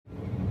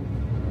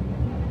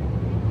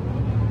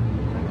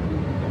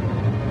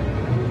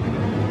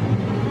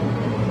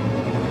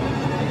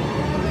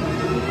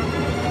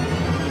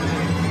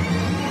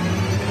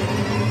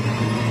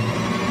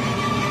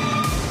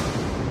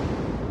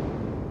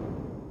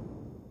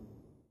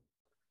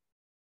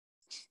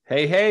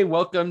Hey,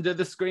 welcome to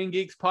the Screen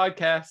Geeks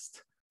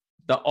podcast,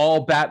 the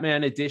all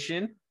Batman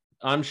edition.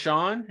 I'm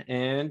Sean,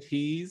 and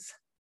he's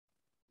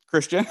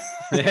Christian.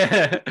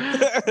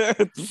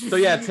 So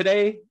yeah,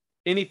 today,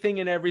 anything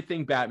and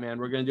everything Batman.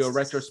 We're going to do a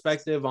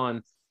retrospective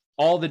on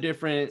all the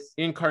different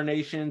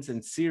incarnations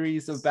and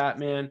series of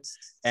Batman,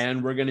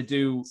 and we're going to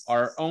do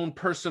our own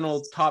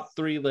personal top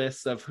 3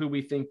 lists of who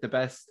we think the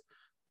best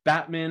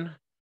Batman,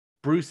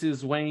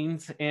 Bruce's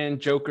Waynes, and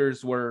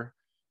Jokers were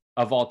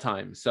of all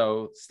time.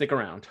 So stick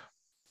around.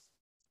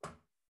 All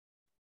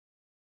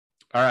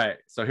right,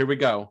 so here we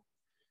go.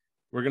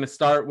 We're going to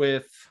start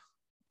with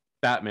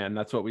Batman.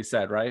 That's what we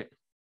said, right?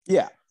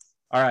 Yeah.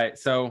 All right,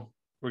 so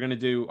we're going to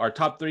do our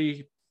top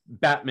 3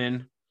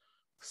 Batman,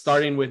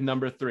 starting with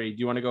number 3. Do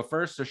you want to go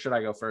first, or should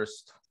I go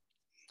first?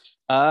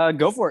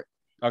 Go for it.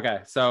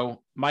 Okay,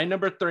 so my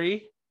number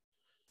 3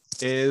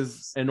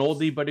 is an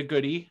oldie but a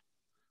goodie.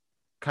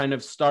 Kind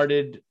of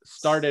started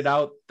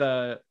out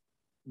the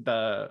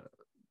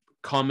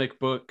comic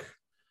book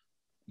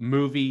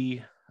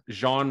movie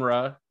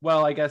genre.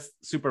 Well, I guess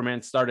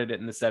Superman started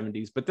it in the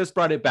 70s, but this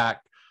brought it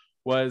back.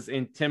 Was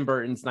in Tim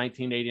Burton's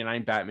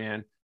 1989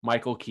 Batman,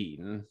 Michael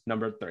Keaton,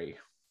 number 3.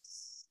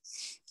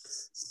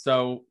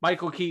 So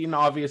Michael Keaton,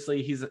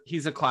 obviously,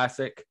 he's a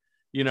classic.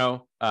 You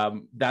know,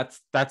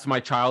 that's my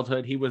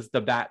childhood. He was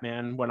the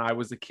Batman when I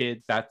was a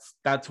kid. That's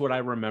what I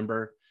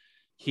remember.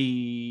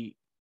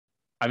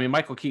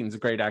 Michael Keaton's a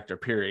great actor,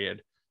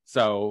 period.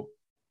 So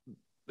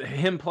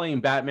him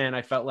playing Batman,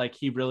 I felt like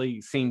he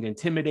really seemed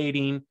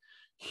intimidating.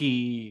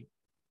 He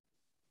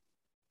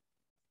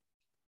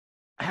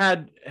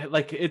had,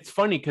 like, it's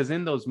funny because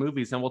in those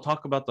movies, and we'll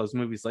talk about those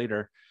movies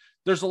later,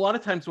 there's a lot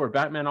of times where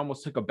Batman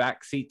almost took a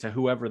back seat to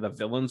whoever the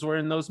villains were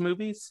in those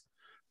movies,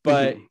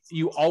 but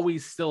you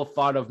always still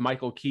thought of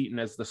Michael Keaton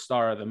as the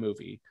star of the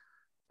movie,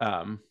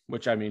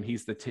 which, I mean,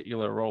 he's the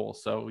titular role.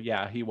 So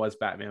yeah, he was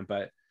Batman,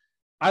 but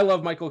I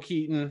love Michael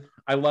Keaton.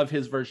 I love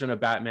his version of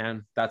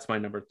Batman. That's my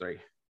number 3.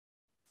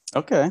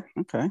 Okay.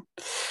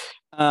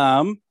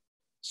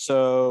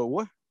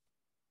 So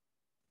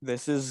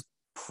this is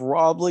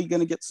probably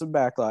going to get some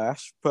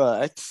backlash,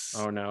 but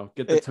oh no,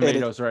 get the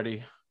tomatoes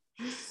ready.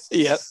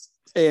 Yep.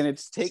 And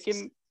it's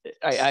taken,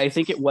 I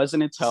think it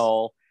wasn't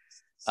until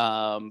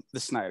the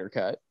Snyder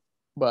Cut,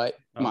 but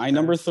my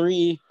number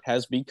 3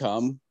 has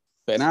become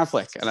Ben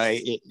Affleck, and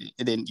it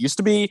didn't used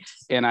to be,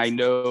 and I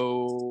know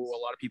a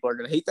lot of people are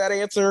going to hate that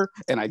answer,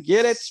 and I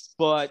get it,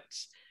 but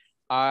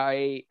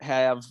I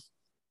have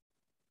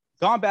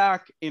gone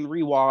back and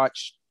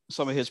rewatched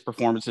some of his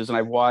performances, and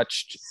I've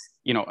watched,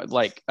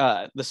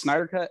 the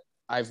Snyder Cut,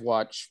 I've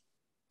watched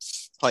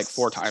like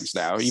 4 times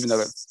now, even though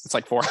it's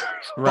like 4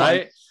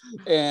 right?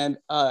 And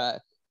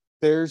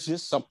there's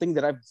just something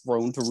that I've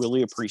grown to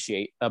really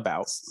appreciate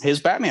about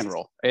his Batman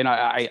role, and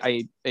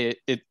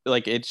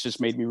it's just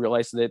made me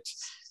realize that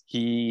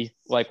he,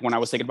 like, when I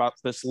was thinking about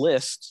this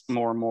list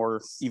more and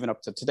more, even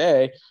up to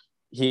today,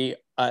 he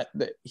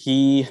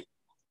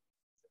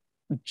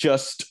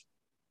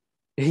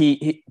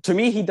to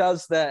me, he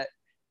does that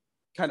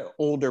kind of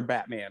older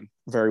Batman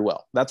very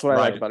well. That's what I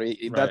like about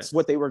it. That's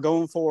what they were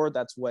going for.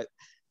 That's what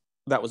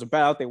that was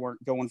about. They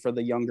weren't going for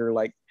the younger,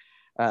 like,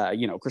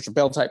 Christian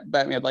Bale type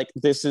Batman. Like,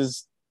 this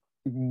is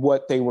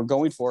what they were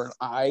going for.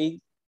 I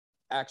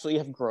actually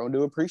have grown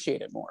to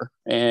appreciate it more.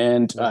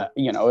 And,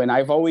 and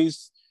I've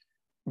always,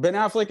 Ben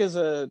Affleck as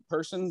a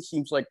person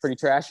seems like pretty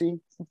trashy.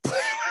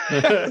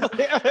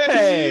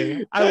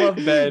 Hey, I love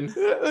Ben.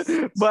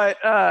 But,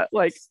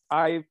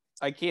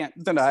 I can't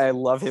deny I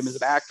love him as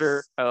an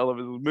actor. I love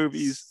his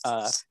movies.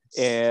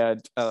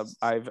 And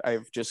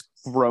I've just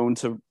grown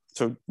to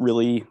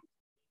really,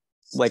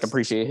 like,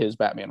 appreciate his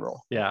Batman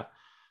role. Yeah.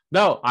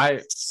 No,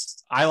 I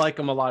like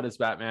him a lot as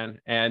Batman,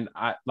 and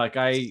I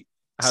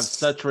have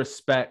such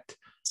respect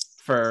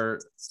for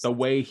the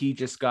way he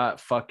just got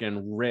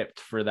fucking ripped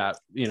for that,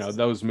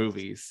 those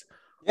movies.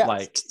 Yeah.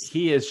 Like,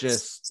 he is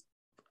just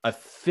a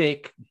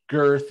thick,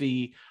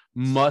 girthy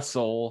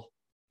muscle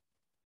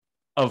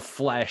of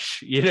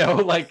flesh,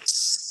 like,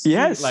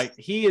 yes,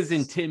 he is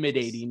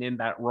intimidating in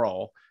that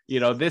role.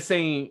 This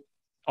ain't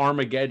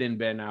Armageddon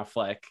Ben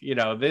Affleck.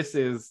 This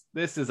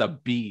is a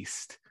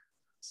beast.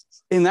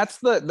 And that's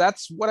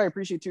what I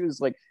appreciate too, is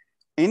like,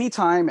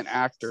 anytime an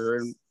actor,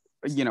 and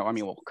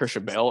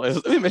Christian Bale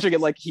is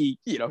Michigan, like, he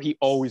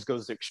always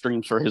goes to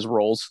extremes for his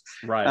roles,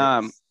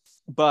 right?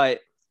 But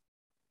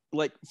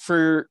like,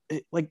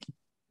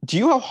 do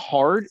you know how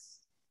hard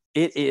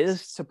it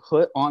is to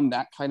put on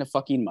that kind of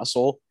fucking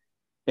muscle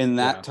in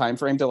that time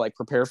frame to, like,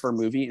 prepare for a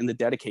movie, and the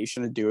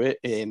dedication to do it?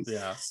 And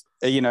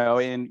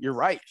and you're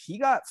right, he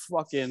got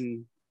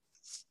fucking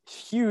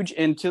huge,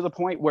 and to the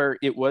point where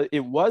it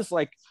was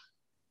like,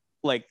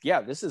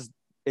 this is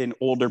an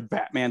older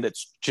Batman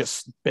that's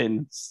just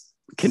been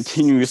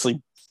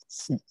continuously,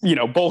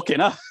 bulking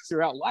up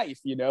throughout life,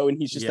 and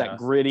he's just that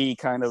gritty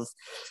kind of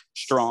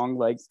strong,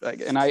 like,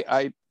 and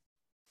I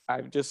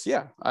just,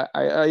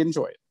 I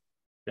enjoy it.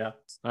 Yeah.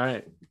 All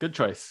right. Good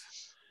choice.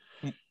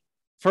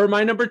 For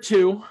my number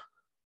 2,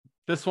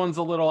 this one's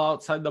a little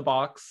outside the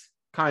box,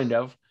 kind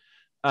of.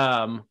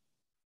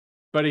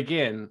 But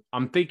again,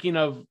 I'm thinking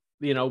of,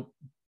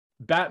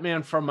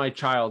 Batman from my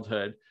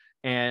childhood.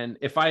 And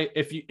if I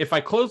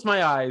close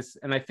my eyes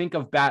and I think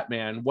of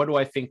Batman, what do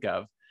I think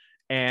of?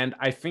 And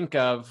I think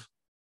of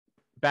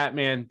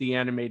Batman the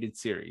animated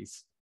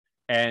series,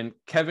 and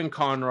Kevin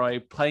Conroy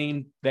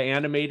playing the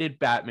animated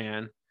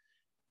Batman,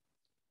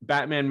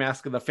 Batman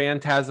Mask of the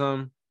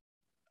Phantasm,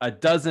 a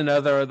dozen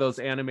other of those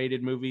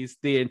animated movies,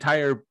 the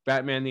entire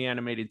Batman the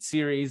animated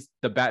series,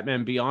 the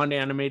Batman Beyond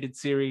animated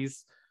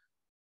series,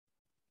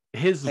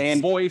 his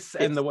voice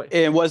and the way.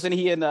 And wasn't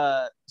he in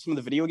some of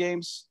the video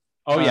games?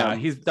 Oh yeah,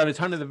 he's done a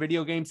ton of the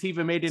video games. He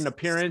even made an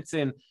appearance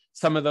in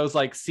some of those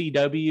like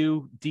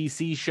CW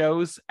DC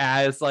shows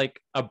as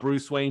like a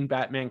Bruce Wayne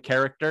Batman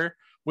character,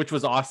 which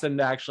was awesome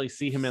to actually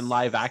see him in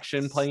live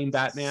action playing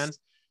Batman.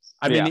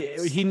 I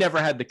mean, he never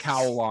had the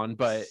cowl on,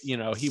 but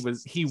he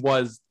was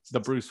the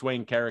Bruce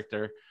Wayne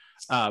character.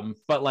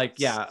 But like,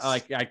 yeah,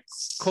 like I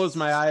close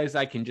my eyes,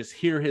 I can just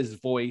hear his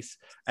voice,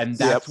 and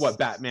that's what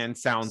Batman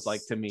sounds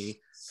like to me.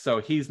 So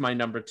he's my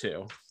number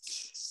 2.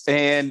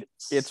 And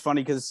it's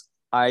funny because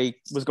I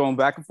was going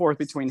back and forth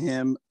between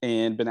him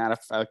and Ben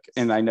Affleck,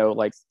 and I know,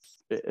 like,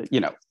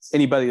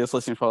 anybody that's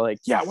listening is probably like,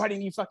 yeah, why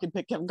didn't you fucking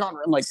pick Kevin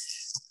Conroy? I'm like,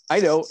 I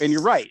know, and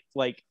you're right.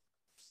 Like,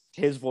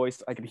 his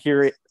voice, I can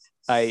hear it.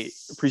 I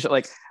appreciate,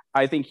 like,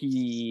 I think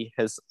he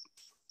has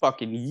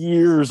fucking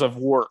years of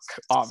work,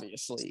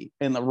 obviously,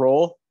 in the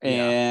role,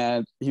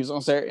 and he was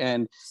on there,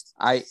 and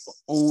I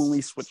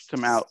only switched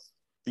him out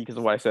because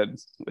of what I said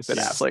with Ben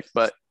Affleck.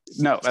 But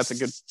no, that's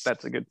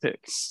a good pick.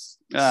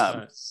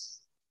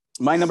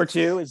 My number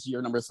 2 is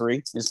your number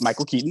 3 is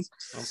Michael Keaton.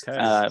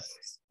 Okay.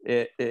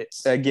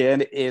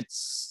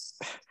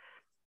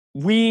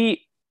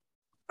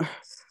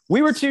 We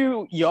were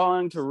too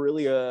young to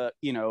really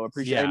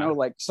appreciate. I know,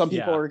 like, some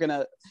people are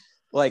gonna,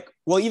 like,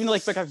 well, even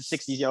like back in the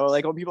 60s,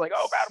 like, when people are like,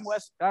 oh,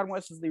 Adam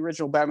West is the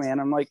original Batman.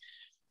 I'm like,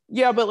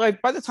 yeah, but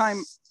like by the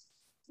time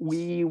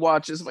we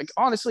watch is, like,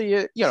 honestly,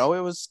 it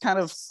was kind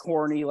of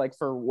corny, like,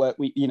 for what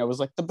we, it was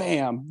like the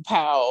bam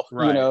pow,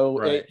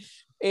 right.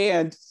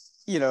 And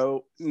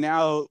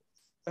now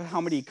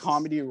how many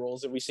comedy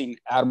roles have we seen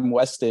Adam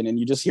West in, and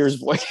you just hear his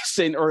voice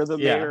or the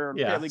mayor or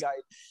Family Guy.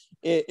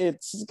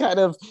 It's kind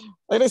of,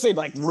 like I say,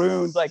 like,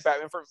 ruined like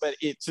Batman but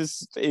it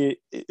just it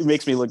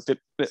makes me look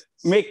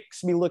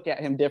at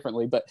him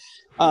differently. But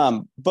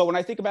when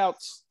I think about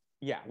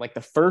like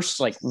the first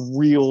like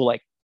real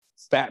like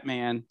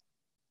Batman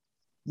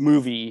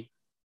movie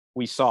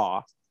we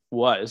saw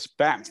was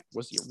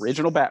the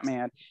original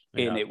Batman,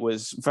 and it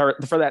was for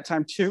that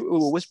time too,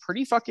 it was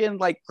pretty fucking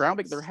like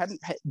groundbreaking. There hadn't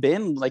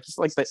been like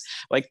that,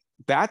 like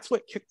that's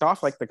what kicked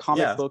off like the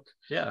comic book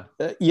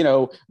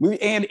movie,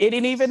 and it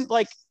didn't even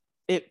like,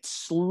 it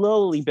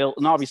slowly built,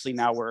 and obviously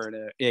now we're in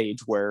an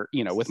age where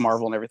with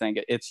Marvel and everything,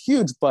 it's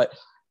huge, but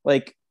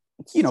like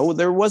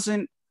there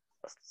wasn't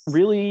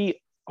really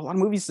a lot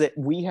of movies that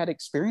we had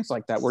experienced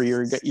like that, where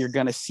you're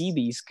gonna see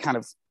these kind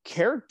of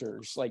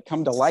characters like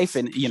come to life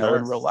in in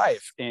real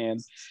life, and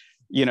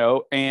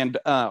and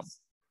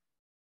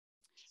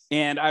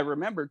I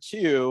remember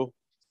too,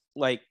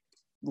 like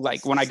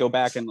when I go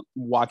back and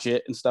watch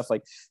it and stuff,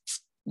 like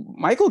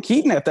Michael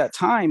Keaton at that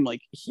time,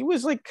 like he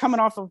was like coming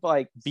off of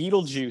like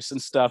Beetlejuice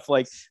and stuff.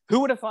 Like, who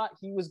would have thought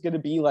he was going to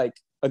be like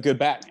a good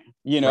Batman?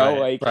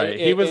 Right.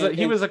 He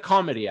was a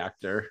comedy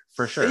actor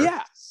for sure.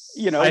 Yeah,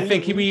 I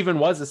think he even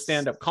was a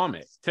stand-up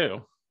comic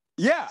too.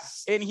 Yeah,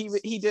 and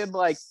he did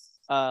like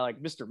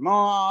Mr.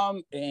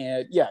 Mom,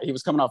 and he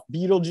was coming off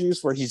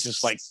Beetlejuice, where he's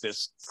just like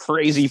this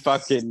crazy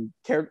fucking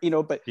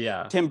character, but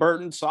Tim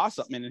Burton saw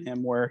something in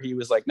him where he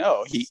was like,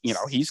 no,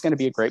 he's going to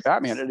be a great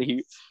Batman, and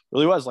he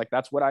really was. Like,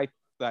 that's what I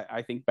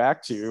think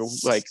back to,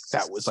 like,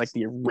 that was like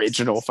the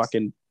original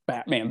fucking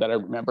Batman that I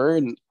remember,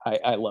 and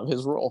I love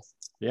his role.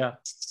 Yeah,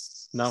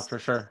 no, for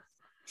sure.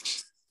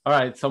 All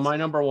right, so my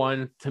number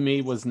 1 to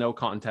me was no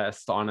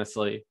contest,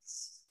 honestly.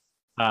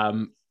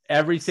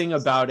 Everything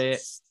about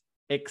it,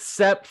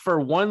 except for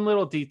one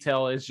little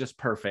detail, is just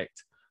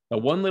perfect. The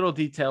one little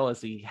detail is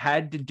he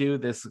had to do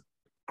this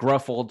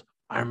gruffled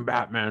 "I'm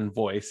Batman"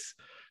 voice,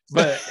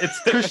 but it's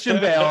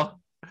Christian Bale.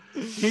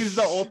 He's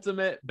the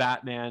ultimate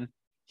Batman.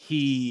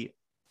 He,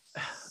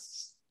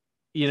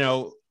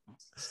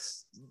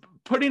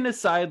 putting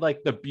aside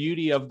like the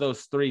beauty of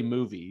those 3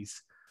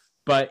 movies,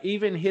 but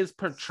even his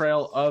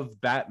portrayal of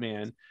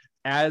Batman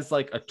as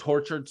like a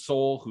tortured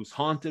soul who's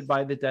haunted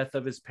by the death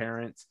of his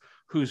parents,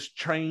 who's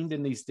trained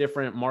in these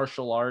different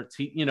martial arts.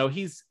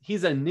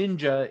 He's a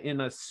ninja in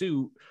a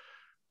suit,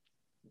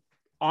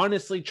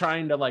 honestly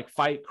trying to like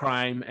fight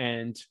crime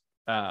and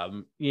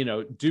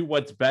do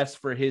what's best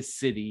for his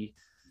city,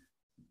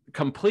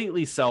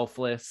 completely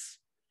selfless.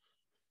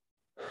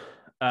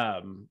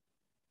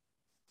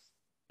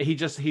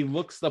 He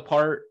looks the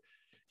part.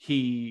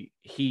 He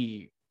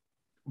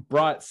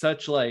brought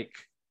such like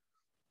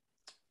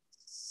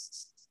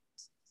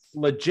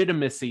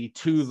legitimacy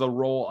to the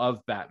role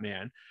of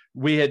Batman.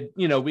 We had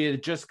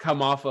just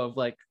come off of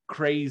like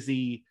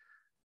crazy,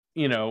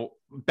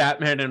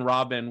 Batman and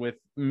Robin with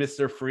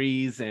Mr.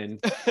 Freeze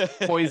and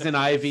Poison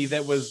Ivy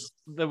that was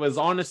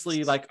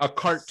honestly like a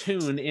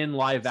cartoon in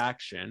live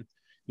action.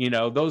 You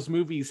know, those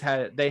movies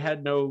had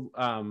no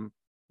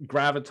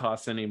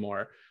gravitas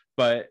anymore,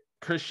 but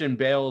Christian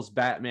Bale's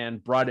Batman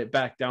brought it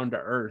back down to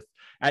earth.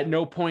 At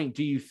no point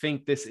do you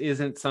think this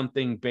isn't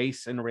something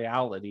based in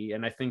reality,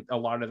 and I think a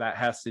lot of that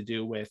has to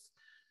do with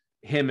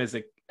him as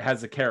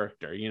a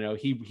character. You know,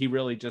 he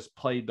really just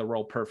played the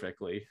role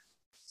perfectly.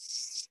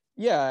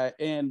 Yeah,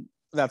 and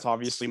that's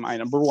obviously my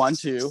number one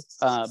too,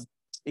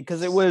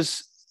 because it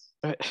was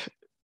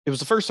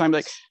the first time,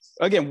 like,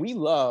 again, we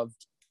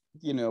loved,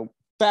 you know,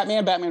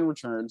 Batman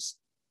Returns,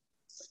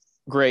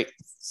 great.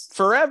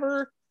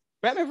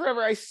 Batman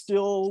Forever, I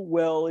still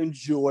will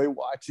enjoy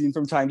watching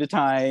from time to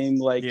time.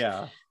 Like,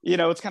 yeah, you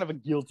know, it's kind of a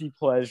guilty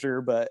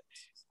pleasure, but,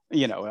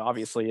 you know,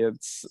 obviously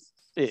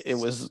it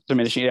was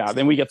diminishing. Yeah,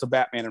 then we get to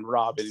Batman and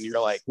Robin, and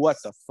you're like, what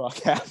the fuck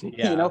happened?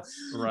 Yeah, you know,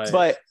 right.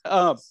 But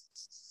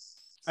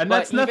and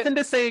that's nothing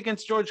to say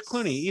against George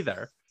Clooney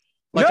either.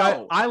 Like,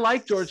 no. I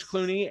like George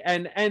Clooney,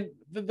 and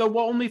the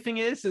only thing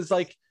is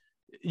like,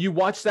 you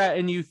watch that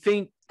and you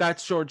think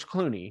that's George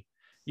Clooney,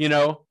 you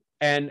know,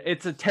 and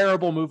it's a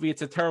terrible movie.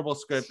 It's a terrible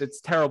script. It's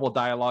terrible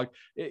dialogue.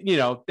 You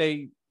know,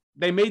 they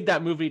made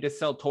that movie to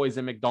sell toys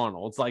at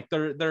McDonald's. Like,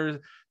 there's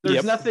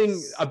Yep.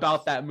 nothing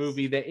about that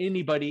movie that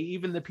anybody,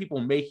 even the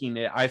people making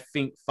it, I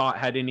think thought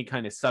had any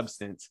kind of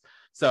substance.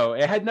 So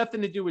it had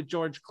nothing to do with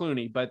George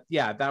Clooney, but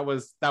yeah, that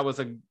was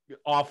an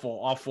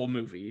awful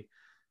movie.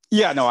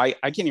 Yeah, no, I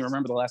can't even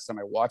remember the last time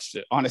I watched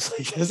it,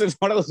 honestly, because it's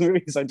one of those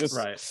movies I just,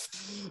 right.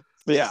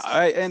 But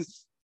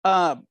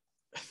yeah,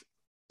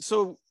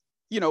 so,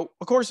 you know,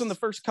 of course, in the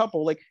first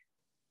couple, like,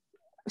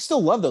 I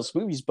still love those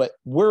movies, but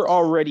we're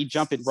already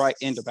jumping right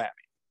into Batman,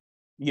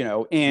 you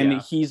know,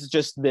 and he's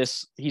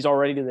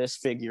already this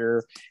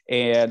figure,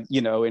 and,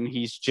 you know, and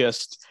he's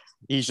just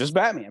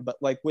Batman. But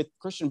like with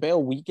Christian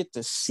Bale, we get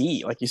to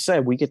see, like you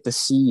said, we get to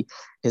see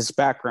his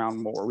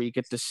background more. We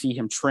get to see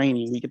him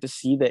training. We get to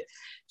see that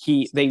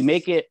they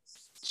make it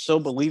so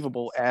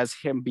believable as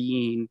him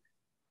being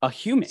a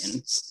human,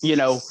 you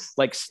know,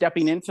 like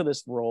stepping into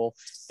this role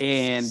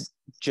and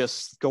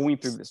just going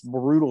through this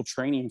brutal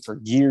training for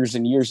years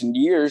and years and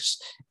years,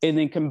 and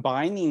then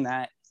combining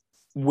that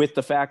with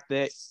the fact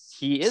that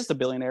he is the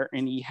billionaire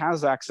and he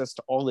has access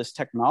to all this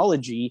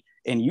technology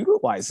and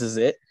utilizes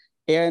it.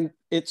 And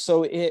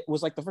it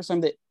was like the first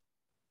time that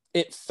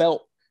it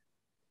felt,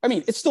 I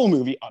mean, it's still a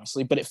movie,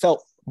 obviously, but it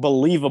felt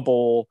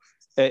believable,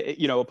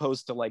 you know,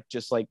 opposed to like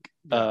just like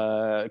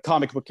a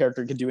comic book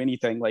character can do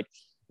anything. Like,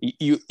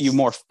 you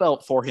more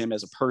felt for him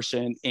as a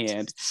person,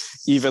 and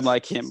even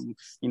like him,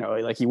 you know,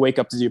 like he wake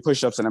up to do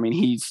push-ups, and I mean,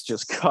 he's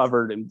just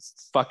covered in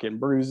fucking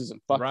bruises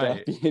and fucked up,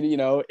 you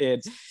know,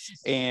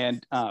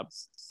 and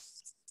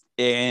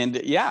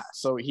yeah,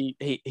 so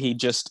he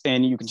just,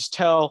 and you can just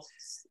tell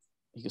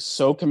he was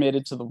so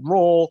committed to the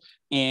role.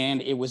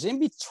 And it was in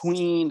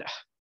between,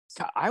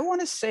 I want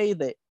to say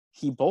that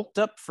he bulked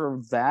up for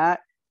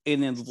that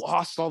and then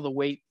lost all the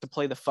weight to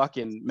play the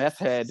fucking meth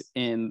head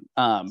in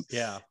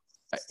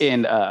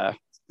The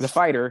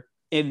Fighter,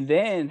 and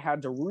then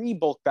had to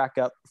re-bulk back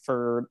up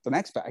for the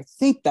next bat. I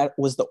think that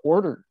was the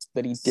order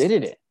that he did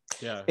it in.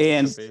 Yeah.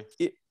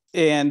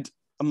 And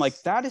I'm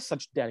like, that is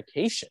such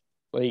dedication.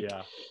 Like,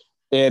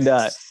 and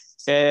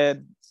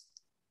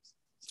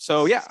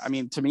so yeah, I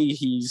mean, to me,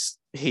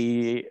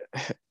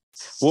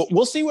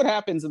 we'll see what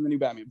happens in the new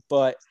Batman,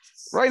 but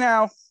right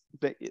now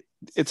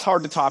it's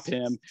hard to top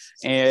him.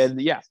 And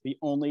yeah, the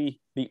only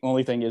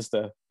thing is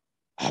the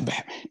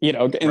Batman, you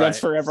know, and that's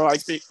forever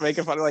like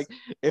making fun of, like,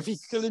 if he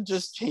could have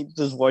just changed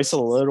his voice a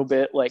little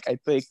bit, like, I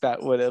think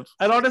that would have.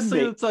 And honestly,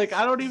 it's like,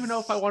 I don't even know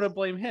if I want to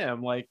blame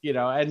him, like, you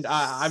know, and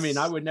I mean,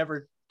 I would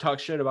never talk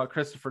shit about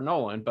Christopher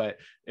Nolan, but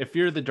if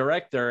you're the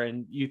director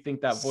and you think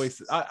that voice,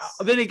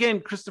 then again,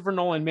 Christopher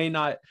Nolan may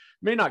not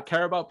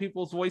care about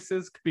people's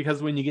voices,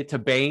 because when you get to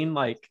Bane,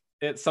 like,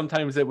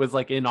 sometimes it was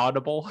like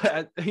inaudible,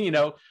 you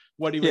know,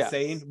 what he was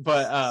saying,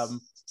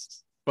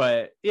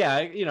 but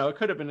yeah, you know, it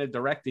could have been a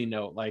directing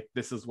note, like,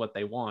 this is what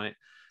they want,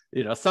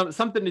 you know,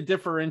 something to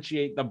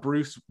differentiate the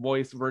Bruce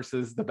voice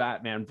versus the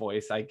Batman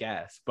voice, I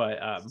guess. But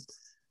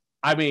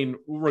I mean,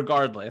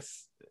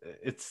 regardless,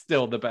 it's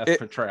still the best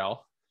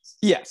portrayal.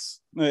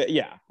 Yes,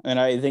 yeah, and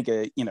I think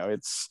you know,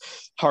 it's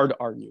hard to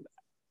argue that.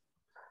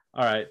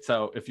 All right,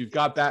 so if you've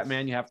got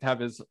Batman, you have to have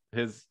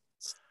his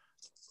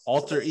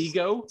alter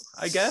ego,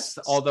 I guess.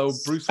 Although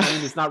Bruce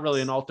Wayne is not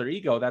really an alter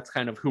ego, that's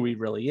kind of who he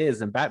really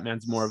is, and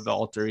Batman's more of the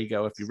alter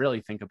ego if you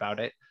really think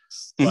about it.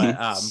 But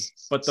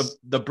but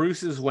the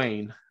Bruce is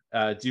Wayne.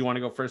 Do you want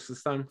to go first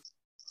this time?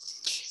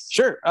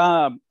 Sure.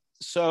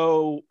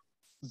 So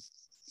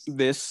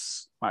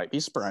this might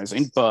be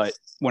surprising, but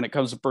when it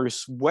comes to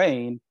Bruce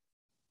Wayne,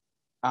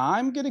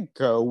 I'm gonna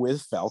go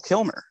with Val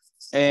Kilmer.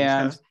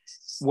 And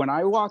when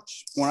I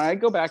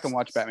go back and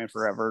watch Batman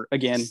Forever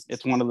again,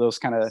 it's one of those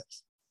kind of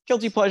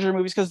guilty pleasure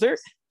movies, because there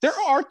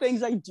are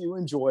things I do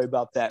enjoy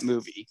about that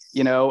movie.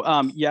 You know,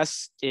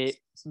 yes,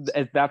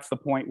 that's the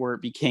point where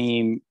it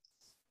became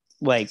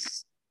like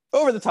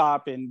over the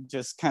top and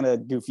just kind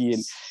of goofy,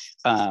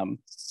 and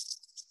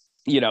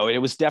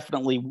it was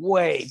definitely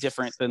way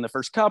different than the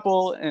first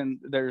couple, and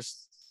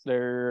there's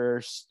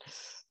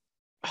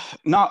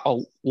not a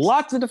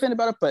lot to defend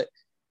about it, but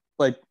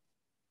like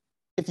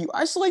if you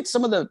isolate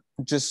some of the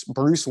just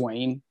Bruce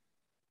Wayne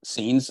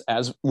scenes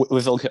as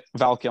with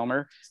Val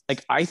Kilmer,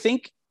 like I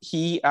think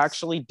he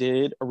actually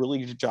did a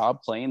really good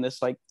job playing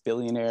this like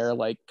billionaire,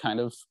 like kind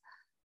of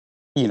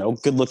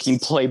good looking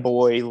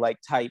playboy like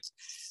type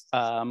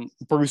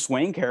Bruce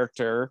Wayne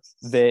character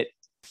that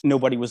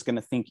nobody was going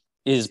to think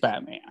is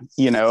Batman,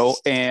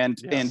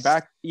 and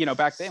back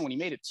then when he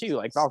made it too,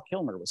 like Val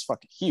Kilmer was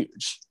fucking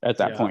huge at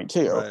that point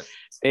too. Right.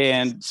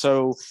 And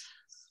so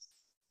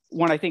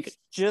when I think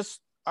just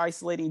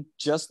isolating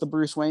just the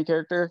Bruce Wayne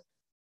character,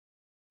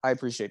 I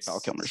appreciate Val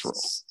Kilmer's role.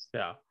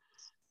 Yeah.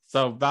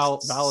 So Val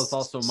is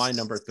also my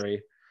number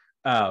 3.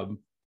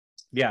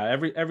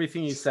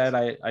 Everything you said,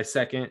 I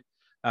second.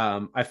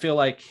 I feel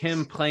like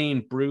him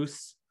playing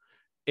Bruce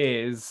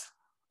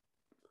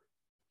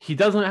he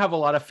doesn't have a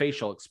lot of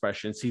facial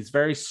expressions. He's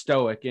very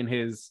stoic in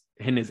his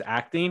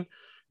acting,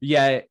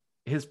 yet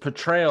his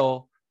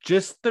portrayal,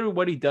 just through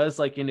what he does,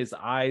 like in his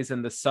eyes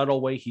and the subtle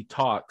way he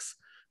talks,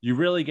 you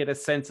really get a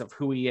sense of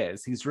who he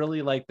is. He's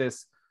really like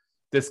this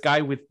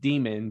guy with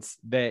demons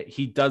that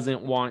he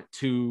doesn't want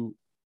to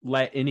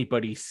let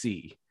anybody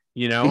see,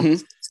 mm-hmm.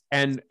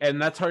 and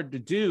that's hard to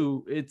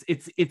do.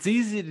 It's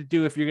easy to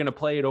do if you're going to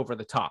play it over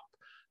the top,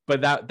 but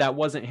that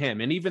wasn't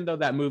him. And even though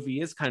that movie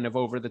is kind of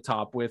over the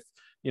top with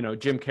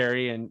Jim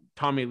Carrey and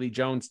Tommy Lee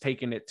Jones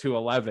taking it to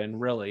 11,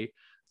 really,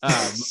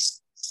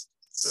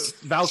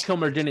 Val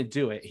Kilmer didn't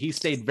do it. He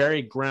stayed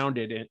very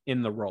grounded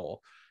in the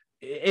role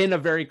in a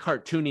very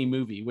cartoony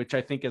movie, which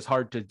I think is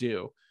hard to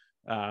do.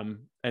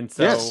 And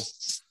so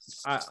yes.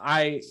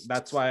 I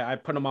that's why I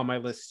put him on my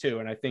list too.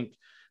 And I think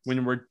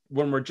when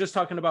we're just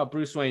talking about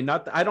Bruce Wayne,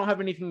 I don't have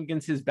anything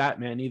against his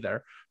Batman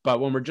either, but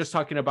when we're just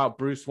talking about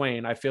Bruce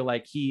Wayne, I feel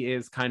like he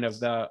is kind of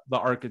the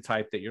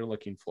archetype that you're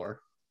looking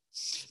for.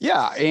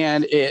 Yeah,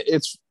 and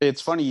it's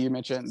funny you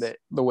mentioned that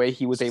the way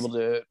he was able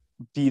to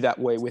be that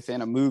way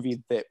within a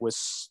movie that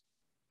was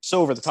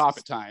so over the top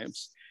at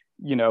times,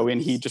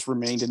 and he just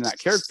remained in that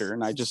character.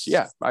 And I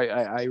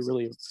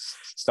really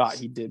thought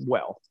he did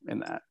well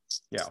in that.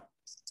 Yeah.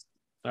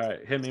 All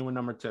right, hit me with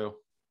number 2.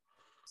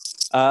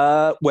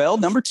 Well,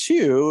 number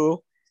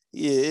 2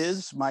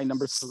 is my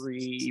number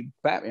 3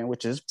 Batman,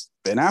 which is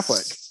Ben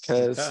Affleck,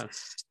 because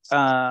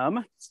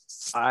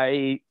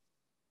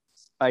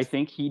I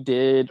think he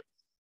did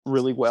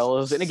really well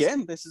and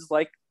again, this is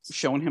like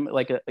showing him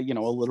like a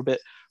little bit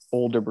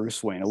older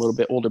Bruce Wayne, a little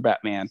bit older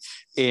Batman,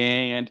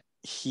 and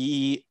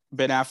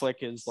Ben Affleck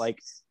is like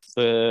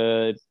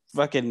the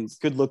fucking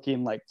good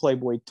looking like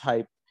playboy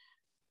type,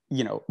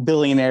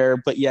 billionaire,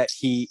 but yet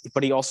he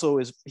also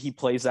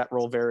plays that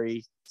role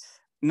very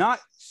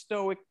not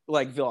stoic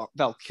like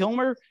Val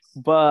Kilmer,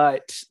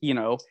 but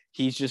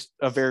he's just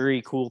a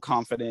very cool,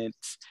 confident,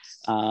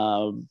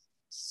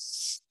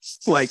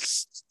 like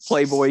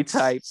playboy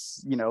type,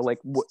 like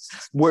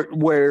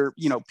where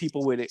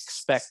people would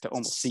expect to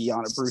almost see on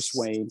a Bruce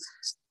Wayne,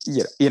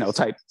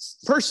 type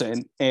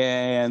person,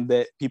 and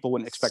that people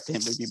wouldn't expect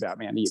him to be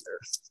Batman either.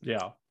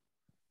 Yeah.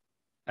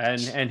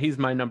 And he's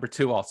my number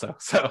 2 also.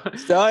 So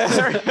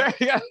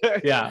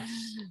yeah.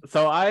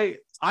 So I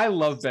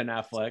love Ben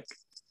Affleck.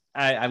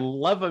 I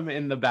love him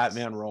in the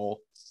Batman role.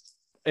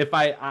 If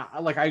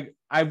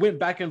I went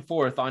back and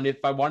forth on if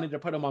I wanted to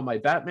put him on my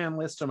Batman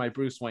list or my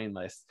Bruce Wayne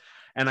list.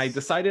 And I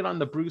decided on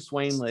the Bruce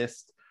Wayne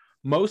list,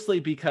 mostly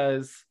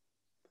because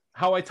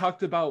how I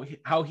talked about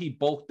how he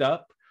bulked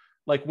up.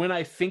 Like when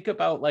I think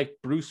about like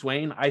Bruce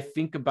Wayne, I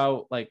think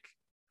about like,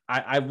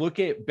 I look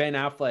at Ben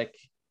Affleck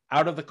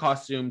out of the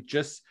costume,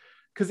 just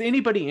because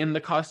anybody in the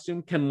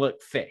costume can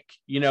look thick.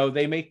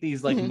 They make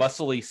these like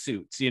muscly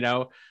suits,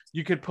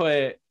 you could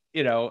put,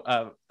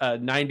 a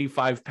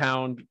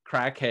 95-pound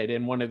crackhead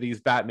in one of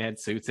these Batman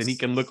suits and he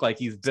can look like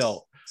he's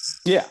built.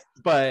 Yeah.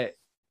 But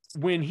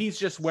when he's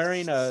just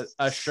wearing a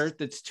shirt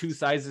that's 2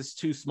 sizes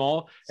too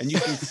small and you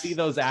can see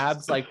those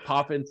abs like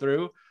popping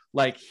through,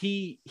 like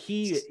he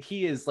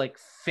is like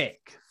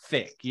thick,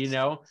 and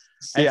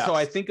so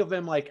I think of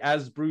him like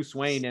as Bruce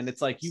Wayne, and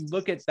it's like you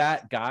look at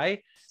that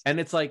guy and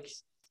it's like,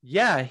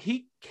 yeah,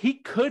 he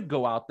could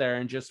go out there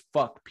and just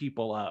fuck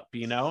people up,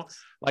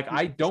 like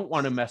I don't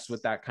want to mess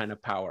with that kind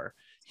of power.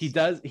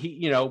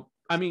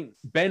 I mean,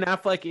 Ben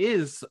Affleck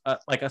is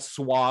like a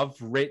suave,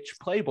 rich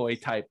playboy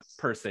type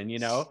person,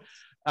 or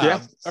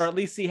at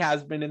least he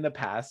has been in the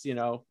past,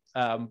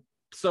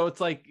 so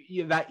it's like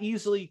that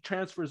easily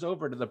transfers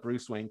over to the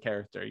Bruce Wayne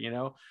character,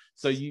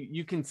 so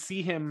you can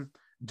see him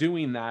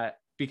doing that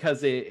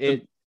because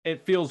it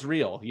feels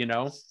real,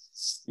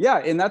 Yeah,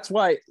 and that's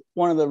why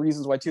one of the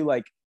reasons why too,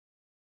 like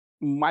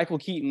Michael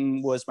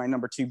Keaton was my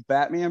number 2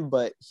 Batman,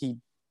 but he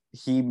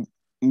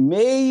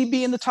may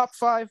be in the top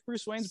 5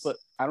 Bruce Waynes, but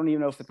I don't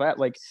even know if it's that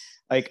like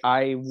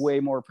I way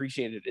more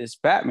appreciated his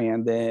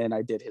Batman than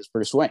I did his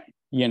Bruce Wayne,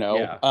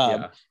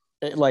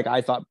 like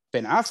I thought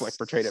Ben Affleck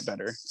portrayed it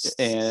better.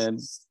 And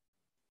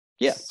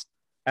yeah.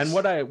 And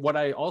what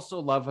I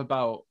also love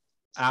about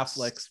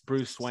Affleck's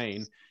Bruce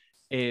Wayne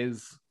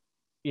is,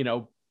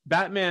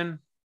 Batman,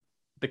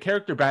 the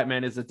character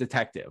Batman is a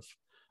detective,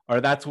 or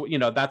that's what,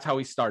 that's how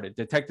he started.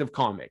 Detective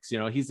Comics,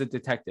 he's a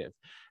detective.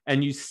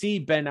 And you see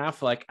Ben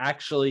Affleck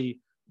actually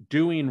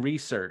doing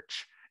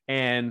research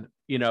and,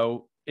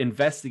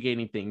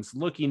 investigating things,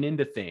 looking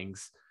into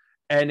things.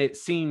 And it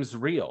seems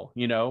real,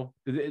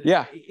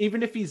 Yeah.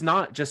 Even if he's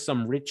not just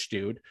some rich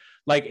dude,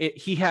 like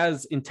he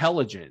has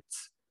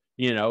intelligence,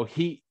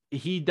 he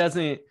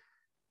doesn't,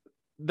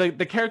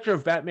 the character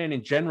of Batman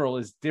in general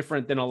is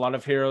different than a lot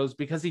of heroes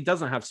because he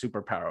doesn't have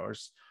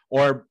superpowers.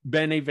 Or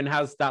Ben even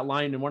has that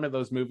line in one of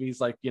those movies,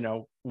 like,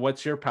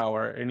 what's your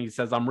power? And he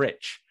says, I'm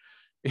rich.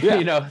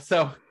 Yeah.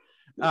 So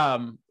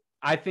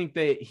I think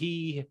that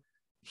he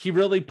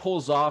really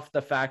pulls off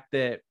the fact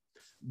that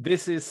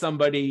this is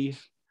somebody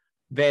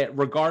that,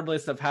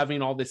 regardless of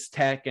having all this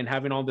tech and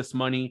having all this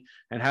money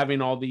and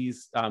having all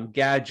these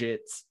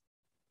gadgets,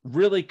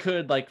 really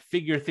could like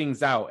figure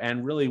things out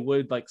and really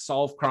would like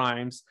solve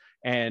crimes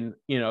and,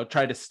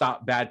 try to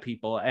stop bad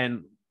people.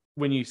 And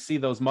when you see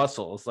those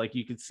muscles, like,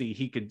 you could see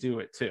he could do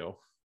it too.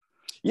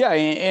 Yeah,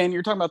 and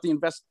you're talking about the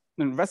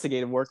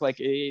investigative work, like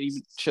it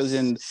even shows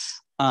in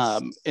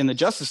the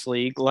Justice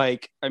League.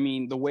 Like, I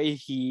mean, the way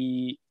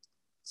he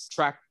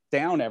tracked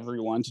down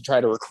everyone to try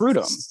to recruit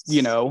him,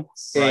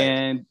 Right.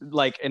 and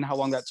like, and how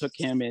long that took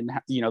him, and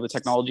the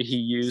technology he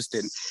used,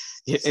 and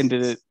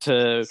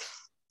to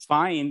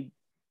find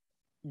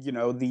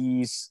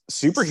these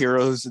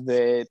superheroes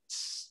that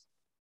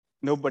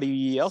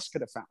nobody else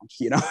could have found.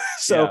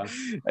 So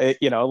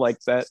like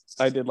that,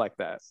 I did like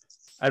that.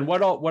 And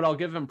what I'll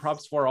give him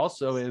props for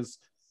also is,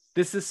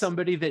 this is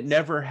somebody that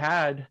never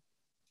had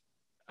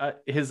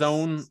his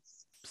own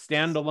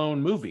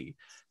standalone movie.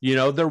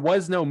 There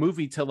was no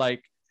movie to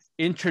like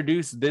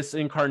introduce this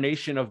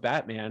incarnation of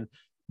Batman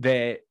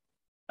that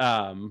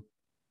to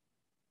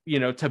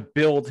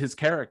build his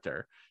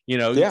character.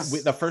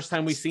 The first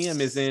time we see him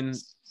is in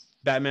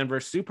Batman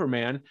vs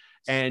Superman,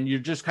 and you're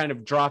just kind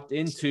of dropped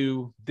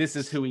into, this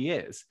is who he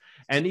is.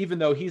 And even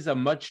though he's a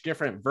much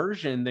different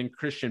version than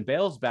Christian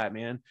Bale's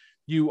Batman,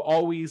 you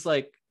always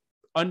like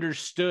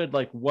understood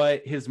like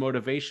what his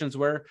motivations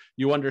were.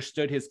 You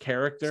understood his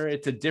character.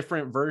 It's a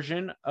different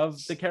version of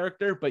the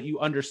character, but you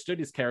understood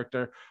his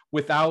character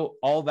without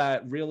all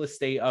that real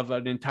estate of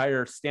an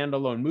entire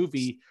standalone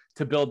movie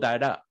to build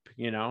that up,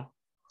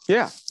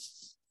 Yeah.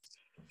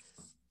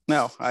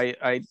 No,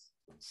 I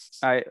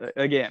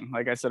again,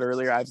 like I said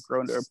earlier, I've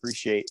grown to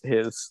appreciate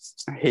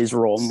his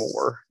role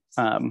more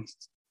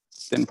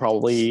than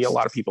probably a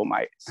lot of people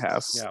might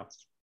have. Yeah.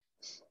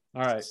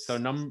 All right. So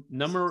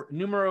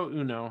numero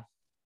uno.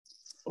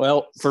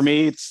 Well, for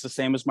me, it's the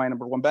same as my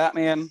number one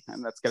Batman,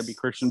 and that's got to be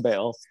Christian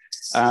Bale.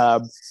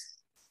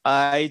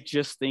 I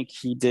just think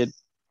he did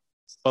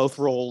both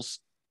roles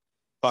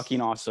fucking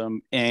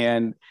awesome,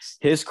 and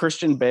his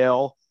Christian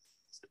Bale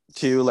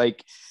too,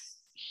 like,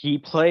 he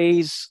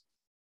plays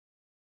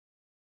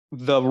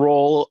the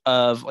role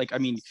of, like, I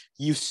mean,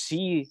 you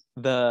see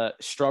the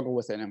struggle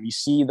within him, you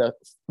see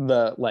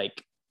the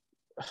like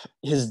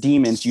his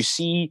demons, you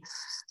see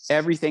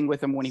everything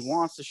with him when he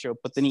wants to show,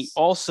 but then he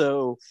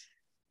also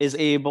is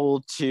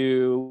able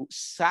to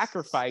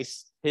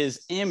sacrifice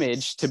his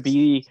image to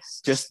be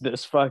just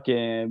this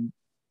fucking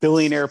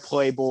billionaire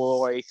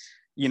playboy,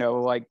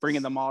 like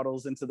bringing the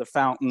models into the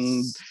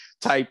fountain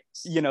type,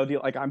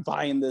 like, I'm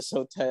buying this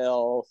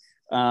hotel,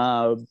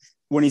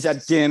 when he's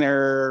at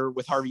dinner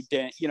with Harvey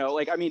Dent,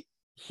 like, I mean,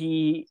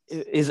 he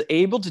is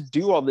able to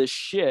do all this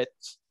shit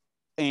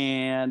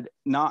and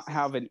not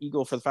have an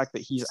ego for the fact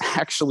that he's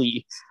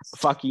actually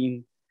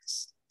fucking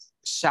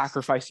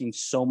sacrificing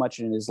so much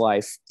in his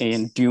life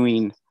and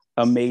doing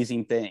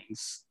amazing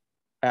things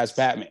as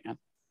Batman,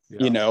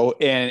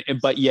 and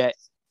but yet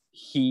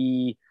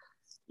he,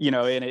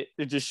 and it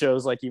just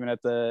shows, like, even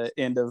at the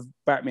end of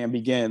Batman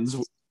Begins,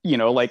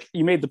 like,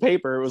 you made the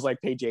paper, it was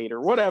like page 8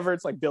 or whatever,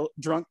 it's like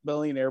drunk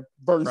billionaire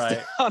burns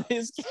down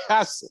his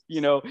castle,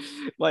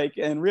 like,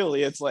 and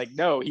really it's like,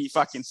 no, he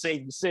fucking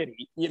saved the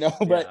city,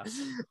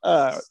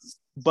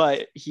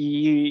 but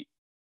he,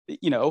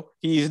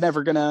 he's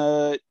never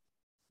gonna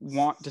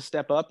want to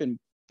step up and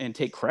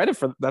take credit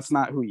for, that's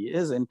not who he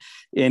is, and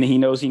he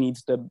knows he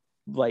needs to,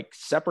 like,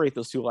 separate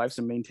those two lives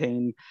and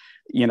maintain,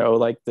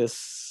 like,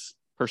 this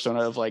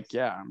persona of, like,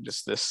 yeah, I'm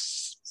just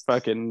this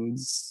fucking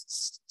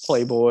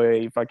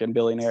playboy fucking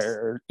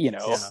billionaire,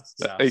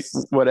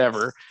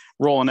 whatever,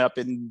 rolling up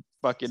in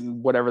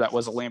fucking whatever that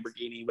was, a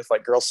Lamborghini with,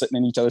 like, girls sitting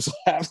in each other's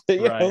lap,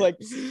 like,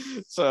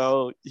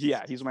 so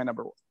yeah, he's my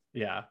number one.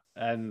 Yeah,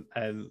 and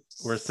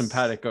we're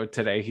simpatico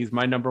today. He's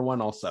my number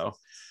one also.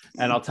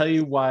 And I'll tell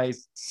you why,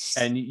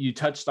 and you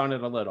touched on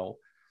it a little.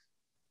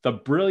 The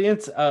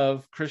brilliance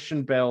of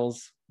Christian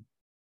Bale's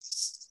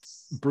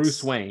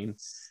Bruce Wayne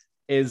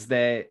is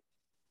that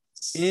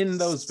in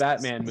those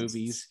Batman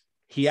movies,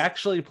 he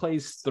actually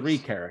plays 3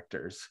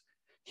 characters.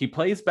 He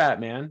plays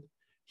Batman,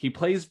 he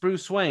plays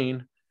Bruce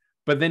Wayne,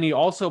 but then he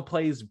also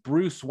plays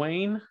Bruce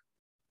Wayne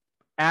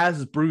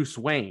as Bruce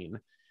Wayne.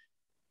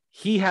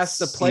 He has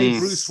to play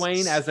Bruce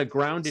Wayne as a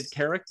grounded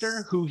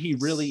character, who he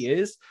really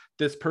is.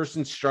 This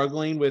person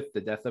struggling with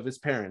the death of his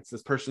parents.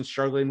 This person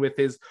struggling with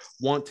his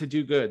want to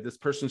do good. This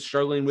person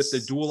struggling with the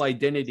dual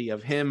identity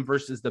of him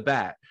versus the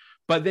Bat.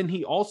 But then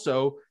he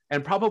also,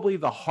 and probably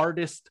the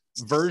hardest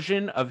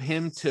version of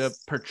him to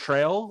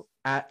portray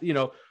at,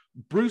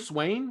 Bruce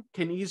Wayne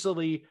can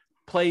easily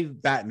play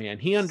Batman.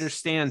 He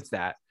understands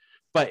that.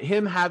 But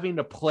him having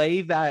to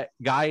play that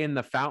guy in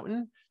the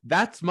fountain,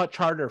 that's much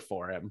harder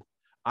for him,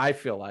 I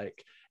feel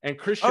like. And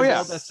Christian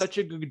Bale does such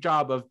a good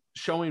job of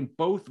showing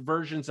both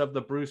versions of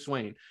the Bruce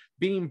Wayne.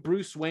 Being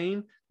Bruce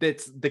Wayne,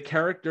 that's the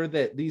character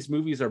that these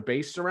movies are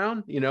based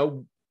around,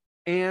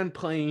 and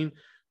playing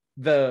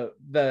the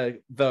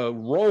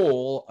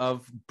role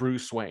of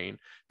Bruce Wayne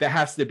that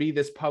has to be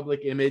this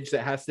public image,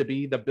 that has to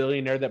be the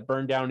billionaire that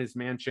burned down his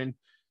mansion.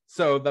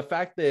 So the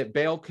fact that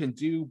Bale can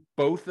do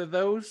both of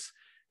those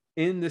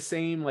in the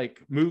same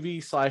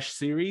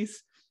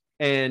movie/series,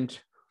 and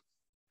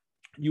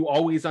you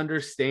always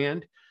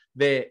understand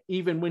that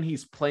even when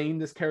he's playing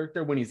this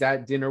character, when he's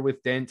at dinner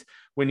with Dent,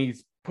 when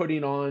he's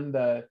putting on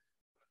the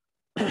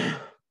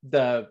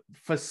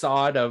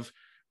facade of,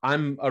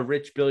 I'm a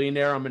rich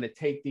billionaire, I'm going to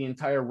take the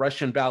entire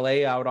Russian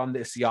ballet out on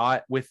this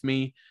yacht with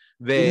me,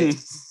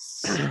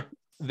 that's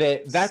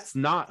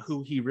not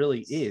who he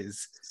really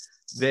is.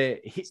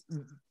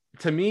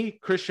 To me,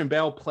 Christian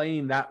Bale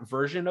playing that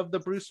version of the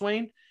Bruce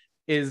Wayne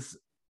is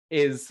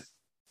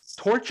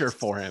torture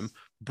for him.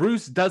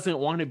 Bruce doesn't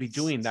want to be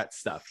doing that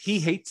stuff. He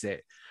hates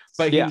it,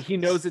 but he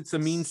knows it's a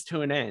means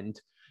to an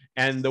end.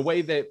 And the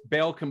way that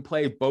Bale can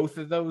play both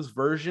of those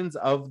versions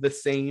of the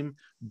same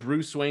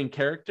Bruce Wayne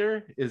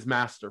character is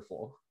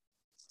masterful.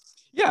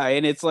 Yeah,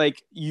 and it's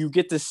like you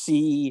get to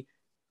see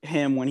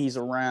him when he's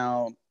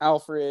around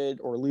Alfred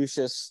or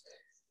Lucius,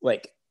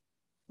 like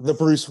the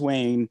Bruce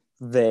Wayne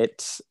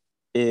that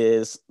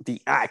is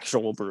the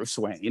actual Bruce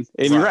Wayne.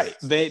 And you're right.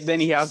 Then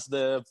he has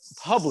the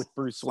public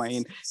Bruce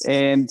Wayne.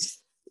 And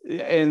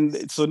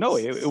so no,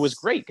 it was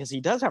great because he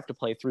does have to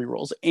play three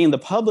roles. And the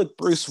public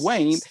Bruce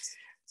Wayne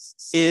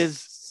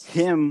is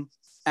him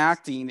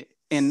acting,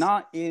 and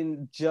not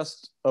in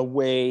just a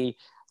way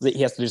that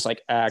he has to just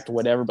act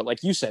whatever, but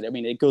like you said, I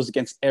mean, it goes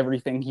against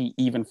everything he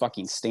even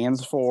fucking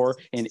stands for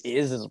and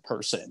is as a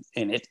person.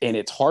 And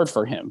it's hard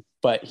for him,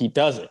 but he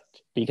does it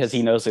because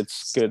he knows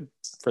it's good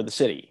for the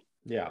city.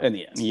 Yeah. In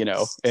the end,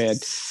 and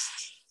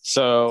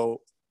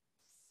so,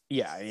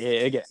 yeah,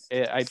 again,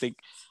 I think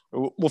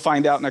we'll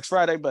find out next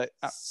Friday, but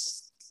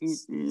it's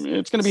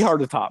going to be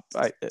hard to top,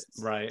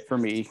 right? For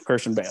me,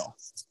 Christian Bale.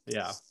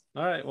 Yeah.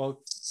 All right.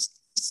 Well,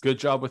 good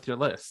job with your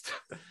list.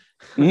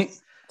 Mm-hmm.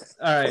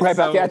 All right. Right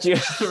back at you.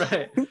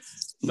 Right.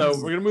 So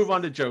we're going to move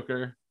on to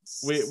Joker.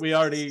 We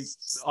already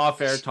off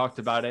air talked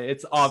about it.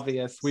 It's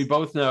obvious. We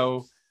both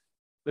know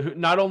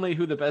not only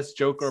who the best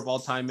Joker of all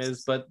time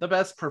is, but the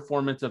best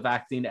performance of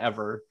acting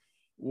ever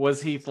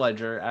was Heath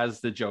Ledger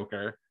as the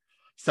Joker.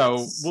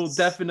 So we'll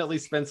definitely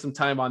spend some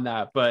time on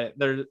that, but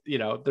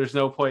there's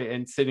no point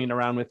in sitting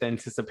around with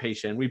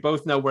anticipation. We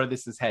both know where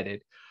this is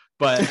headed,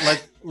 but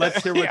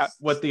let's hear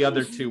what the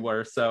other two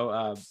were.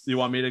 So you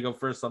want me to go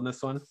first on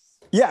this one?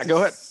 Yeah, go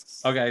ahead.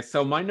 Okay.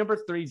 So my number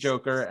 3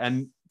 Joker,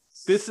 and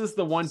this is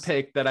the one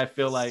pick that I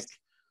feel like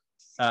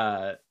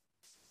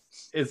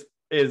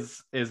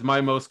is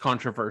my most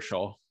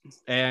controversial.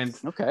 And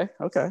okay.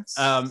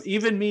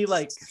 Even me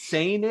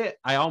saying it,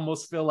 I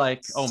almost feel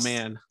like, oh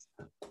man,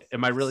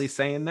 am I really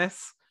saying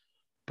this?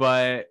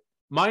 But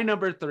my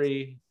number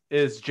 3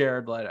 is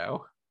Jared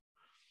Leto.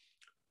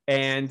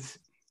 And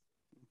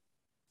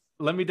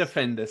let me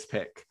defend this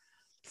pick.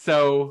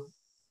 So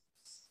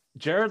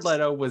Jared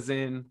Leto was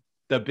in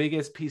the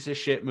biggest piece of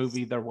shit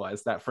movie there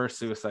was, that first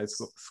Suicide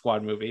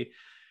Squad movie.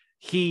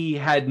 He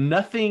had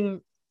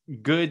nothing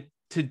good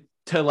to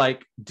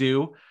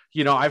do.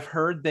 I've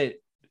heard that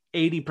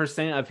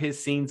 80% of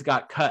his scenes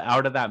got cut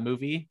out of that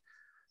movie.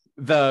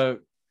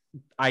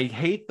 I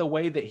hate the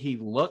way that he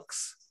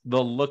looks,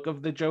 the look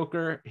of the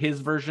Joker, his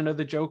version of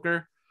the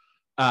Joker,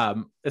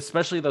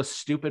 especially those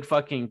stupid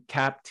fucking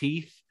cap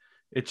teeth.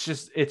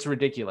 It's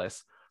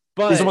ridiculous.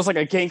 But he's almost like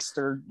a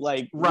gangster,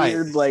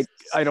 weird,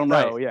 I don't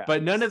know. Right. Yeah.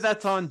 But none of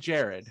that's on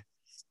Jared.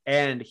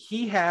 And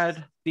he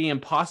had the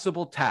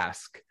impossible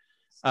task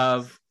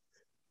of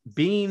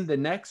being the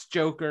next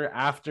Joker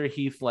after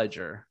Heath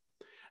Ledger.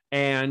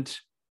 And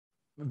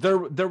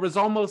there was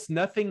almost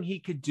nothing he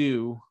could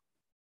do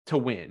to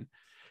win.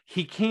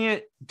 He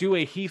can't do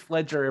a Heath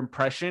Ledger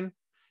impression.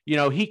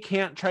 He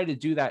can't try to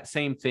do that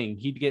same thing.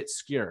 He'd get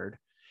skewered.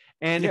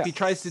 And if he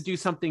tries to do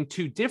something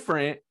too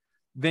different,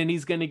 then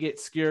he's going to get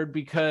scared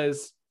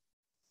because,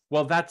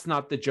 well, that's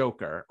not the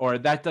Joker, or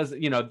that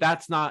doesn't,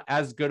 that's not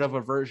as good of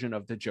a version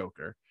of the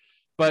Joker.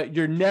 But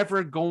you're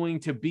never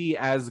going to be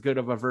as good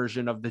of a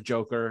version of the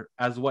Joker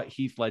as what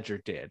Heath Ledger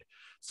did.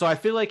 So I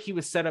feel like he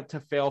was set up to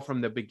fail from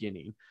the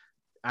beginning.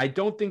 I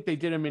don't think they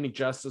did him any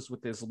justice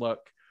with his look,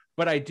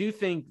 but I do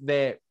think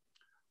that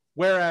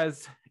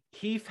whereas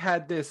Heath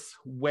had this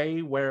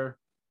way where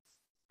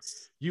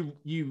you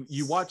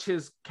watch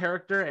his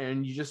character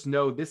and you just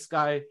know this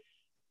guy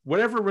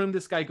whatever room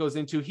this guy goes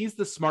into, he's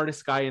the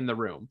smartest guy in the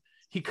room.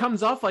 He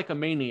comes off like a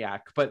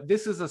maniac, but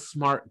this is a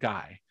smart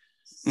guy.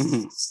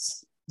 Mm-hmm.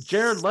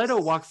 Jared Leto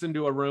walks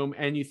into a room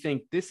and you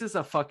think this is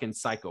a fucking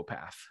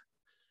psychopath.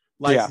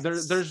 Like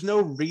there's no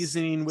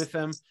reasoning with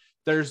him.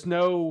 There's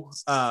no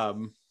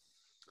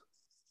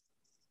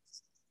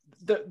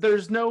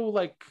there's no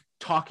like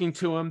talking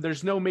to him.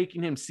 There's no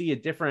making him see a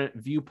different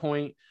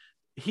viewpoint.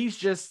 He's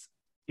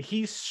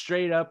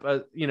straight up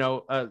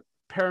a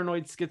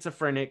paranoid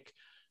schizophrenic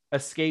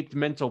escaped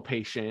mental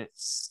patient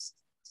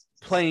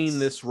playing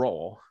this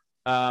role.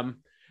 And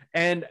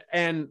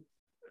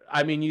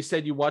I mean, you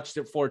said you watched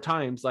it 4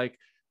 times. Like,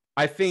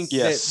 I think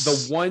that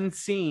the one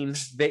scene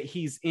that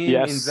he's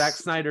in Zack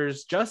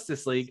Snyder's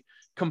Justice League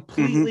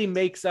completely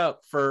makes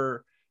up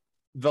for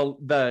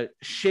the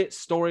shit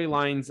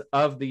storylines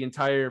of the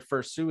entire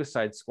first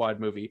Suicide Squad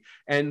movie.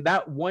 And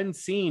that one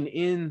scene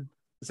in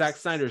Zack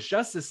Snyder's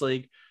Justice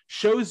League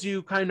shows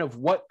you kind of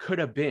what could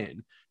have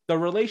been. The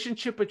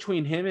relationship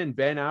between him and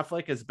Ben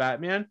Affleck as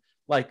Batman,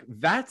 like,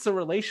 that's a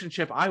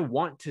relationship I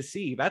want to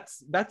see.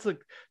 That's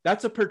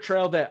a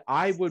portrayal that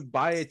I would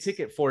buy a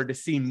ticket for, to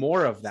see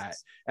more of that.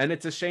 And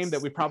it's a shame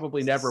that we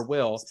probably never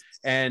will.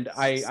 And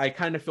I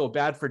kind of feel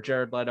bad for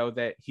Jared Leto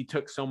that he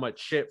took so much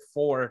shit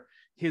for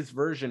his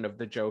version of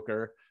the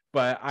Joker.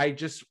 But I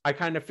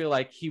kind of feel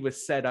like he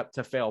was set up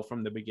to fail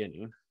from the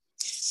beginning.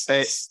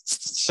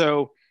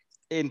 So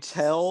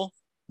until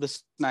the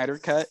Snyder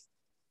Cut,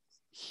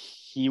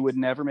 he would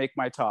never make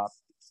my top.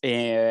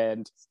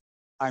 And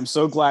I'm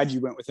so glad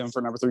you went with him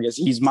for number 3, because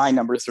he's my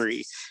number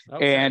 3.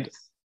 Okay. And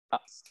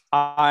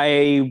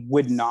I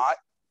would not,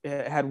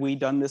 had we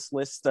done this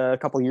list a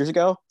couple years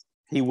ago,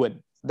 he would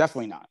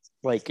definitely not.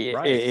 Like,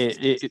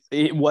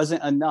 it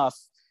wasn't enough.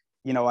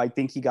 You know, I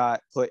think he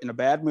got put in a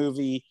bad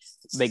movie.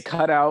 They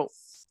cut out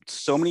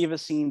so many of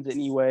his scenes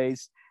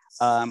anyways.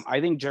 I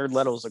think Jared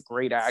Leto is a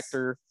great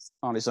actor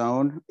on his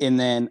own. And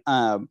then,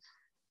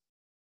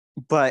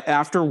 but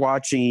after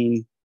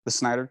watching the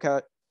Snyder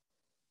Cut,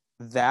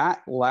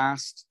 that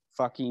last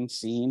fucking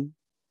scene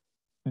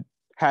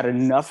had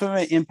enough of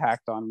an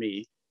impact on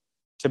me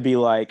to be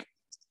like,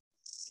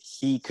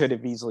 he could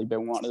have easily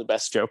been one of the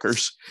best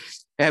Jokers.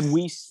 Had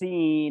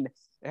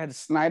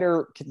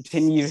Snyder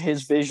continued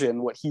his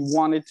vision, what he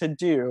wanted to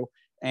do,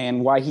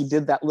 and why he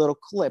did that little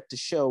clip to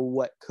show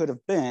what could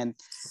have been,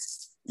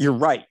 you're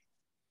right.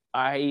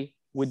 I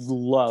would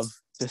love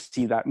to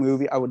see that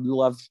movie. I would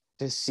love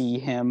to see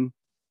him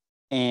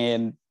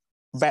and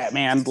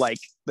Batman, like,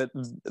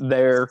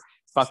 their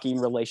fucking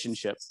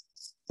relationship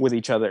with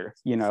each other,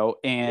 you know.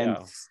 And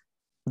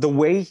the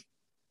way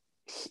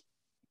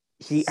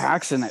he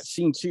acts in that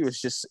scene too is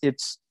just,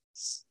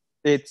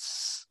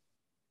 it's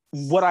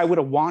what I would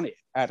have wanted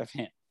out of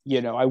him,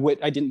 you know.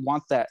 I didn't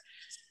want that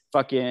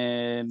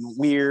fucking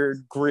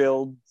weird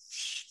grilled,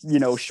 you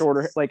know,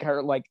 shorter, like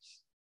her, like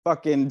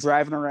fucking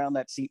driving around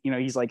that seat, you know.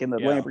 He's like in the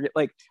Lamborghini.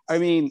 Like, I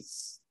mean,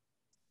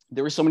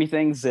 there were so many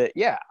things that,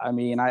 I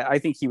mean, I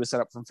think he was set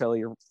up for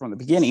failure from the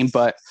beginning,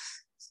 but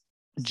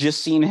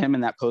just seeing him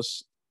in that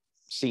post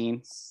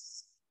scene,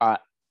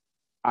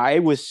 I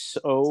was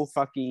so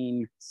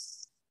fucking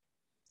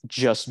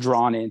just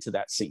drawn into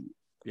that scene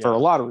for a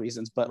lot of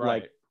reasons, but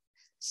like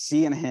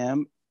seeing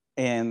him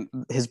and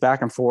his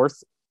back and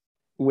forth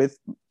with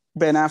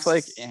Ben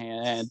Affleck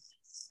and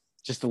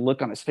just the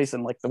look on his face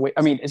and like the way,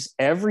 I mean, it's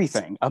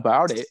everything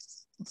about it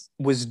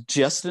was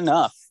just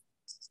enough.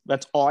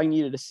 That's all I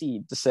needed to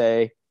see to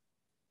say,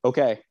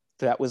 okay,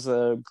 that was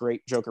a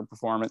great Joker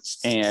performance.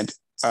 And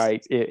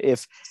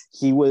if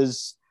he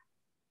was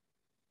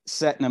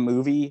set in a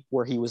movie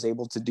where he was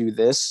able to do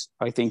this,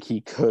 I think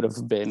he could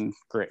have been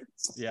great.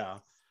 Yeah.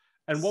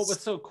 And what was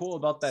so cool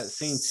about that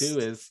scene too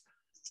is,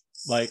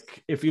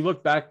 like, if you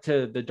look back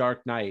to The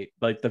Dark Knight,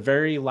 like the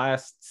very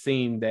last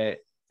scene that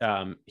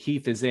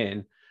Heath is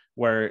in,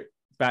 where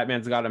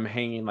Batman's got him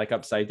hanging like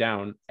upside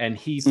down, and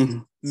Heath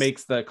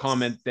makes the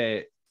comment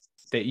that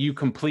you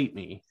complete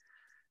me.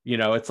 You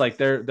know, it's like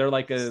they're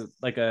like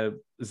a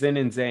Zin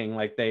and Zang,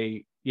 like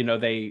they, you know,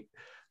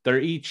 they're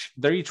each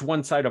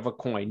one side of a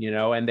coin, you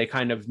know, and they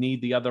kind of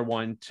need the other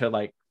one to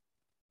like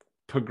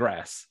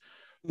progress.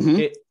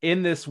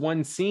 In this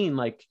one scene,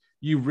 like,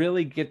 you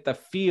really get the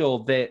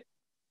feel that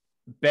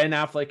Ben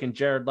Affleck and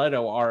Jared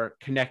Leto are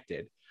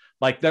connected.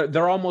 Like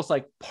they're almost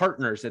like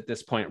partners at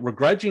this point,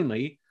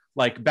 begrudgingly.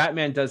 Like,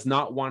 Batman does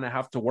not want to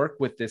have to work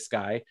with this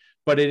guy,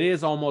 but it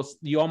is almost,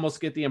 you almost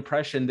get the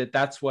impression that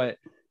that's what,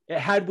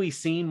 had we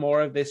seen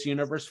more of this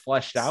universe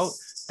fleshed out,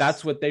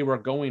 that's what they were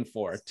going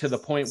for, to the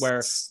point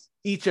where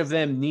each of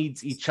them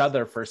needs each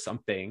other for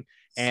something.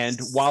 And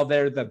while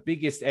they're the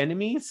biggest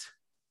enemies,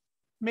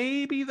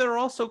 maybe they're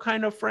also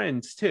kind of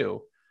friends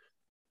too.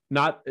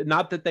 Not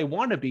that they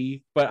want to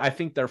be, but I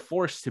think they're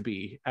forced to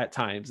be at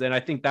times. And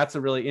I think that's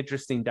a really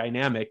interesting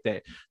dynamic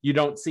that you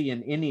don't see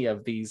in any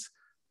of these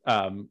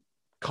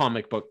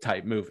comic book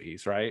type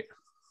movies, right?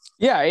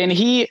 Yeah. And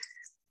he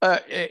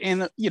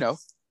and you know,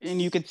 and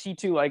you could see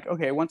too, like,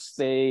 okay, once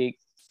they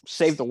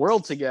save the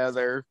world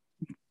together,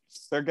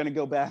 they're gonna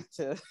go back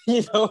to,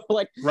 you know,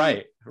 like,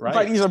 right,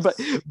 right.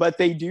 But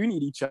they do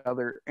need each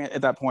other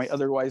at that point.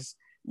 Otherwise,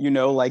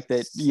 like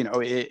that,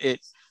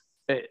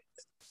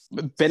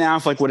 Ben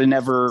Affleck would have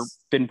never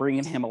been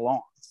bringing him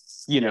along,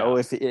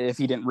 if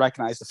he didn't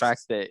recognize the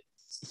fact that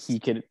he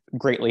could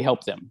greatly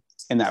help them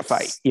in that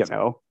fight,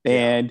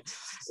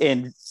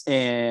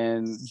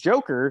 and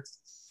Joker,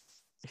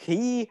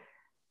 he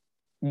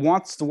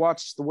wants to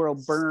watch the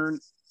world burn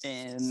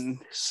in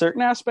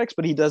certain aspects,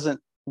 but he doesn't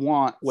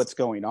want what's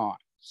going on.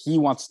 He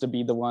wants to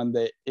be the one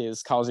that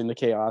is causing the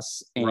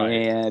chaos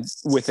and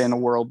within a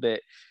world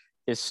that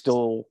is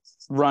still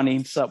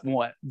running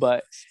somewhat.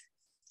 But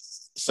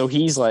so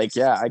he's like,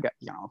 yeah,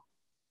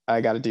 I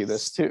got to do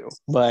this too.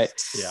 But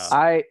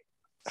I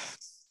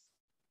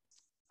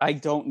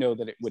don't know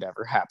that it would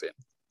ever happen.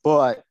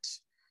 But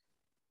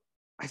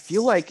I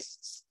feel like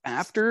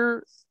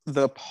after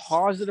the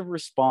positive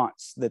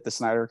response that the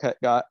Snyder Cut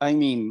got, I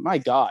mean, my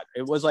God,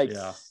 it was like,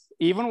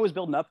 even when it was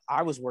building up,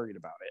 I was worried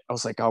about it. I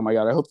was like, oh my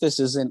God, I hope this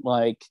isn't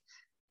like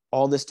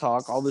all this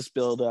talk, all this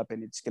build up,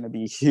 and it's going to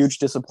be a huge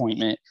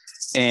disappointment.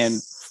 And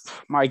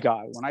my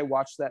God, when I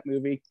watched that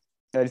movie,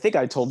 I think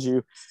I told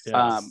you,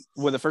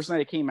 when the first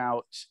night it came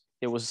out,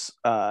 it was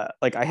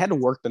like I had to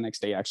work the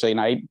next day actually.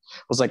 And I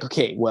was like,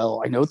 okay,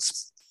 well, I know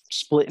it's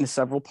split into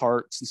several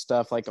parts and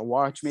stuff. Like I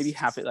watch maybe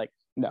half it. Like,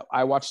 no,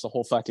 I watched the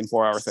whole fucking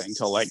 4-hour thing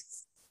till like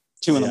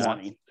 2 in the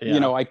morning.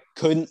 I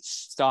couldn't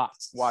stop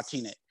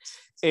watching it.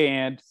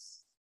 And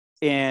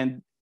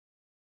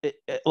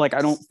like,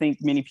 I don't think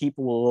many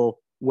people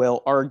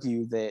will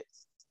argue that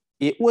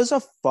it was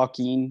a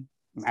fucking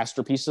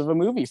masterpiece of a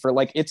movie. For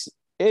like, it's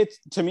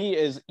to me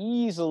is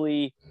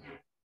easily,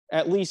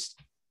 at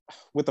least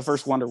with the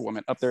first Wonder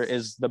Woman up there,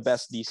 is the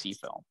best DC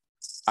film,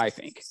 I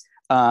think.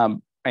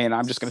 And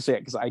I'm just gonna say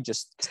it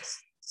because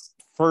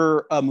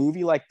for a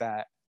movie like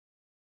that,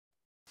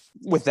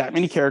 with that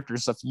many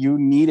characters stuff, you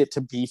need it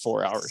to be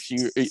 4 hours.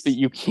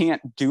 You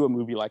can't do a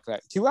movie like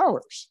that in 2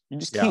 hours. You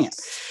just can't.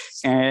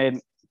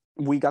 And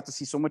we got to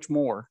see so much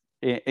more,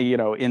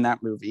 in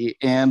that movie.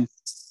 And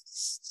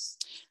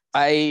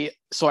I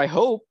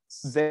hope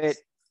that,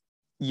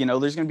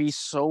 there's going to be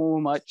so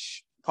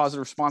much positive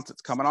response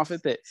that's coming off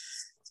it that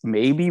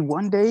maybe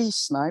one day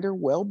Snyder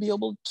will be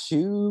able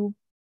to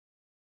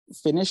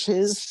finish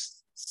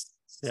his,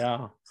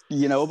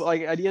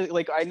 like idea.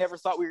 Like I never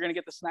thought we were going to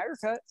get the Snyder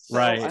Cut. So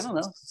right. I don't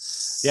know.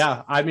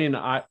 Yeah. I mean,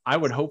 I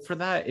would hope for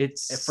that.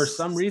 For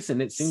some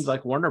reason, it seems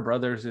like Warner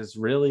Brothers is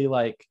really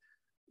like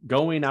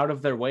going out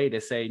of their way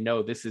to say,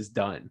 no, this is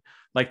done.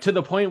 Like to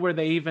the point where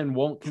they even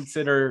won't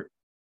consider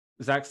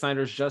Zack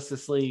Snyder's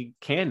Justice League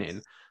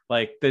canon.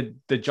 Like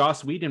the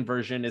Joss Whedon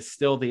version is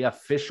still the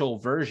official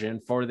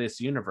version for this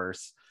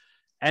universe.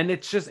 And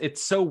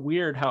it's so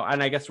weird how,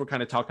 and I guess we're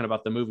kind of talking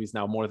about the movies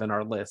now more than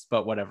our list,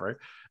 but whatever.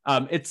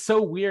 It's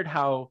so weird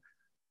how,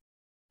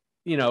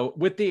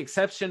 with the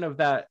exception of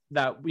that,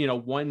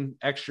 one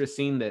extra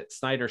scene that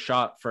Snyder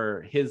shot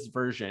for his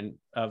version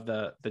of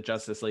the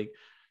Justice League,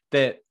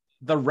 that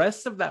the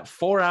rest of that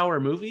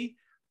 4-hour movie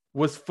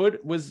was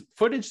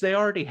footage they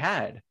already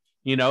had.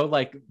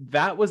 Like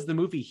that was the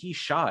movie he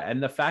shot.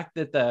 And the fact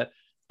that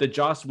the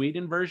Joss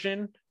Whedon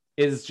version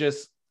is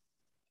just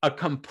a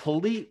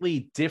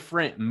completely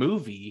different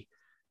movie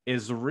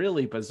is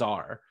really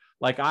bizarre.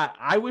 Like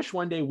I wish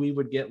one day we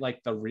would get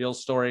like the real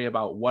story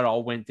about what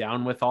all went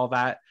down with all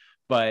that,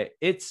 but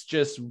it's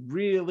just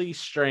really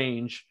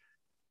strange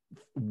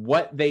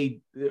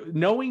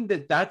knowing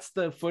that that's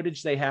the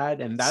footage they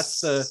had and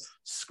that's the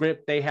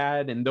script they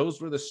had and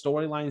those were the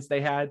storylines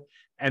they had,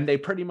 and they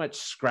pretty much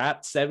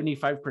scrapped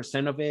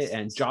 75% of it,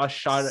 and Josh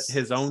shot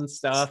his own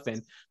stuff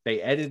and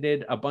they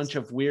edited a bunch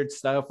of weird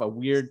stuff, a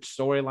weird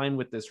storyline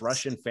with this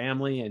Russian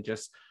family, and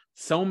just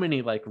so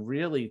many like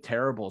really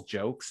terrible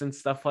jokes and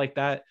stuff like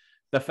that.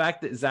 The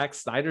fact that Zack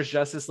Snyder's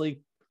Justice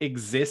League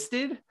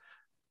existed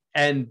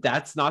and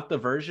that's not the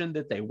version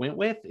that they went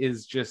with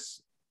is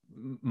just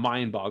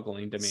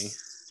mind-boggling to me.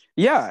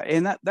 Yeah,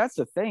 and that's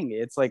the thing.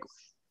 It's like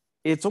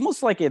it's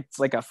almost like it's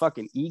like a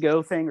fucking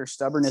ego thing or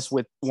stubbornness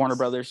with Warner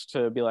Brothers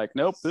to be like,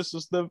 nope, this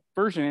is the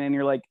version. And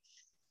you're like,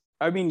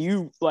 I mean,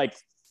 you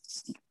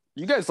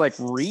guys like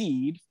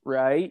read,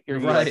 right? Or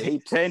you right. Like pay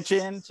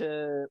attention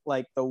to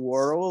like the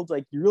world.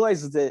 Like you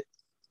realize that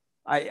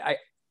I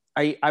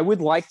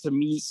would like to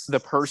meet the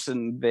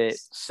person that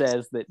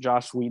says that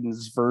Joss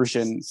Whedon's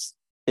version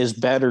is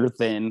better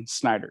than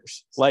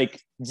Snyder's.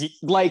 Like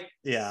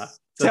yeah.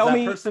 Does tell that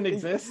me, person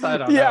exist? I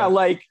don't know. Yeah,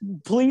 like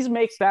please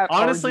make that.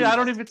 Honestly, argument. I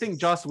don't even think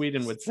Joss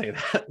Whedon would say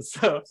that.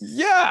 So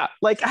yeah,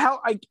 like how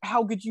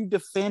could you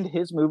defend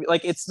his movie?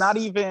 Like it's not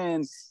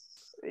even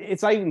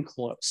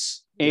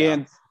close.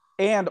 And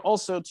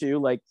also too,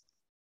 like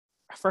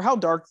for how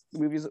dark the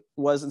movies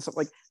was and stuff,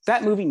 like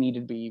that movie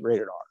needed to be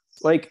rated R.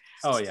 Like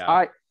oh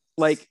yeah,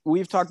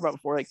 we've talked about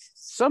before, like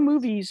some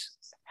movies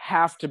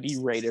have to be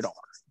rated R.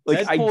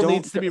 Like Deadpool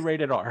needs to be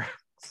rated R.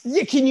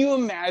 Yeah, can you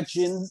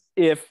imagine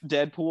if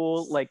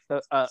Deadpool, like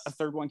a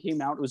third one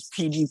came out, it was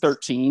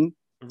PG-13?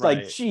 Right.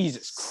 Like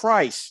Jesus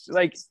Christ!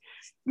 Like,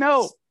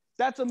 no,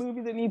 that's a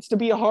movie that needs to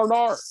be a hard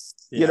R.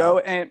 Yeah.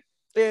 And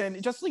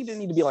and Justice League didn't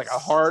need to be like a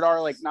hard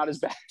R, like not as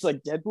bad as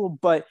like Deadpool,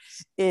 but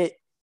it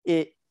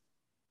it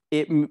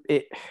it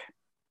it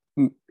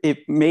it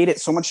made it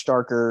so much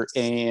darker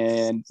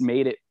and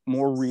made it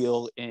more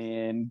real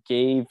and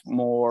gave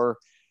more,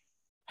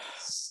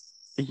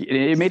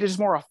 it made it just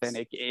more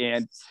authentic.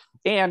 And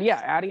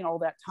yeah, adding all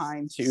that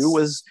time too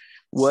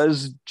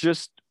was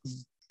just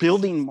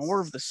building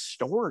more of the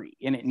story,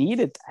 and it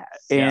needed that.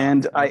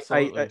 And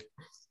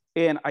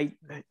I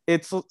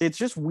it's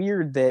just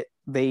weird that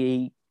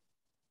they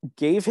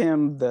gave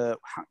him it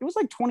was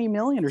like 20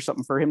 million or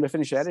something for him to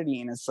finish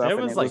editing and stuff. It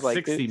was and like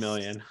 60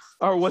 million.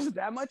 Or was it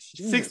that much?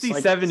 Jesus, 60,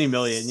 like, 70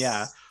 million,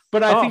 yeah.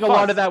 But I think a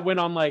lot of that went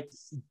on like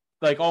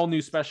all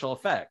new special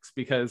effects,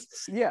 because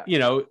you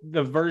know,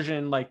 the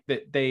version like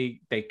that they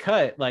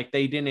cut, like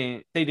they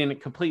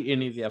didn't complete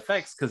any of the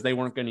effects because they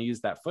weren't going to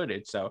use that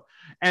footage. So,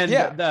 and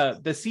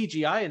the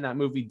CGI in that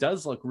movie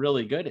does look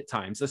really good at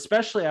times,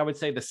 especially I would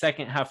say the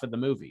second half of the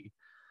movie.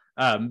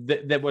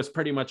 That was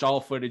pretty much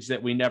all footage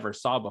that we never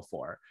saw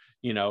before,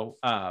 you know.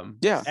 And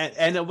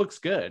it looks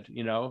good,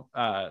 you know.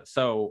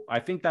 So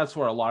I think that's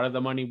where a lot of the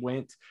money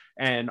went.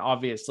 And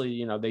obviously,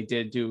 you know, they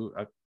did do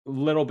a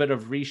little bit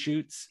of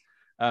reshoots,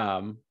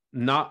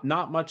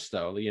 not much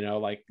though, you know,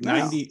 like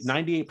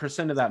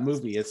 98% of that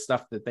movie is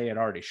stuff that they had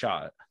already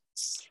shot.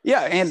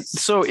 And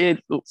so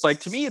it, like,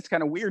 to me it's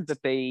kind of weird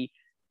that they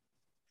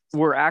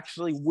were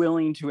actually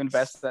willing to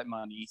invest that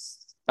money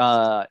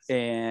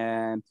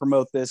and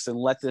promote this and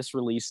let this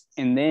release.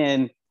 And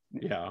then,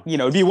 you know,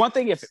 it'd be one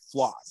thing if it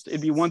flopped.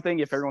 It'd be one thing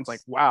if everyone's like,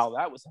 wow,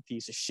 that was a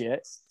piece of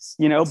shit,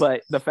 you know.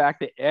 But the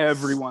fact that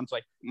everyone's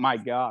like, my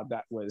God,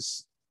 that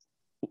was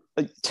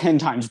like 10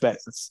 times better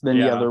than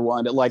the other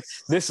one. Like,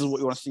 this is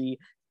what we want to see.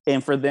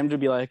 And for them to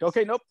be like,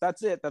 okay, nope,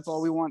 that's it. That's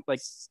all we want.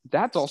 Like,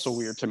 that's also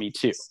weird to me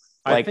too.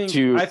 Like,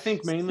 I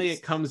think mainly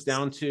it comes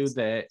down to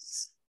that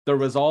there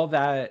was all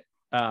that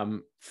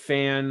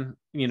fan,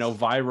 you know,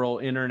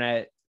 viral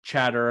internet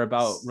chatter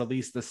about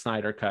release the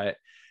Snyder Cut,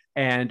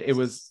 and it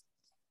was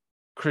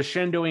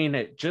crescendoing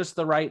at just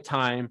the right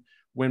time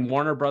when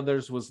Warner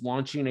Brothers was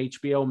launching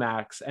HBO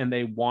Max and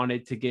they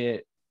wanted to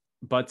get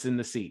butts in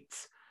the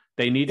seats.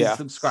 They needed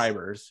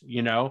subscribers,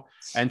 you know.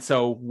 And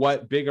so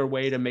what bigger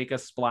way to make a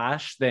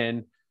splash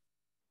than,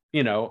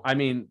 you know, I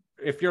mean,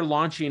 if you're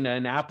launching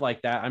an app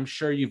like that, I'm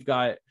sure you've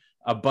got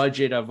a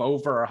budget of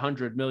over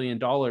 $100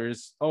 million. Over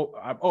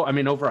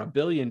 $1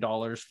 billion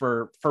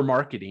for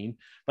marketing.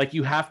 Like,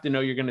 you have to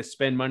know you're going to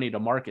spend money to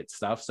market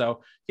stuff.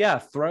 So yeah,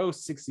 throw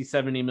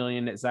 60-70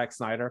 million at Zack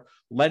Snyder,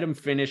 let him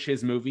finish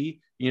his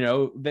movie. You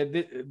know, that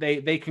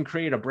they can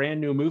create a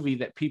brand new movie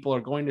that people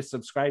are going to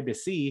subscribe to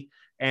see.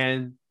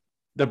 And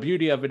the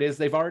beauty of it is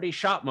they've already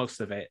shot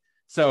most of it.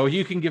 So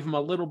you can give them a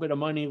little bit of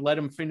money, let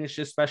them finish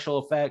his special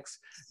effects.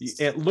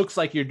 It looks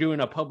like you're doing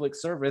a public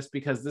service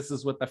because this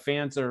is what the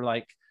fans are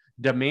like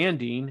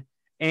demanding,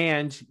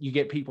 and you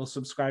get people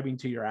subscribing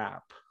to your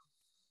app.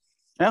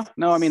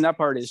 No, I mean, that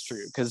part is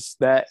true, because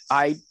that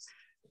I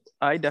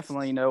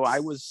definitely know I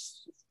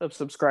was a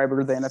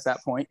subscriber then at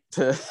that point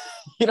to,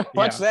 you know,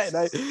 watch that.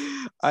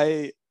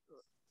 And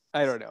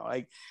I don't know.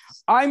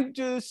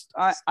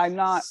 I'm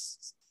not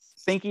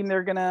thinking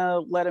they're gonna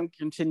let him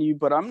continue,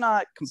 but I'm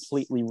not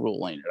completely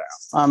ruling it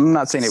out. I'm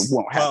not saying it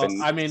won't happen.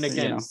 Well, I mean,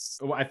 again,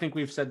 you know? I think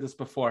we've said this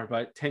before,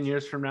 but 10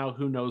 years from now,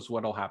 who knows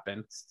what'll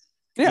happen?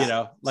 You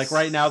know, like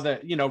right now they're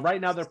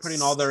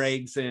putting all their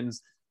eggs in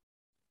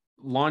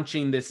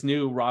launching this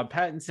new Rob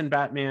Pattinson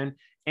Batman,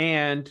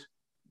 and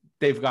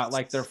they've got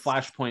like their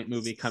Flashpoint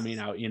movie coming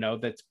out, you know,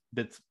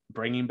 that's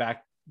bringing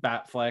back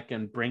Batfleck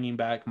and bringing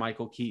back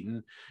Michael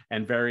Keaton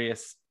and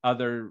various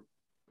other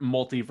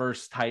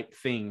multiverse type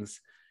things.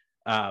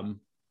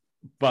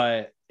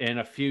 But in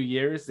a few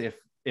years,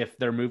 if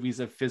their movies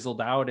have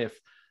fizzled out, if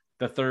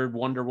the third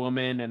Wonder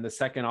Woman and the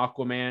second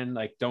Aquaman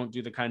like don't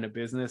do the kind of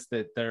business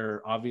that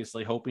they're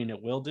obviously hoping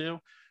it will do,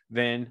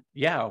 then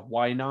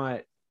why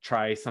not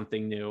try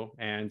something new?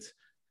 And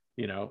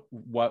you know,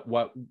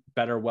 what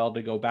better well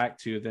to go back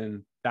to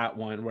than that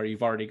one where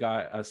you've already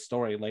got a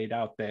story laid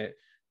out that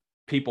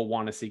people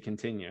want to see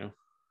continue.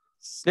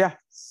 Yeah,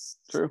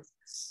 true.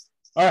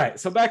 All right,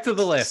 so back to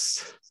the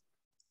list.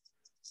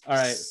 All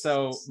right,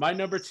 so my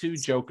number 2,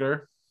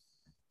 Joker,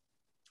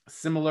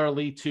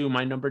 similarly to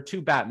my number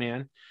 2,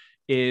 Batman,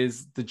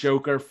 is the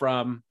Joker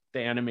from the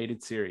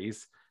animated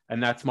series,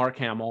 and that's Mark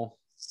Hamill,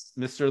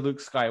 Mr. Luke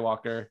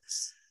Skywalker.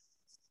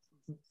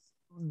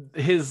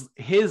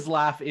 His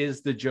laugh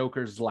is the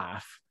Joker's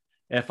laugh.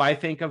 If I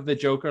think of the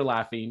Joker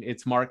laughing,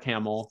 it's Mark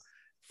Hamill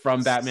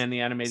from Batman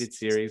the Animated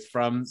Series,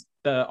 from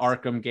the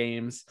Arkham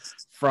games,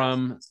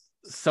 from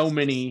so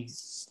many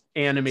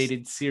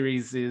animated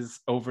series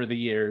over the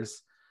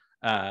years.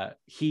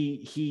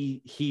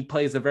 He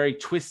plays a very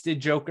twisted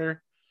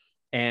Joker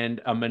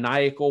and a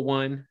maniacal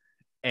one,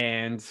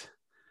 and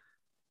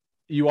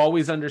you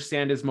always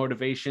understand his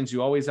motivations.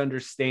 You always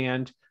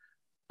understand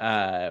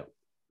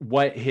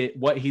what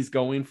he's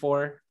going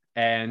for.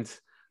 And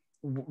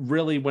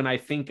really, when I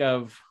think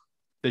of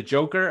the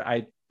Joker,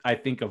 I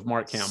think of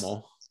Mark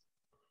Hamill.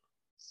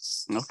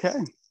 Okay.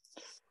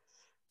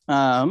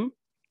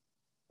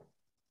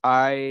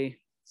 I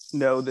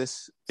know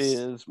this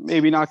is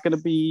maybe not going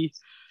to be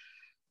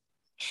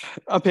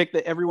a pick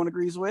that everyone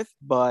agrees with,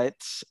 but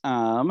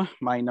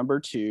my number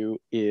 2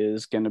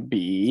 is going to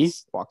be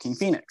Joaquin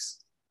Phoenix.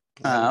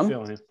 I have a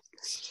feeling.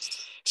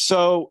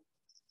 So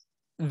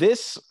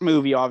this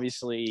movie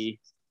obviously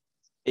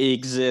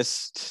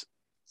exists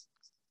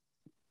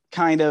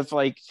kind of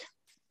like,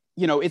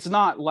 you know, it's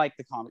not like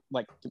the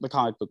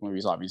comic book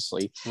movies,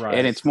 obviously, right?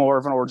 And it's more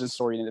of an origin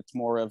story, and it's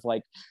more of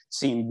like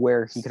seeing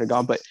where he could have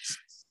gone. But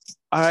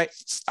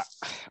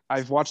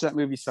I've watched that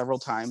movie several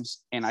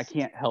times, and I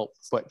can't help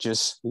but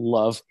just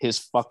love his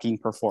fucking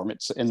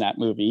performance in that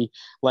movie.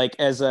 Like,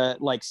 as a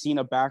like seeing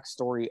a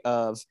backstory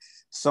of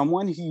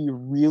someone who you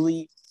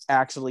really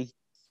actually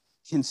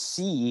can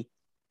see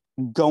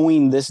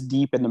going this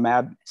deep into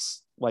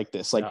madness like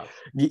this. Like,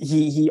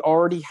 he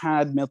already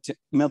had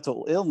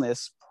mental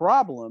illness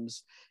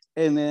problems,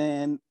 and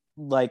then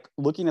like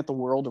looking at the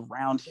world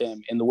around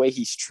him and the way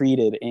he's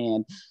treated,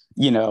 and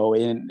you know,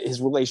 in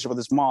his relationship with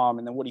his mom,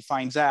 and then what he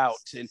finds out,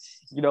 and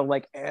you know,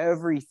 like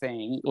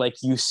everything, like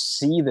you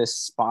see this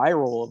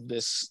spiral of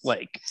this,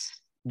 like,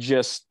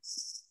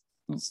 just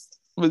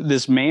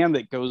this man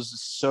that goes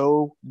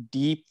so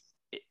deep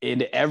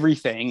into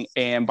everything.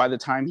 And by the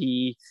time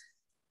he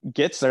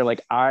gets there,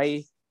 like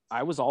I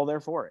was all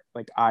there for it.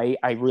 Like I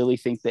really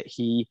think that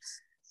he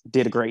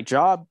did a great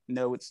job.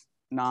 No, it's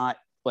not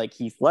like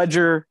Heath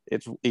Ledger.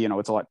 It's, you know,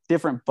 it's a lot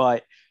different,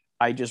 but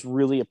I just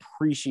really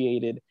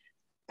appreciated,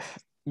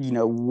 you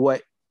know,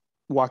 what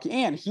Joaquin,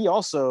 and he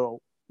also,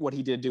 what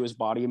he did to his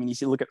body. I mean, you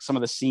see, look at some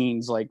of the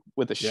scenes, like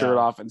with the shirt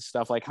off and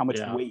stuff, like how much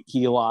weight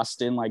he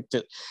lost in, like,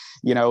 to,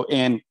 you know,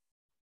 and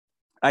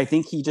I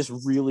think he just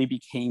really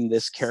became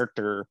this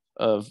character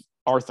of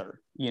Arthur,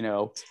 you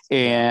know,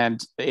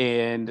 and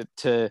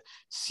to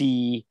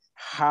see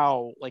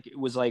how, like, it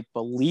was like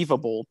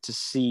believable to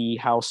see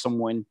how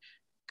someone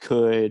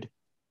could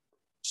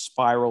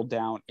spiral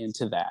down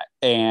into that.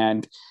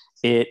 And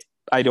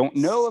I don't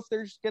know if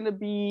there's going to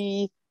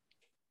be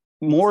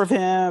more of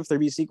him, if there'd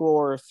be a sequel,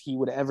 or if he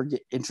would ever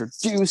get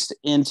introduced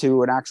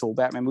into an actual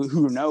Batman movie,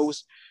 who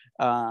knows.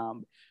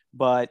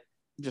 But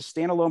just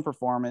standalone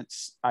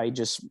performance, I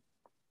just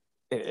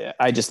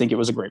think it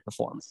was a great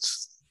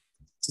performance.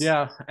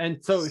 Yeah,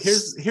 and so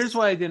here's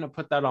why I didn't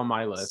put that on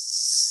my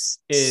list,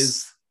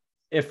 is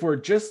if we're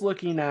just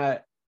looking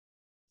at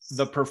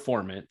the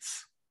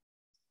performance,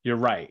 you're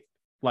right.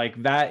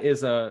 Like that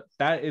is a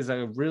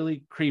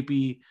really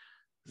creepy,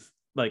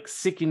 like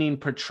sickening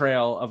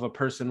portrayal of a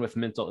person with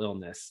mental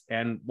illness,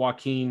 and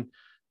Joaquin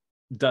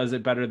does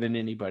it better than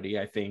anybody,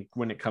 I think,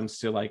 when it comes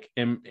to like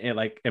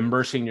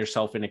immersing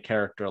yourself in a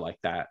character like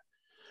that.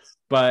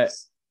 But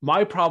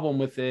my problem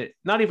with it,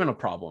 not even a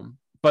problem,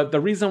 but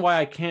the reason why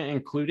I can't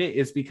include it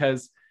is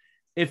because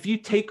if you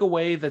take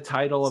away the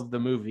title of the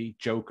movie,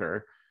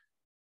 Joker,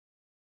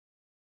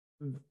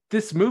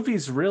 this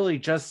movie's really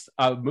just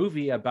a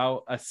movie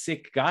about a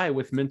sick guy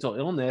with mental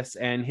illness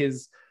and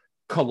his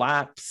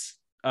collapse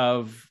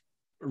of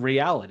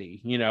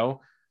reality. You know,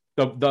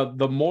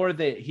 the more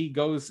that he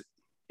goes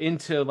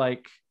into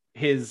like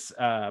his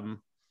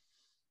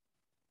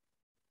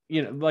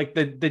you know, like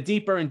the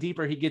deeper and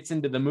deeper he gets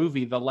into the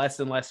movie, the less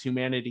and less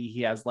humanity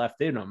he has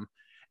left in him.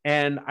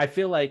 And I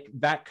feel like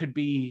that could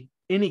be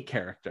any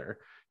character.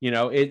 You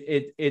know,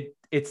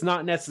 it's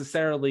not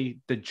necessarily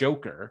the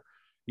Joker.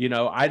 You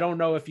know, I don't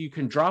know if you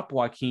can drop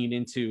Joaquin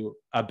into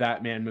a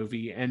Batman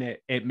movie and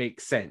it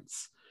makes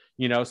sense.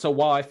 You know, so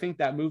while I think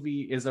that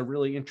movie is a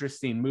really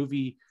interesting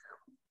movie,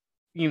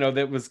 you know,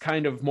 that was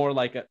kind of more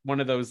like one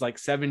of those like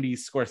 70s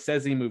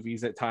Scorsese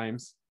movies at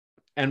times,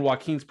 and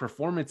Joaquin's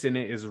performance in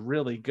it is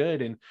really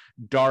good and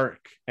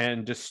dark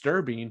and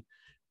disturbing,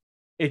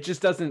 it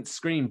just doesn't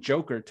scream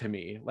Joker to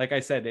me. Like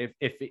I said,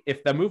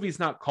 if the movie's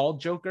not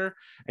called Joker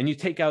and you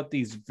take out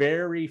these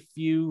very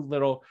few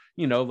little,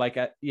 you know, like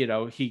you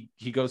know, he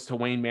goes to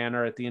Wayne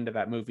Manor at the end of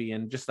that movie,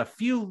 and just a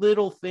few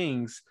little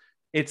things,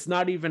 it's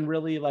not even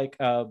really like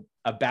a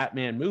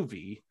Batman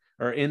movie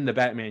or in the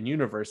Batman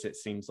universe, it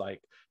seems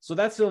like. So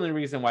that's the only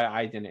reason why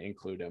I didn't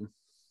include him.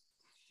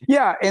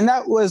 Yeah, and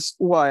that was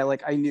why,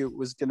 like, I knew it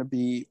was going to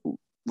be,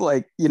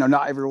 like, you know,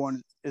 not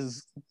everyone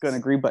is going to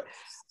agree, but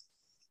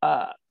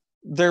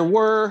there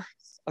were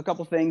a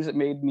couple things that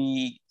made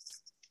me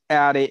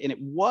add it, and it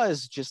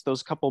was just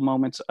those couple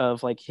moments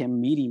of, like, him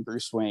meeting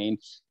Bruce Wayne,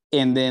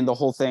 and then the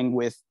whole thing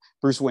with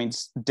Bruce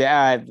Wayne's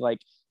dad, like,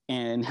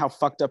 and how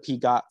fucked up he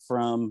got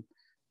from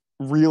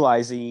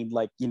realizing,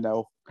 like, you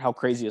know, how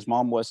crazy his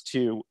mom was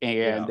too,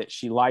 and that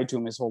she lied to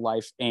him his whole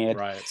life, and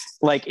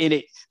like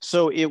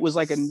so it was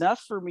like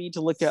enough for me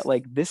to look at,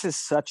 like, this is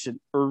such an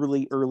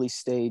early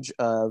stage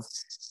of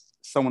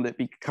someone that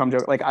becomes,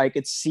 like, I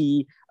could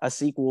see a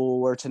sequel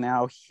where to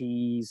now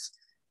he's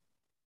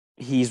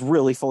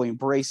really fully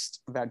embraced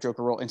that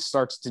Joker role and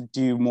starts to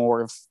do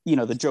more of, you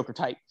know, the Joker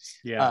type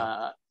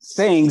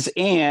things,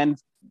 and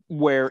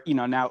where, you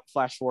know, now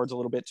flash forwards a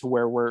little bit to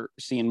where we're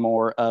seeing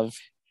more of,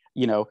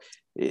 you know,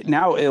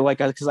 now, like,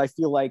 because I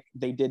feel like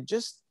they did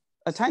just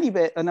a tiny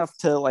bit enough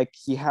to, like,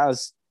 he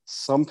has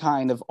some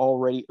kind of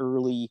already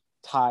early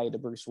tie to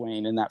Bruce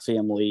Wayne and that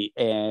family,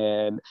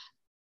 and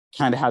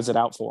kind of has it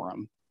out for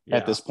him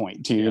at this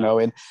point too, you know.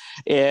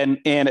 And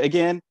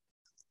again,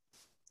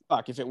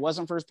 fuck, if it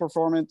wasn't for his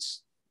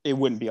performance, it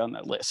wouldn't be on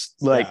that list.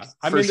 Like,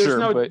 I mean,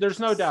 there's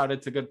no doubt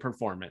it's a good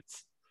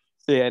performance.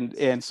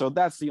 And so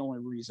that's the only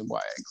reason why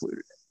I included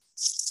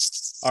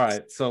it. All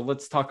right, so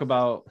let's talk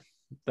about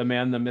the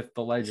man, the myth,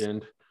 the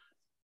legend.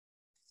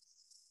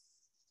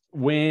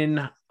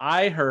 When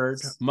I heard,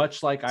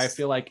 much like I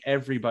feel like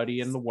everybody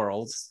in the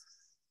world,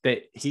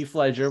 that Heath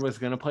Ledger was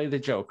going to play the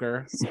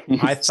Joker,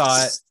 I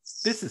thought,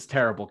 this is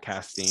terrible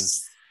casting.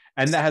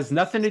 And that has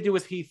nothing to do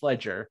with Heath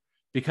Ledger,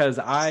 because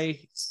I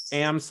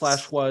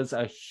was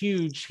a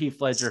huge Heath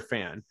Ledger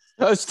fan.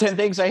 Those 10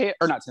 things I hate,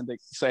 or not 10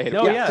 things I hate.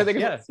 No, yeah, 10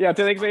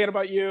 things I hate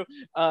about you.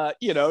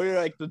 You know, you're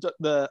like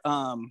the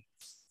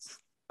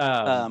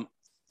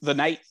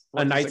night,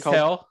 A Knight's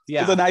Tale.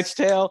 Yeah, The Knight's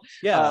Tale.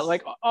 Yeah,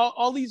 like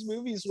all these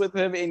movies with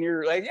him, and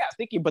you're like,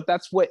 thinking, but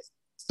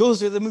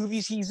those are the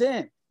movies he's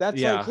in. That's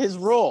like his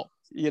role,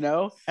 you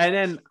know. And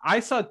then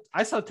I saw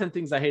 10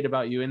 Things I Hate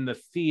About You in the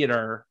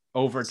theater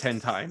over 10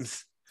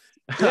 times.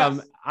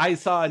 I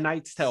saw A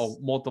Knight's Tale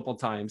multiple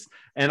times,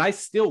 and I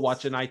still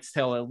watch A Knight's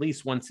Tale at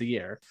least once a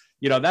year.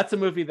 You know, that's a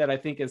movie that I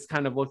think is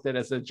kind of looked at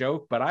as a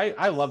joke, but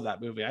I love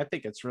that movie. I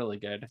think it's really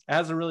good. It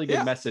has a really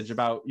good message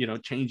about, you know,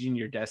 changing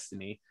your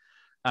destiny.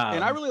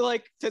 And I really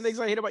like 10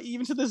 Things I Hate About You.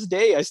 Even to this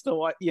day, I still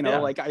watch, you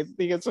know, like, I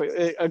think it's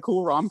a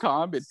cool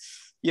rom-com, and,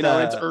 you know,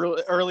 it's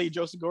early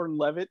Joseph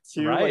Gordon-Levitt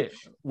too. Right.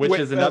 Like, which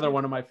is another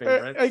one of my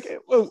favorites.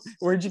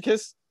 Where'd you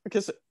kiss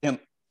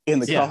in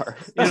the car?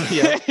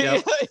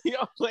 You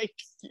know, like,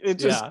 it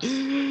just,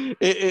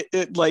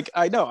 it like,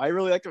 I know, I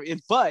really like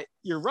it, but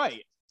you're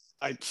right.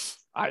 I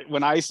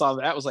when I saw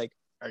that, I was like,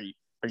 are you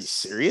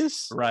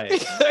serious? Right.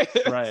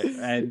 Right.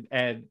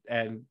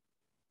 And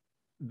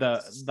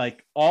the,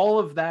 like, all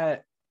of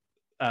that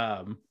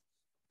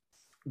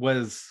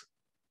was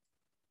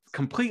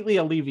completely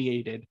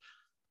alleviated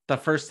the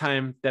first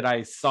time that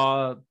I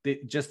saw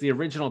just the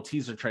original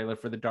teaser trailer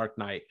for The Dark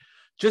Knight.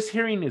 Just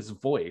hearing his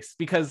voice,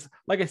 because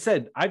like I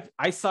said,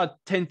 I saw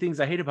 10 Things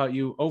I Hate About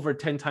You over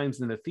 10 times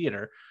in the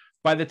theater.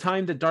 By the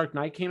time The Dark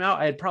Knight came out,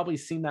 I had probably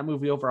seen that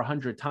movie over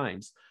 100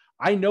 times.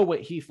 I know what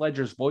Heath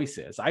Ledger's voice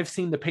is. I've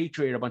seen The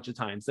Patriot a bunch of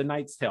times, The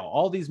Knight's Tale,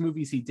 all these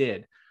movies he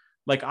did.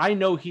 Like, I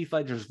know Heath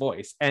Ledger's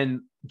voice,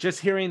 and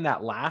just hearing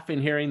that laugh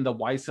and hearing the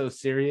 "why so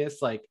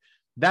serious," like,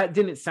 that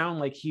didn't sound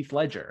like Heath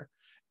Ledger.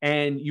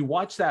 And you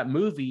watch that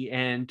movie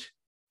and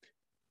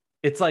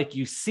it's like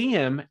you see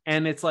him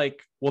and it's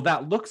like, well,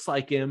 that looks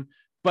like him,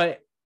 but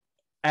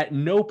at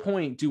no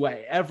point do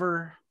I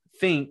ever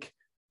think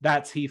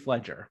that's Heath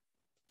Ledger.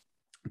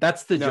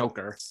 That's the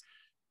Joker.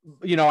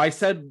 You know, I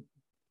said,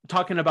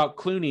 talking about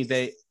Clooney,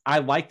 that I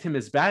liked him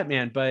as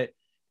Batman, but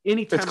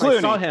anytime I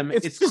saw him,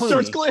 it's Clooney.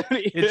 George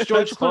Clooney. It's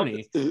George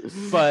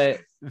Clooney. But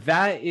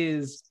that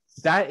is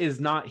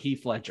not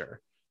Heath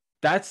Ledger.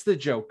 That's the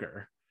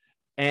Joker.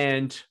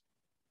 And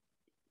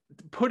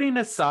putting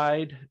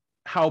aside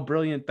how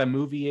brilliant the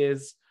movie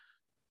is,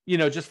 you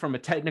know, just from a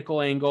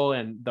technical angle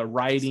and the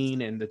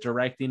writing and the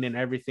directing and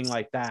everything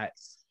like that,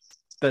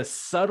 the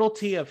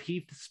subtlety of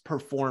Heath's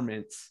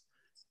performance,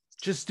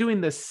 just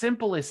doing the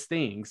simplest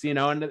things, you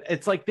know, and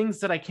it's like things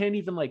that I can't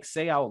even like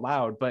say out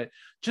loud, but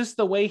just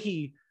the way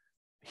he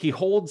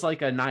holds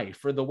like a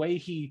knife, or the way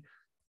he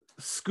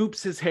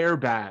scoops his hair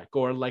back,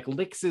 or like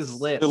licks his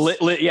lips. The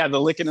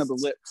licking of the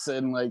lips,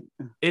 and like,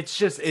 it's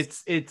just,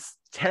 it's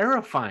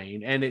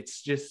terrifying. And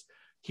it's just,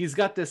 he's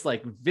got this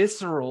like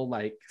visceral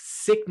like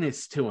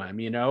sickness to him,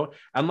 you know.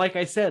 And like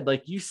I said,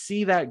 like, you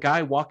see that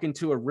guy walk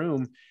into a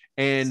room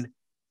and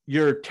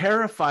you're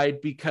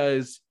terrified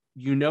because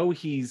you know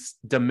he's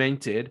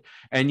demented,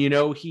 and you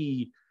know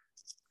he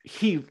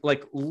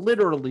like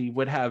literally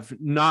would have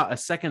not a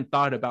second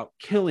thought about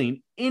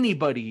killing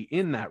anybody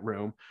in that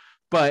room,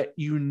 but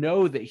you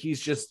know that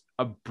he's just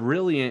a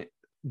brilliant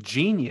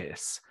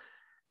genius.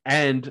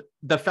 And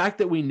the fact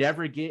that we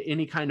never get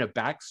any kind of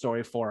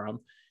backstory for him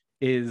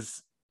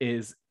is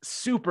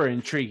super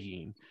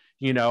intriguing.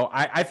 You know,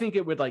 I think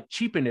it would like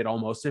cheapen it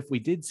almost if we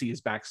did see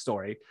his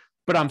backstory,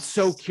 but I'm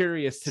so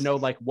curious to know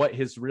like what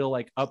his real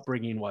like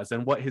upbringing was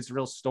and what his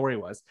real story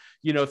was.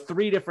 You know,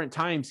 3 different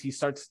times he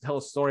starts to tell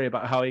a story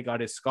about how he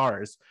got his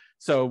scars.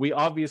 So we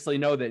obviously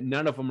know that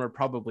none of them are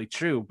probably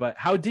true, but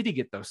how did he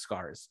get those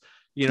scars?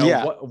 You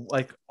know, what,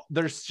 like,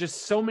 there's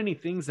just so many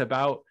things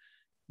about,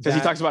 because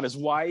he talks about his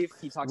wife,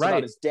 he talks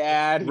about his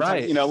dad,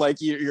 you know, like,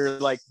 you're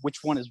like,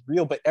 which one is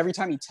real? But every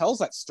time he tells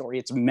that story,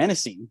 it's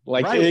menacing.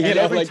 Like, and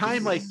every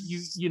time, like,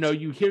 you know,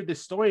 you hear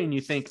this story and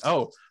you think,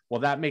 oh,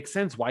 well, that makes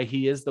sense why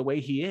he is the way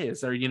he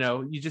is, or, you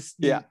know, you just,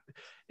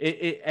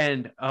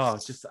 and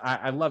just,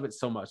 I love it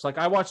so much. Like,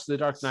 I watched The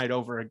Dark Knight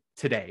over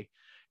today,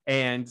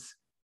 and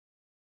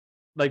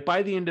like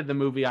by the end of the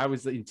movie, I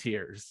was in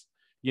tears,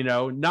 you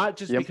know, not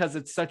just because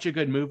it's such a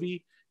good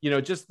movie, you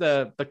know, just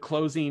the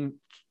closing,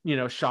 you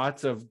know,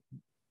 shots of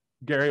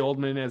Gary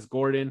Oldman as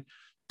Gordon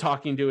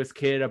talking to his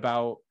kid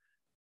about,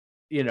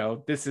 you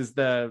know, this is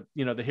the,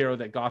 you know, the hero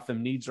that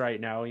Gotham needs right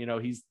now. You know,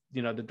 he's,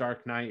 you know, the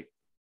Dark Knight,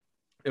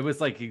 it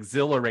was like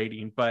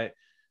exhilarating. But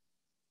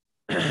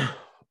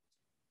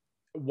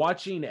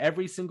watching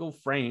every single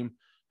frame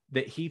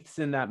that Heath's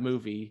in that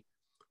movie,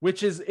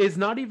 which is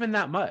not even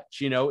that much,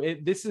 you know,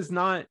 this is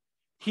not,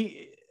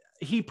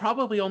 he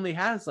probably only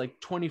has like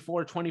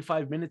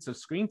 24-25 minutes of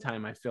screen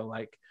time, I feel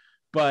like,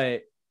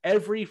 but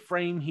every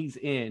frame he's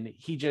in,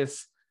 he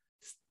just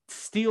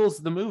steals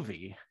the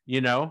movie,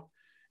 you know.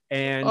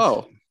 And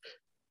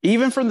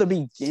even from the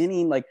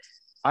beginning, like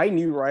I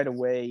knew right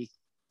away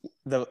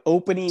the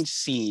opening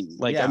scene,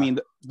 like I mean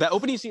the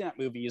opening scene of that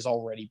movie is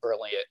already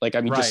brilliant, like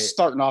I mean just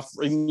starting off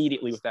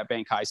immediately with that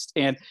bank heist.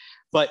 And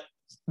but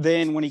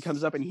then when he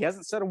comes up and he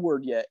hasn't said a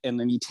word yet, and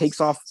then he takes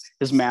off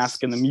his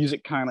mask and the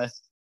music kind of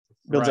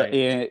builds up,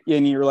 and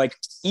you're like,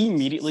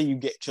 immediately you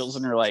get chills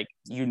and you're like,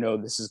 you know,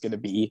 this is going to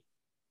be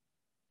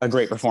a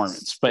great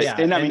performance. But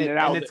and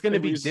it's going to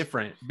be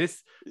different.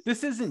 This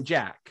isn't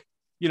Jack.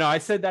 You know, I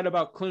said that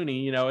about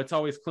Clooney, you know, it's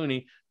always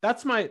Clooney.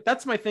 That's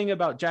my thing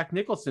about Jack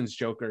Nicholson's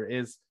Joker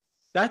is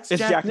it's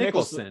Jack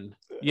Nicholson,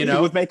 you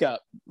know, with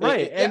makeup.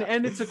 Right.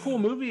 And it's a cool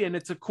movie and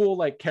it's a cool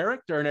like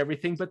character and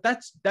everything, but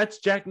that's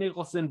Jack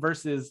Nicholson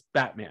versus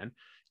Batman.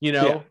 You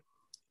know,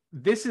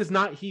 this is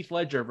not Heath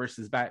Ledger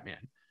versus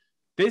Batman.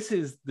 This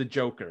is the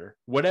Joker,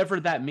 whatever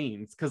that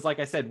means. Because like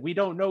I said, we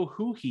don't know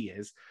who he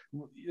is.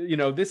 You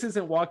know, this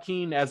isn't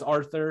Joaquin as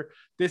Arthur.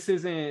 This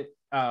isn't,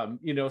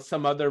 you know,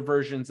 some other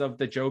versions of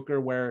the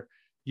Joker where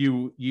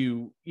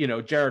you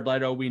know, Jared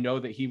Leto, we know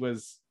that he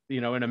was, you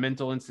know, in a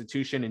mental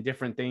institution and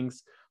different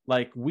things.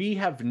 Like we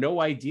have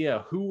no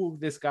idea who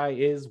this guy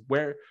is,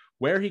 where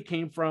he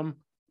came from,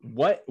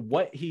 what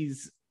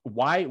he's,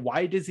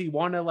 why does he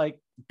want to like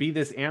be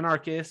this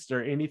anarchist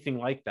or anything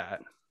like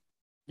that.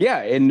 Yeah,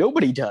 and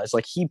nobody does.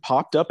 Like he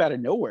popped up out of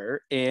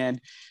nowhere,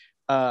 and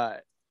and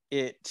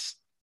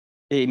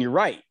you're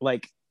right.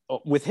 Like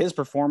with his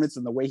performance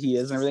and the way he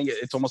is and everything,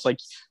 it's almost like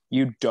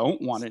you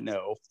don't want to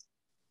know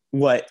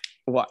what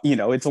you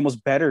know. It's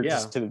almost better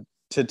just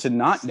to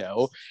not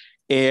know.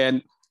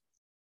 And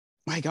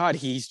my God,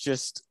 he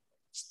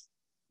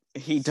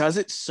does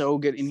it so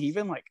good. And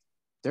even like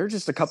there are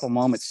just a couple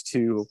moments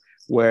too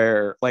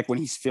where like when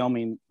he's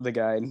filming the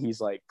guy and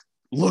he's like,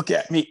 look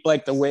at me,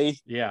 like the way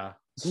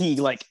he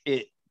like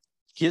it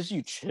gives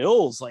you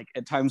chills like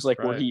at times,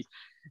 like where he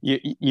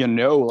you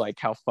know like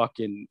how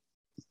fucking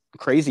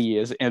crazy he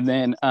is. And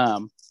then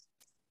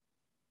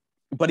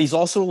but he's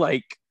also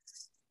like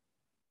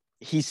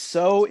he's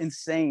so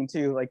insane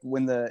too. Like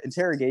when the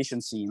interrogation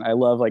scene, I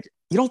love like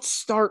you don't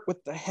start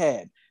with the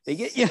head. They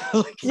get, you know,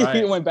 like you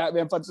know, when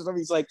Batman punches him,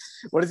 he's like,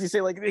 what does he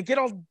say? Like they get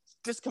all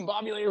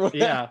discombobulated or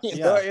whatever,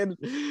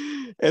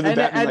 and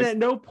at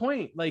no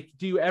point like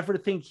do you ever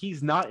think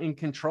he's not in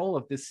control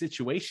of this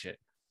situation.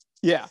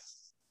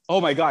 Oh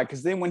my God,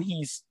 because then when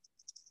he's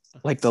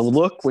like the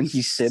look when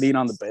he's sitting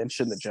on the bench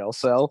in the jail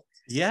cell,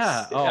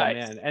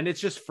 man, and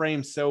it's just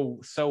framed so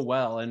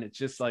well, and it's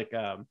just like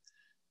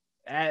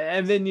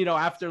and then you know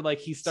after like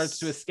he starts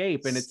to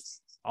escape and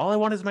it's all I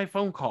want is my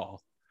phone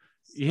call,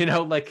 you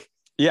know, like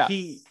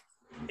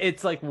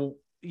it's like,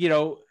 you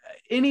know,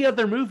 any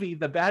other movie,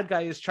 the bad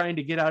guy is trying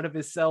to get out of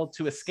his cell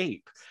to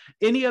escape.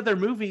 Any other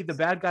movie, the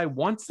bad guy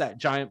wants that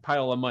giant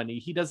pile of money.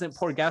 He doesn't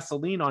pour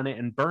gasoline on it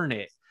and burn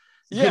it,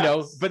 you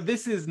know, but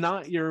this is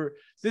not your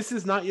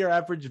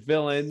average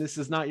villain. This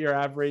is not your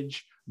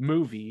average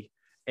movie.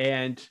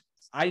 And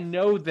I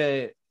know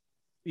that,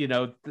 you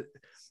know,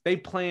 they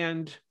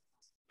planned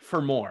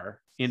for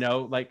more, you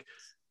know, like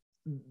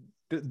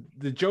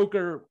the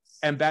Joker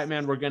and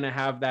Batman were going to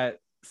have that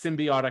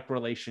symbiotic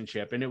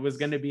relationship and it was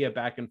going to be a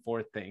back and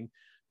forth thing,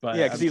 but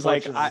because he's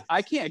like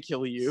I can't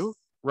kill you,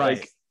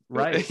 right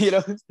you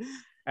know.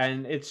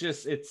 And it's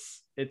just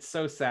it's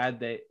so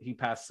sad that he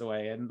passed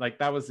away. And like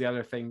that was the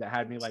other thing that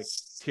had me like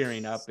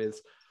tearing up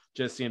is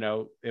just, you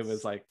know, it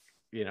was like,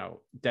 you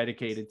know,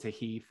 dedicated to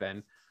Heath,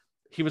 and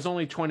he was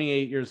only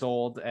 28 years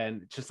old,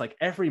 and just like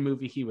every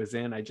movie he was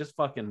in I just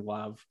fucking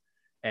love.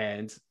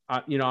 And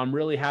you know, I'm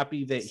really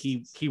happy that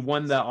he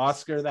won the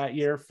Oscar that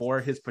year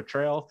for his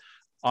portrayal.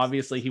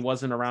 Obviously he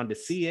wasn't around to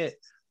see it,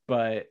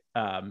 but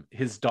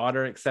his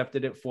daughter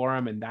accepted it for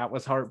him, and that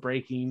was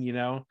heartbreaking, you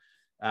know.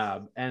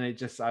 And it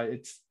just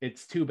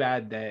it's too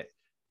bad that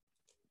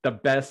the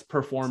best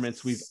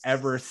performance we've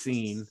ever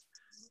seen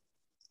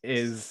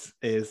is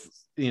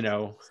you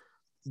know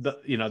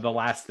the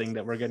last thing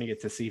that we're going to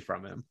get to see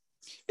from him.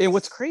 And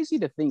what's crazy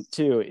to think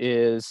too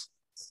is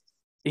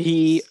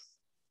he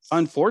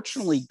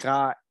unfortunately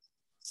got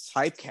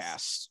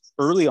typecast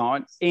early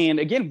on. And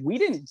again, we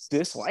didn't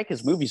dislike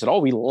his movies at all.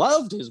 We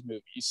loved his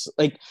movies,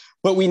 like,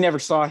 but we never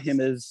saw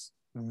him as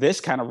this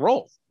kind of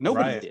role.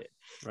 Nobody did,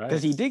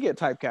 because he did get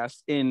typecast.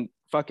 In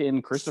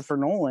fucking Christopher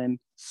Nolan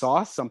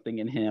saw something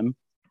in him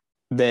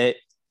that,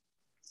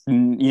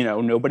 you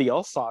know, nobody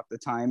else saw at the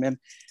time. And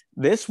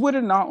this would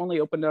have not only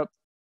opened up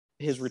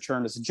his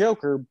return as a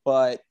Joker,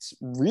 but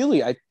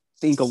really I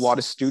think a lot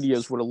of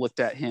studios would have looked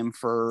at him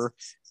for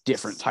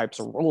different types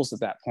of roles at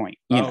that point,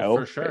 you know,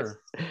 for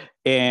sure.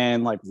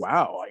 And like,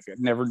 wow, like I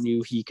never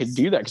knew he could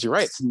do that, because you're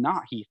right, it's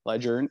not Heath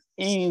Ledger in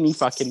any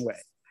fucking way.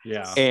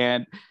 Yeah.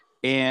 And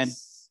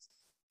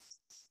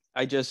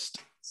I just,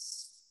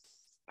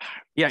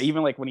 yeah,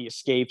 even like when he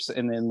escapes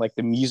and then like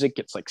the music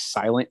gets like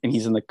silent and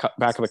he's in the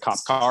back of the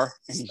cop car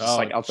and he's just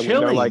like out the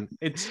window, like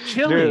it's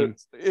chilling. Dude,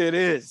 it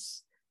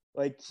is.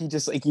 Like he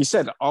just, like you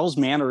said, all his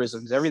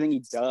mannerisms, everything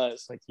he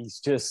does, like he's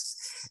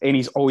just, and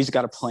he's always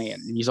got a plan.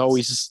 And he's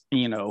always,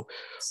 you know,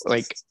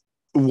 like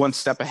one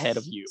step ahead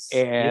of you.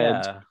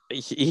 And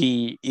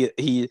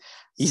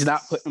he's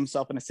not putting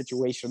himself in a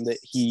situation that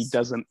he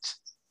doesn't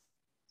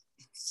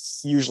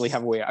usually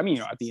have a way. I mean, you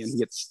know, at the end he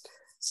gets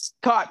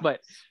caught, but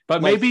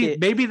like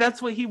maybe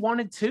that's what he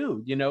wanted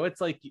too. You know, it's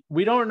like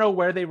we don't know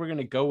where they were going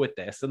to go with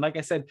this. And like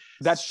I said,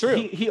 that's true.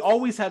 He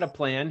always had a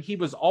plan. He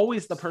was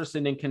always the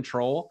person in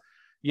control.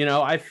 You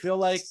know, I feel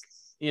like,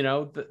 you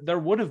know, there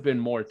would have been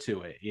more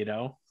to it, you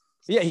know?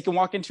 Yeah, he can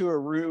walk into a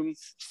room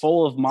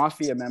full of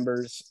mafia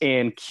members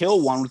and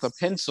kill one with a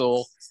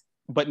pencil,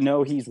 but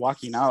no, he's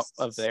walking out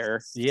of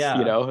there. Yeah.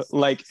 You know,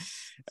 like,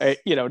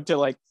 you know, to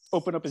like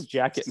open up his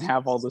jacket and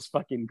have all those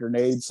fucking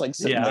grenades like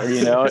sitting there,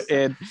 you know,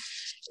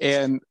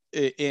 and,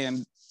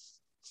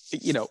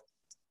 you know,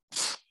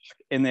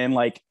 and then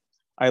like,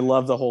 I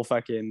love the whole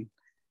fucking,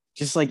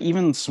 just like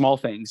even small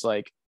things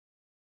like,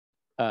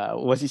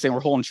 what's he saying? We're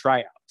holding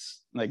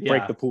tryouts, like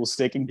break the pool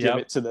stick and give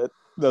it to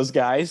those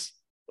guys.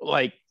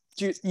 Like,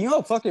 you know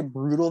how fucking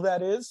brutal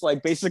that is?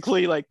 Like,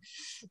 basically, like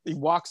he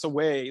walks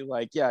away,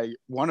 like, yeah,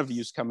 one of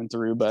you's coming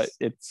through, but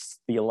it's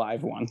the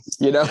alive one,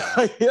 you know?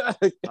 Yeah.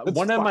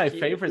 One of my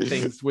favorite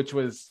things, which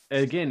was,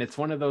 again, it's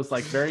one of those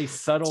like very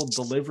subtle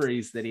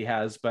deliveries that he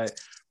has, but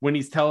when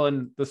he's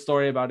telling the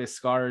story about his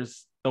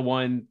scars, the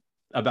one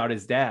about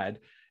his dad,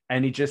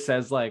 and he just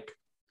says like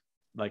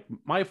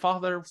my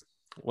father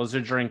was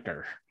a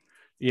drinker,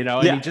 you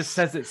know, and he just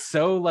says it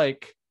so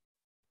like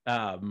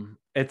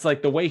it's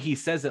like the way he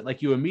says it,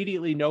 like you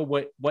immediately know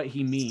what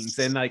he means,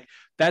 and like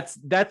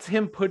that's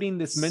him putting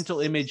this mental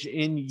image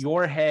in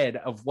your head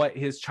of what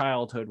his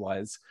childhood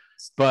was.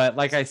 But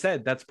like I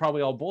said, that's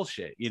probably all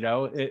bullshit, you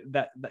know,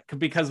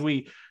 because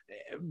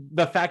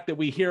the fact that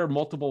we hear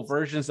multiple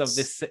versions of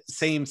this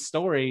same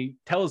story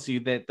tells you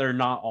that they're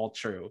not all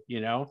true, you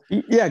know?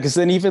 Yeah, because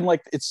then even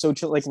like it's so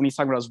chill, like when he's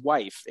talking about his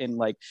wife and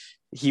like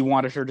he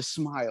wanted her to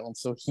smile, and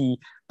so he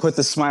put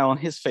the smile on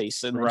his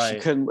face, and then she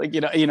couldn't, like,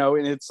 you know,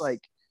 and it's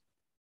like,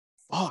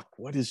 fuck,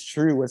 what is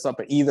true, what's up?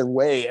 But either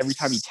way, every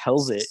time he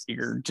tells it,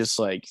 you're just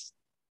like,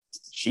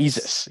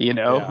 Jesus, you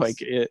know,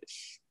 like it,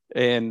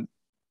 and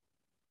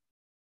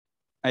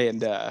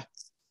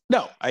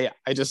no, I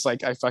just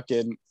like, I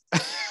fucking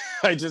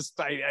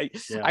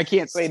I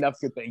can't say enough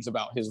good things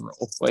about his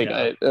role,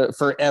 like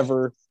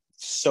forever,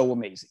 so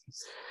amazing.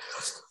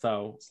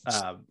 So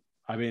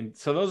I mean,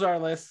 so those are our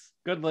lists,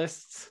 good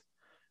lists.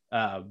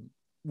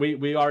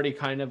 We already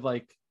kind of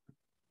like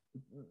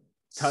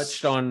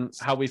touched on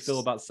how we feel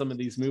about some of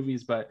these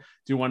movies, but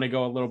do you want to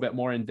go a little bit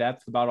more in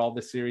depth about all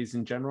the series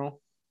in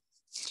general?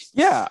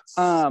 Yeah.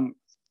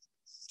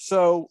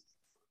 So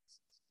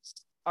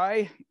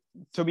I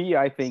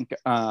think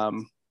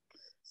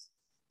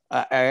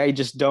I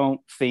just don't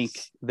think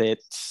that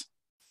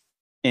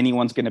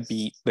anyone's going to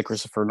beat the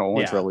Christopher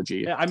Nolan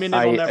trilogy. I mean,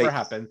 it'll never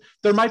happen.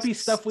 There might be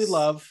stuff we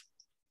love,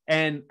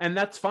 and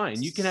that's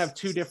fine. You can have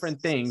two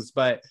different things,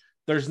 but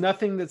there's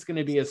nothing that's going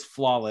to be as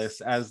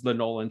flawless as the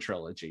Nolan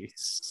trilogy.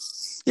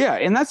 Yeah,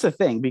 and that's the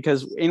thing,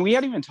 because, and we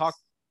hadn't even talked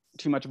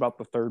too much about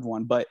the third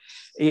one, but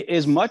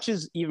as much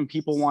as even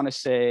people want to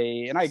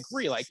say, and I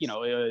agree, like, you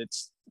know,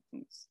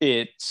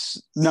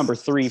 it's number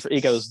 3 for,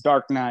 it goes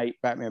Dark Knight,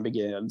 Batman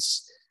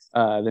Begins,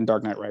 then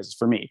Dark Knight Rises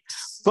for me.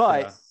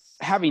 But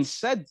having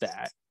said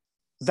that,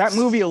 that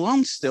movie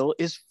alone still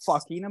is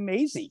fucking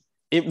amazing.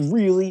 It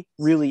really,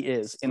 really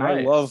is. And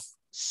I love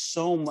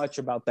so much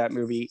about that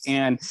movie.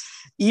 And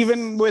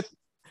even with,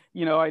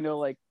 you know, I know,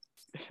 like,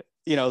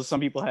 you know, some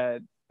people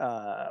had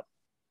a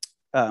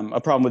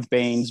problem with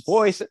Bane's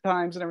voice at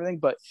times and everything,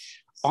 but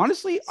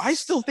honestly, I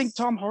still think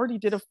Tom Hardy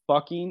did a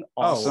fucking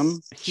awesome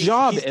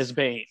job as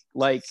Bane.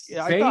 Like,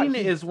 Bane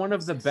is one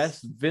of the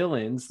best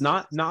villains.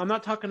 I'm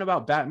not talking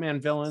about Batman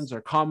villains or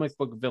comic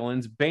book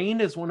villains. Bane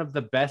is one of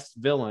the best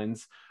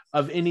villains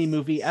of any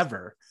movie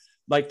ever.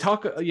 Like,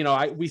 you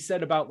know, we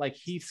said about like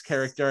Heath's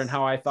character and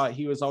how I thought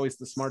he was always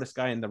the smartest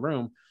guy in the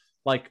room.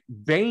 Like,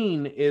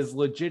 Bane is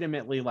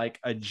legitimately like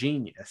a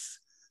genius.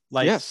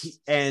 Like,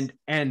 and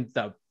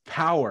the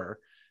power,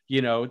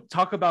 you know,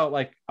 talk about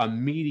like a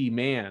meaty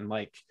man,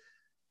 like,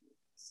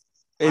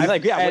 and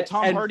like, what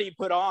Tom Hardy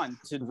put on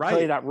to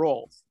play that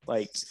role,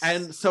 like,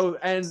 and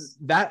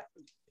that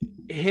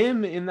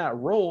him in that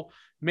role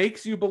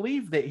makes you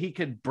believe that he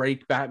could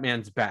break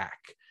Batman's back,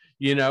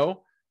 you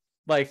know,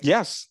 like,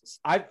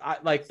 I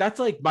like, that's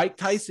like Mike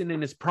Tyson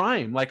in his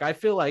prime. Like, I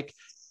feel like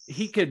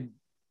he could,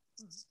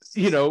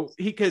 you know,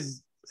 he could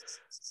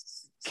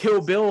kill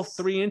Bill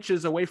 3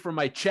 inches away from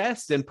my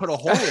chest and put a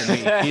hole in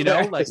me, you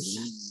know, like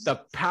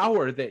the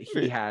power that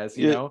he has,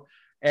 you know.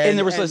 And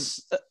there was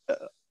this, I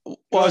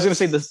was going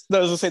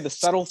to say the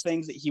subtle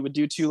things that he would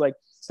do too, like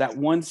that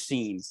one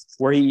scene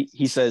where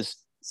he says,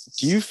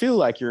 do you feel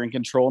like you're in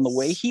control? And the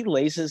way he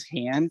lays his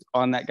hand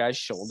on that guy's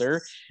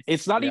shoulder,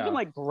 it's not even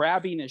like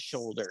grabbing his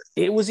shoulder.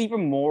 It was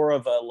even more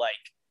of a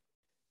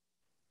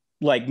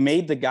like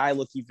made the guy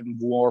look even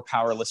more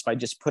powerless by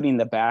just putting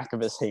the back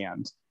of his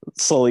hand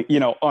slowly, you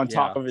know, on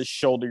top of his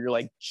shoulder. You're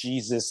like,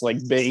 Jesus, like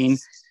Bane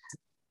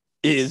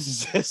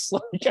is just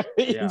like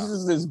he's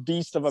just this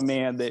beast of a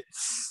man that,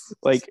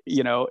 like,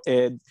 you know,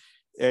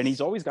 and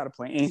he's always got a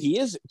plan, and he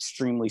is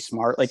extremely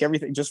smart, like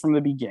everything, just from the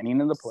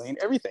beginning of the plan,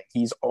 everything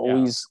he's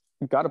always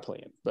got a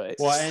plan. But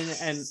well,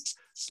 and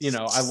you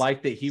know, I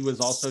like that he was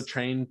also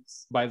trained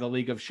by the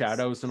League of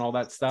Shadows and all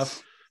that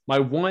stuff. My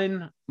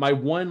one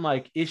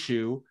like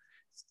issue,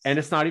 and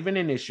it's not even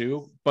an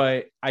issue,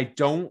 but I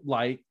don't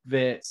like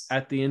that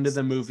at the end of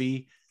the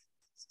movie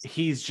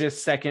he's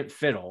just second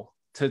fiddle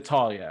to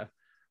Talia,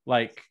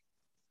 like,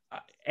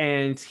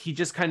 and he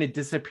just kind of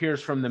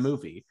disappears from the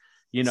movie.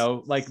 You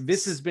know, like,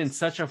 this has been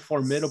such a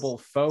formidable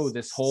foe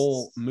this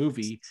whole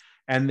movie,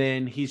 and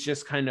then he's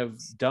just kind of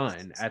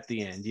done at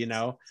the end. You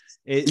know,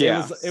 his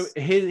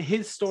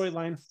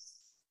storyline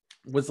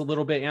was a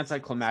little bit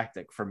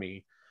anticlimactic for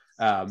me,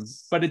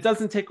 but it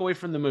doesn't take away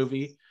from the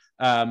movie.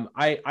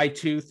 I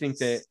too think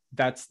that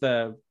that's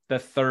the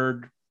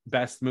third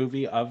best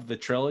movie of the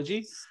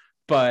trilogy,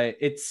 but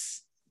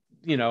it's,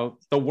 you know,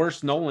 the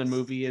worst Nolan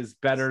movie is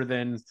better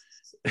than,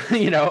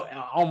 you know,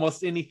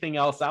 almost anything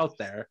else out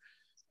there.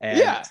 And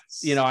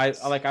you know, I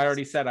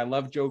already said, I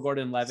love Joe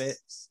Gordon-Levitt.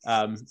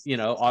 You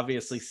know,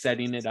 obviously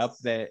setting it up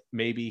that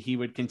maybe he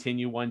would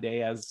continue one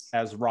day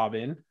as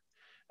Robin.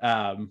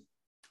 Gary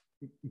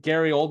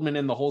Oldman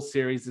in the whole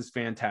series is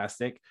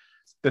fantastic.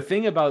 The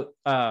thing about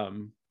Dark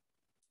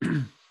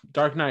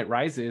Knight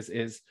Rises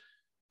is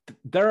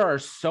there are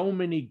so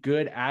many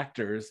good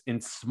actors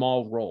in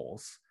small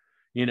roles,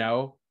 you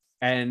know,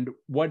 and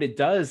what it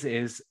does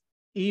is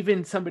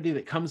even somebody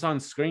that comes on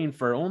screen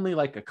for only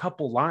like a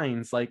couple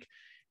lines, like,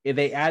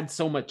 they add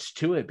so much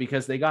to it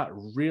because they got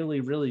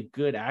really, really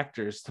good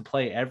actors to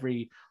play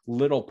every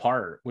little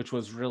part, which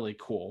was really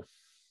cool.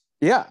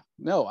 Yeah,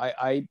 no,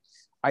 I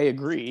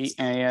agree.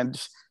 And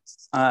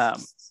I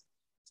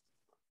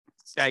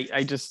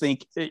just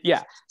think,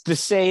 to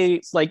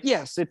say like,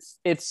 yes,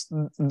 it's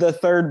the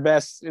third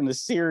best in the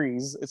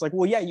series. It's like,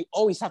 well, yeah, you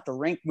always have to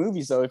rank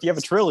movies though. If you have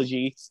a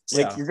trilogy,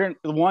 like, the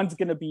one's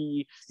gonna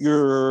be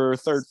your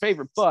third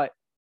favorite, but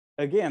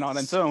again, on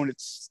its own,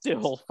 it's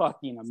still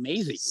fucking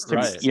amazing to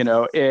me, you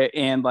know.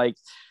 And like,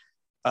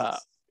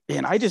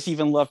 and I just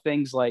even love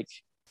things like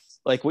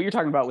what you're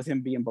talking about with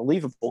him being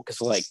believable,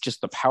 because like just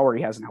the power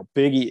he has and how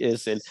big he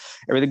is and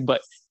everything.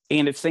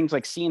 And it's things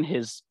like seeing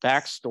his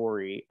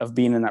backstory of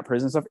being in that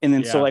prison stuff. And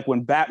then so like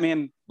when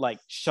Batman like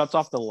shuts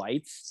off the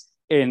lights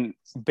and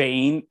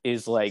Bane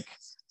is like,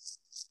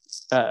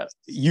 what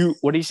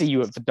do you say? You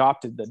have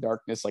adopted the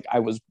darkness. Like, I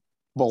was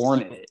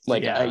born in it.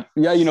 Like,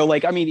 you know,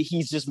 like, I mean,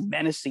 he's just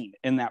menacing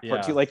in that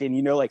part too. Like, and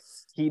you know, like,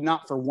 he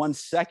not for 1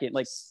 second,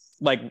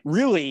 like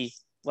really,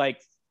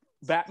 like,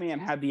 Batman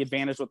had the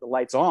advantage with the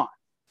lights on.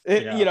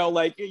 You know,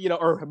 like, you know,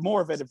 or more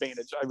of an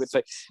advantage, I would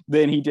say,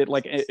 than he did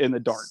like in the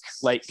dark,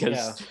 like,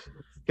 because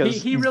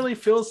he really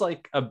feels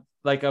like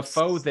a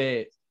foe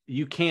that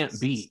you can't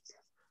beat.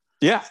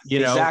 Yeah, you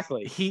know,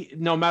 exactly. He,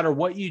 no matter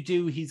what you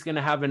do, he's going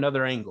to have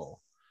another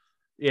angle,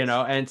 you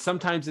know, and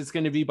sometimes it's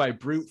going to be by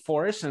brute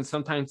force and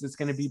sometimes it's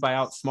going to be by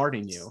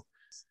outsmarting you.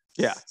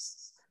 Yeah.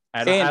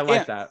 And I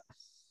like that.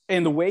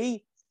 And the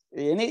way,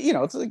 and it, you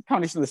know, it's a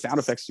combination of the sound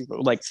effects too,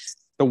 but like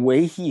the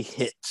way he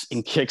hits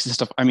and kicks and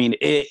stuff, I mean,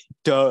 they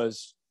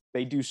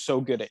do so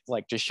good at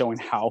like just showing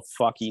how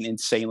fucking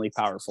insanely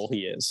powerful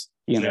he is,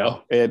 you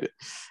know.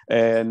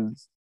 And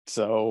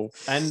so,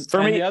 and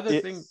for me, the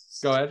other thing,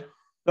 go ahead.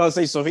 I was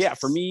say, so yeah,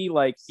 for me,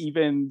 like,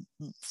 even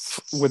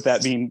with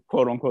that being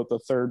quote unquote the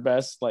third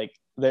best, like,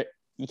 that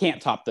you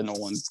can't top the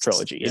Nolan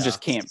trilogy. It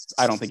just can't.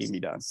 I don't think it can be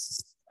done.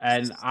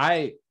 And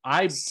I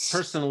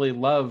personally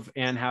love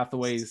Anne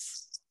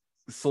Hathaway's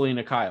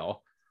Selena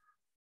Kyle.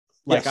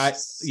 Like,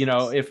 you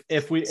know,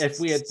 if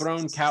we had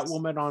thrown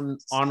Catwoman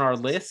on our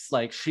list,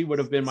 like, she would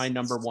have been my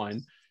number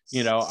one.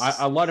 You know,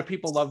 a lot of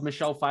people love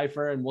Michelle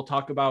Pfeiffer, and we'll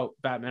talk about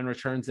Batman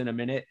Returns in a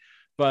minute,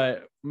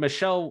 but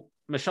Michelle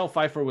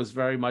Pfeiffer was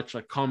very much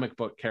a comic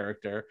book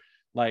character.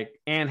 Like,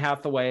 Anne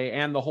Hathaway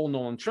and the whole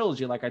Nolan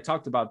trilogy, like I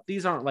talked about,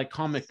 these aren't like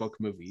comic book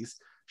movies.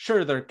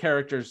 Sure, they're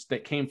characters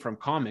that came from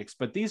comics,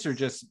 but these are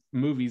just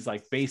movies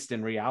like based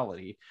in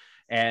reality.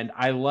 And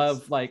I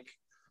love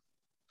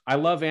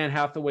Anne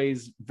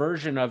Hathaway's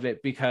version of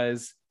it,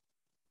 because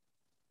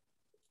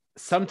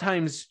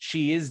sometimes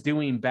she is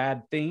doing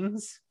bad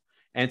things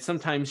and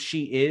sometimes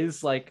she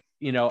is, like,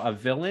 you know, a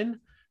villain,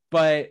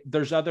 but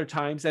there's other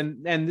times,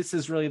 and this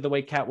is really the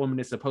way Catwoman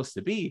is supposed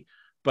to be,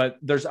 but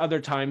there's other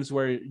times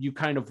where you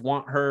kind of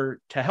want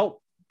her to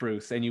help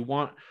Bruce and you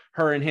want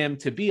her and him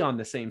to be on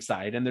the same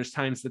side, and there's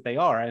times that they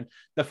are. And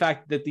the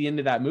fact that at the end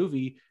of that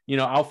movie, you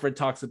know, Alfred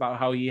talks about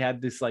how he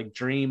had this like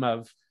dream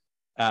of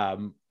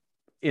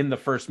in the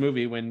first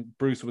movie when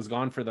Bruce was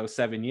gone for those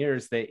 7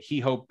 years, that he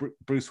hoped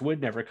Bruce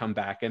would never come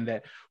back, and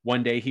that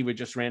one day he would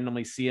just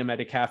randomly see him at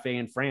a cafe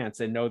in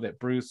France and know that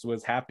Bruce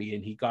was happy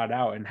and he got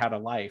out and had a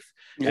life.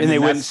 And they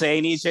wouldn't say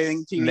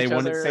anything to each other. They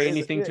wouldn't say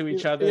anything to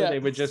each other. They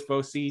would just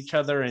both see each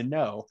other and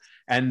know.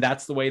 And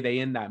that's the way they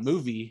end that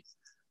movie,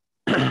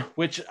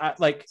 which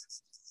like,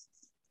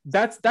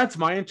 that's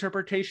my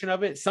interpretation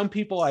of it. Some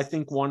people I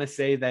think want to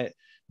say that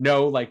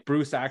no, like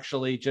Bruce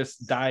actually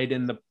just died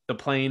in the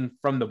plane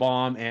from the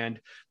bomb, and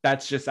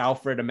that's just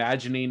Alfred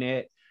imagining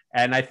it.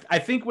 And I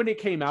think when it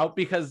came out,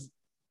 because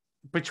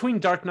between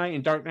Dark Knight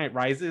and Dark Knight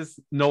Rises,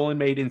 Nolan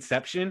made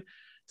Inception.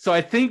 So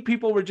I think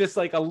people were just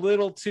like a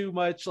little too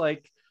much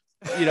like,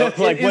 you know,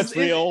 like what's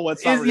real,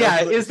 what's not real.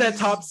 Yeah, is that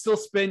top still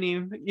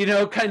spinning, you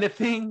know, kind of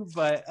thing.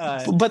 But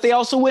they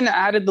also wouldn't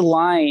have added the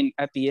line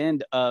at the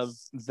end of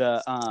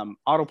the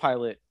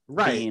autopilot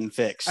being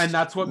fixed. And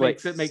that's what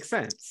makes it make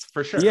sense,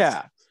 for sure.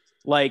 Yeah.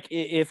 Like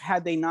if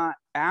had they not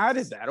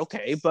added that,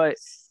 okay, but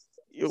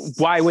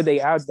why would they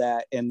add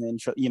that and then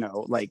you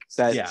know, like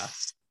that? Yeah.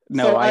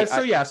 No,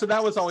 so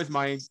that was always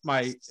my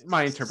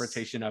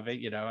interpretation of it,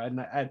 you know,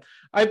 and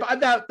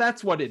I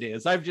that's what it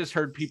is. I've just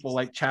heard people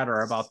like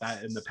chatter about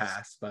that in the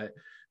past, but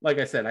like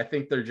I said, I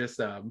think they're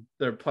just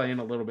they're playing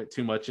a little bit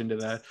too much into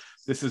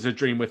this is a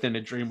dream within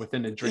a dream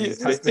within a dream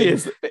type thing.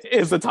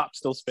 Is the top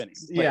still spinning?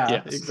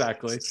 Yeah,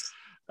 exactly.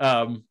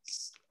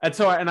 And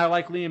so, I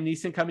like Liam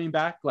Neeson coming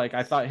back. Like,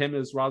 I thought him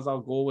as Ra's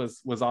al Ghul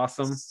was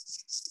awesome.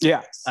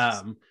 Yeah.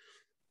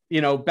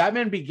 You know,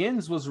 Batman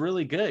Begins was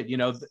really good. You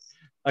know,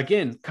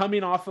 again,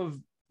 coming off of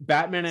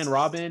Batman and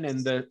Robin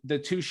and the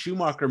two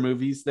Schumacher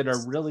movies that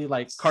are really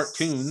like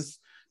cartoons.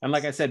 And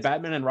like I said,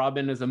 Batman and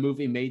Robin is a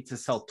movie made to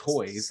sell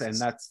toys, and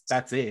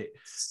that's it.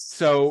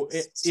 So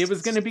it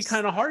was going to be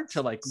kind of hard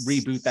to like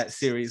reboot that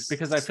series,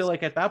 because I feel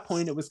like at that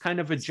point it was kind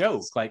of a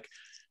joke. Like,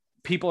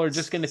 people are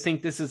just going to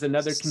think this is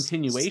another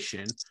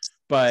continuation,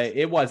 but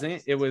it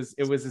wasn't. It was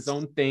his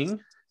own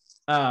thing.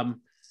 What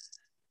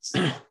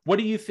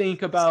do you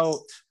think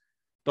about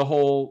the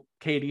whole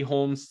Katie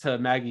Holmes to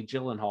Maggie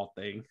Gyllenhaal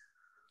thing?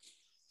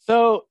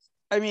 So,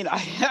 I mean,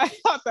 I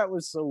thought that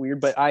was so weird,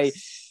 but I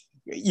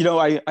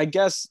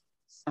guess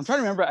I'm trying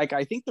to remember. Like,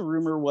 I think the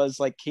rumor was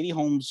like Katie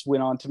Holmes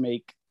went on to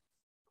make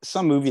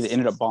some movie that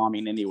ended up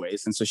bombing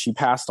anyways, and so she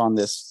passed on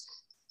this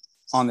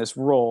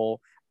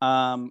role.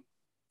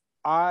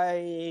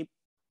 I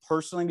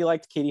personally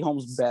liked Katie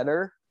Holmes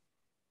better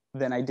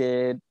than I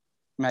did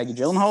Maggie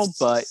Gyllenhaal,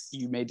 but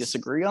you may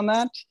disagree on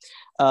that.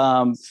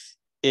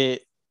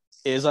 It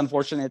is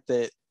unfortunate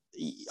that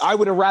I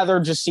would have rather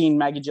just seen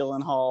Maggie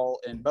Gyllenhaal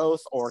in both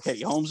or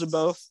Katie Holmes in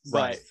both.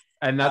 Right.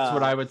 And that's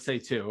what I would say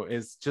too,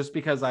 is just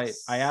because I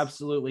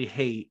absolutely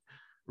hate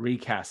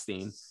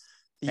recasting.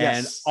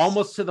 Yes. And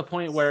almost to the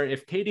point where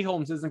if Katie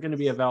Holmes isn't going to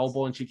be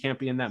available and she can't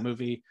be in that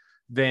movie,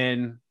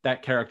 then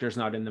that character is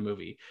not in the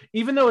movie.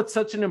 Even though it's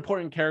such an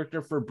important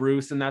character for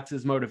Bruce and that's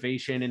his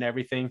motivation and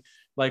everything,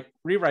 like,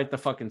 rewrite the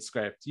fucking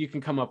script. You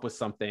can come up with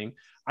something.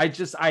 I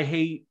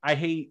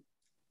hate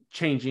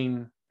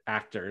changing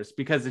actors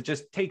because it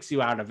just takes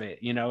you out of it.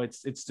 You know,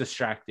 it's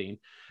distracting.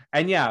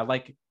 And yeah,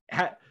 like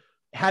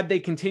had they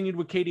continued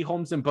with Katie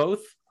Holmes in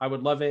both, I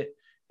would love it.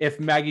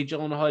 If Maggie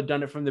Gyllenhaal had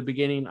done it from the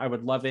beginning, I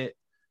would love it.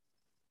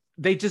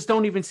 They just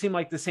don't even seem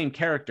like the same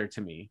character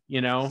to me, you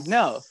know?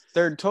 No,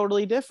 they're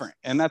totally different.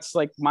 And that's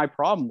like my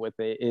problem with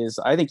it is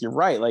I think you're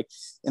right. Like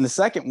in the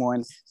second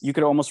one, you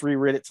could almost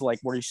rewrite it to like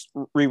where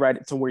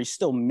you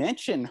still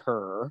mention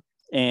her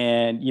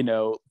and, you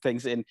know,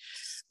 things in,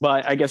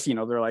 but I guess, you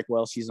know, they're like,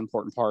 well, she's an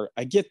important part.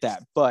 I get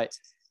that. But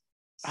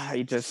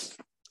I just,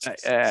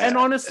 and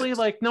honestly,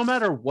 like no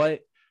matter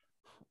what,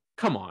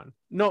 come on,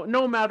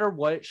 no matter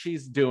what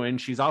she's doing,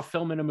 she's off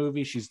filming a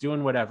movie, she's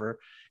doing whatever.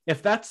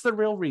 If that's the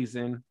real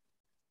reason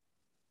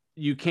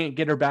you can't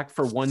get her back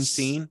for one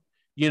scene,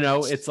 you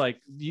know, it's like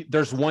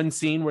there's one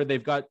scene where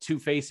they've got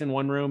Two-Face in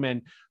one room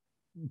and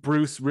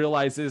Bruce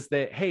realizes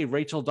that, hey,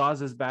 Rachel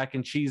Dawes is back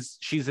and she's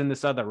in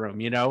this other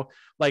room, you know,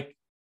 like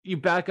you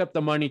back up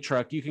the money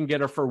truck, you can get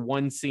her for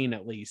one scene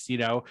at least, you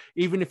know,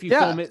 even if you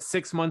film it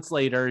 6 months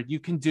later, you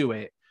can do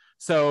it.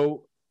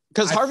 So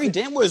because Harvey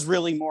Dent was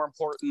really more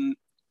important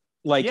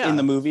in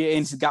the movie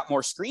and got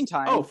more screen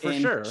time. Oh, for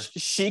sure.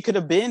 She could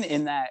have been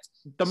in that.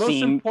 The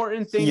most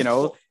important thing, you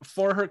know,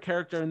 for her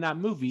character in that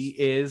movie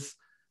is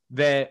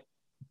that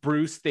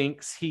Bruce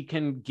thinks he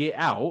can get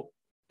out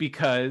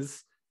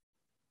because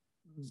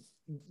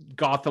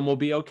Gotham will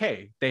be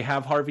okay. They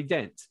have Harvey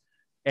Dent,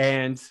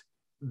 and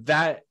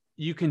that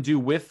you can do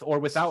with or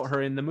without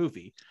her in the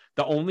movie.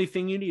 The only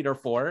thing you need her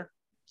for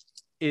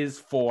is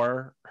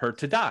for her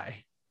to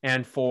die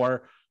and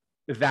for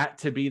that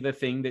to be the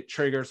thing that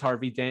triggers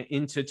Harvey Dent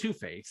into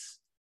Two-Face.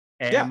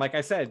 And like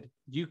I said,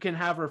 you can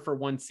have her for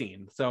one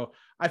scene. So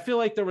I feel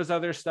like there was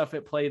other stuff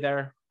at play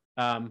there.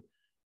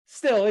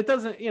 Still, it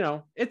doesn't, you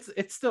know,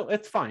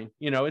 it's fine.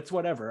 You know, it's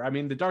whatever. I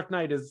mean, The Dark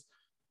Knight is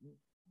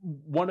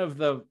one of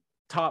the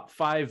top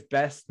 5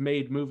 best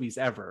made movies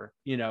ever,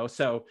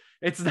 so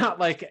it's not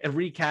like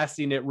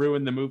recasting it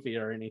ruined the movie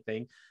or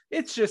anything.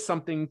 It's just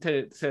something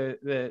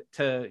to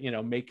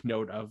make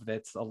note of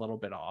that's a little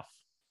bit off.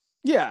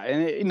 Yeah,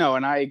 and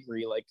and I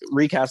agree. Like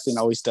recasting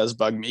always does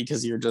bug me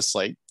because you're just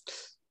like,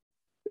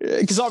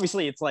 because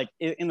obviously it's like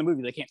in the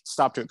movie they can't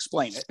stop to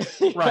explain it.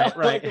 Right.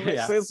 Like,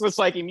 Yeah. it's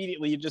like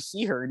immediately you just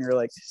see her and you're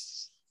like,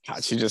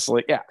 God, she just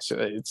like, yeah,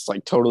 it's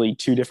like totally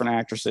two different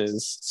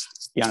actresses.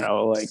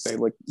 Like they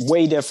look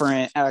way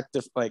different,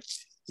 active. Like,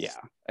 yeah,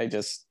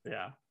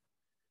 yeah.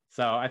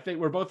 So I think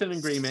we're both in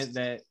agreement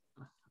that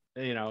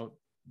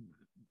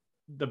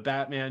the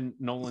Batman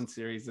Nolan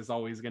series is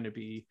always going to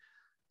be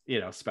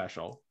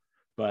special.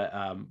 But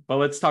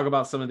let's talk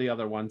about some of the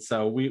other ones.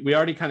 So we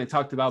already kind of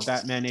talked about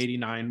Batman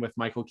 89 with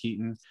Michael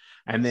Keaton,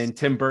 and then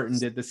Tim Burton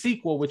did the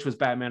sequel, which was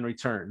Batman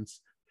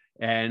Returns.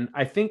 And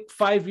I think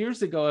 5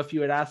 years ago, if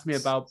you had asked me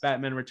about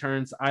Batman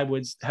Returns, I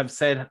would have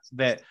said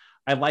that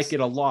I like it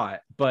a lot,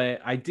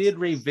 but I did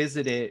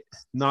revisit it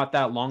not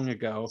that long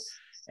ago.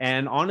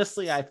 And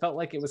honestly, I felt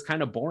like it was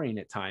kind of boring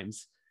at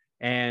times.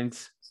 And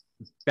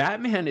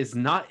Batman is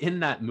not in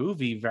that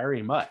movie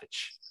very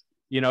much.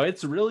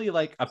 It's really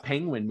like a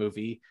Penguin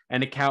movie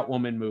and a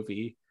Catwoman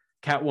movie,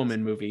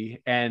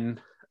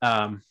 and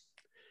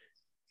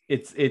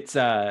it's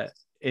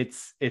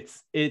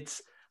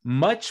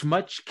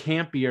much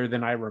campier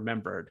than I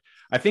remembered.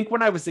 I think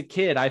when I was a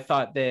kid, I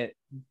thought that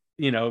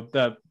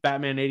the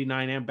Batman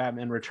 89 and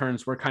Batman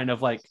Returns were kind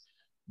of like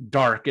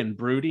dark and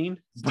brooding,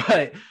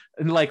 but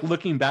like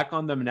looking back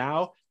on them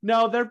now,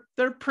 no,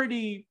 they're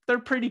pretty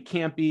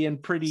campy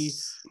and pretty,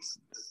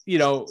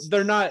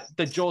 they're not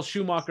the Joel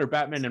Schumacher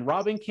Batman and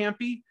Robin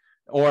campy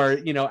or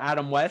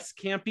Adam West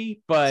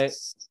campy, but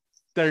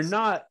they're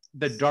not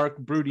the dark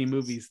broody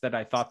movies that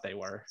I thought they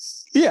were.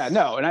 Yeah,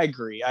 no, and I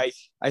agree. I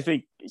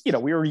think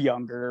we were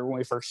younger when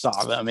we first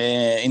saw them,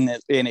 and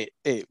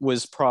it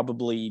was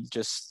probably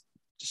just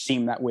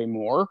seemed that way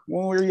more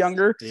when we were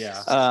younger.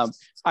 Yeah.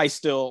 I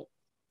still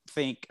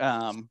think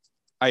I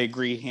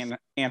agree.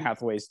 Anne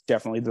Hathaway is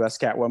definitely the best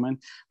Catwoman,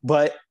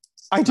 but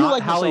I do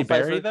like Halle Michelle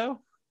Berry Pfeiffer.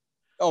 though.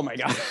 Oh my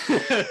god!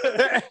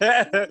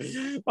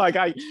 Like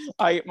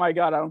my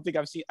god, I don't think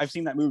I've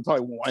seen that movie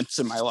probably once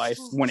in my life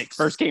when it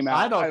first came out.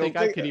 I don't think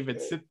I could even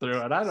sit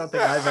through it. I don't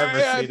think I've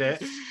ever seen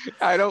it.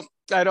 I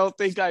don't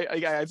think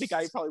I think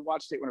I probably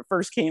watched it when it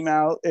first came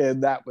out,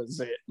 and that was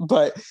it.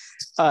 But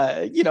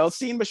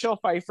seeing Michelle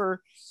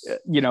Pfeiffer,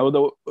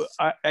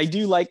 I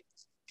do like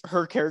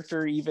her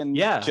character. Even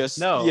she's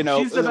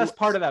the best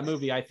part of that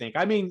movie. I think.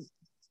 I mean,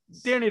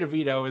 Danny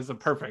DeVito is a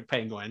perfect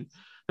Penguin.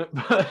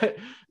 but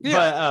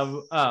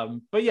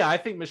yeah, I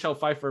think Michelle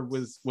Pfeiffer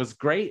was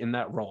great in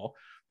that role.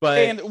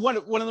 And one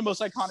of the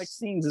most iconic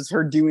scenes is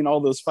her doing all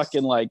those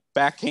fucking like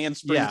back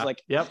handsprings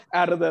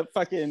out of the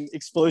fucking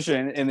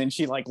explosion, and then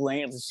she like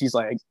lands and she's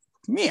like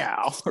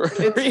meow.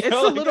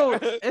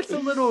 It's a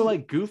little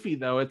like goofy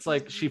though. It's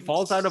like she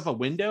falls out of a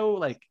window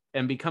like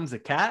and becomes a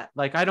cat.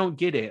 Like I don't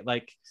get it.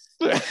 Like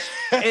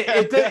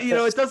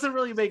it doesn't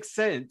really make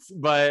sense.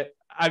 But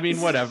I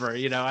mean, whatever.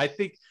 I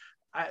think.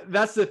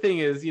 That's the thing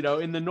is,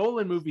 in the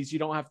Nolan movies, you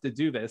don't have to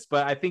do this,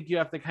 but I think you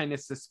have to kind of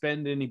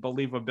suspend any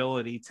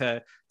believability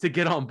to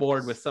get on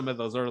board with some of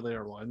those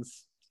earlier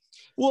ones.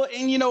 Well,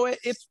 and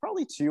it's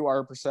probably too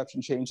our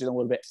perception changing a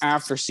little bit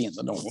after seeing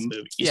the Nolan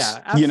movies.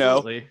 Yeah,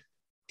 absolutely.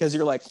 Because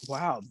you're like,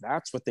 wow,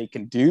 that's what they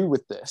can do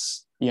with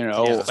this.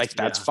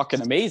 That's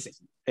fucking amazing.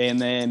 And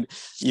then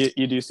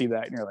you do see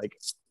that, and you're like,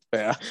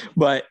 yeah,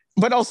 but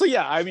also,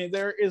 yeah, I mean,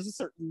 there is a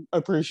certain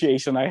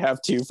appreciation I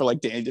have too for like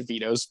Danny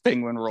DeVito's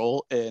Penguin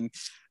role, and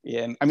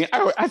I mean,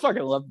 I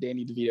fucking love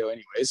Danny DeVito,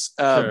 anyways.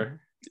 Sure.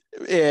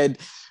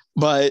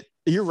 But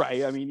you're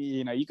right. I mean,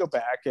 you go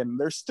back and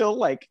there's still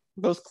like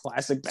those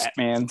classic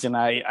Batmans, and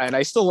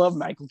I still love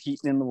Michael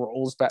Keaton in the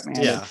roles Batman,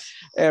 and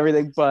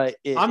everything. But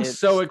I'm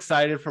so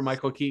excited for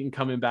Michael Keaton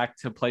coming back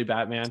to play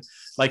Batman.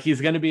 Like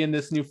he's going to be in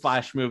this new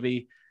Flash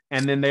movie.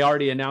 And then they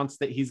already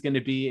announced that he's going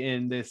to be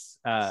in this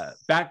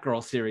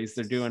Batgirl series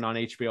they're doing on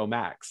HBO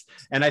Max.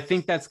 And I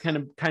think that's kind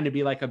of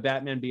be like a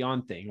Batman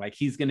Beyond thing. Like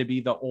he's going to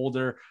be the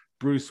older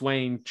Bruce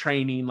Wayne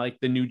training like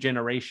the new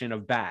generation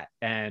of Bat.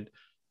 And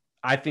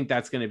I think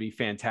that's going to be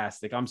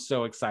fantastic. I'm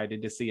so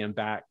excited to see him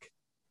back.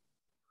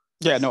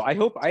 Yeah, no, I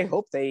hope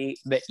they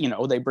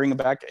bring him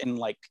back and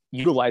like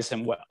utilize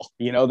him well.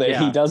 He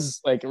does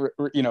like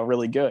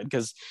really good,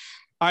 because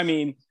I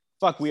mean,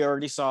 fuck, we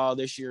already saw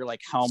this year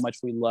like how much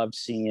we loved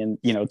seeing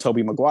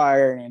Tobey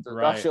Maguire and Andrew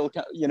Garfield,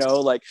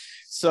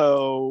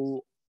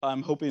 so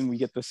I'm hoping we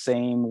get the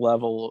same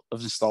level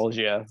of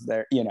nostalgia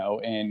there,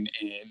 and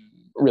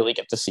really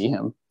get to see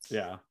him.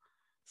 Yeah.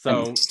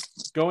 So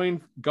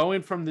going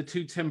from the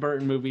 2 Tim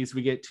Burton movies,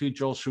 we get 2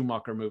 Joel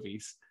Schumacher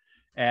movies,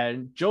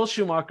 and Joel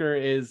Schumacher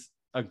is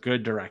a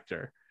good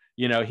director.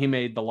 He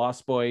made The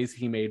Lost Boys,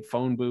 he made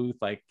Phone Booth,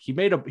 like he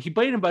played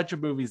a bunch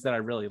of movies that I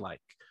really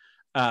like.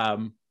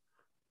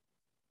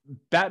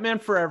 Batman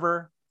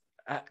Forever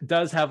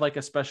does have like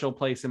a special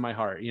place in my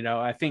heart.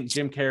 I think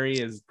Jim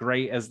Carrey is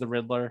great as the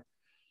Riddler.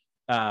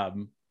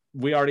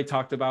 We already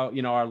talked about,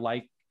 our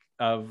like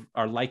of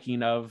or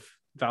liking of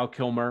Val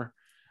Kilmer.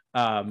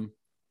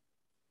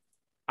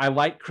 I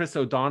like Chris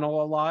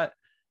O'Donnell a lot,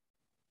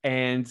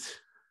 and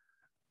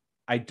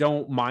I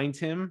don't mind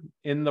him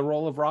in the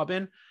role of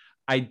Robin.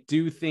 I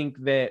do think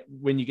that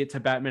when you get to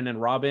Batman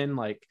and Robin,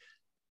 like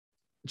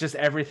just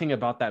everything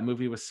about that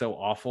movie was so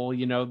awful,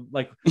 you know,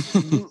 like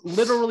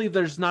literally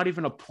there's not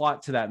even a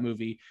plot to that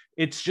movie.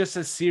 It's just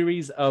a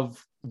series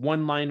of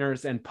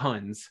one-liners and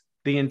puns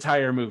the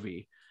entire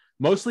movie,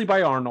 mostly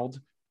by Arnold,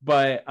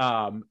 but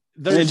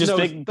there's just no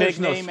big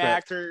no name script.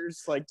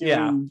 actors like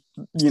doing,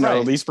 you know,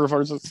 right. these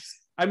performances.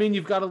 I mean,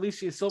 you've got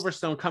Alicia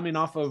Silverstone coming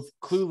off of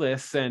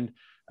Clueless and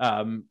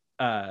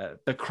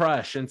The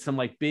Crush and some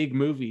like big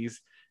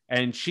movies,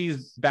 and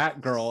she's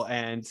Batgirl,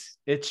 and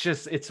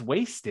it's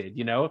wasted,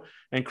 you know.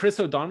 And Chris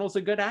O'Donnell's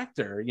a good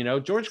actor, you know.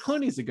 George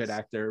Clooney's a good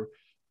actor.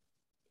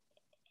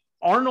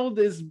 Arnold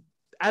is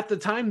at the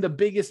time the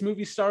biggest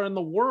movie star in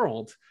the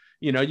world.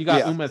 You know, you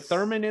got Uma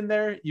Thurman in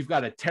there. You've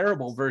got a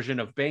terrible version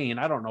of Bane.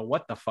 I don't know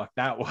what the fuck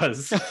that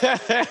was.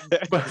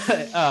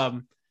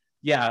 But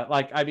yeah,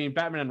 like I mean,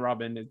 Batman and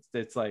Robin,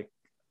 it's like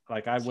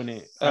I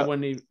wouldn't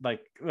even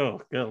like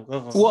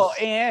Well,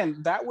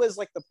 and that was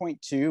like the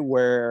point too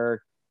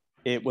where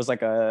it was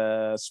like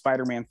a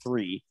Spider-Man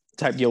 3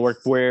 type deal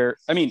where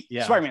I mean,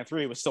 Spider-Man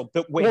 3 was still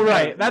way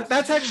right.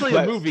 That's actually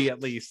a movie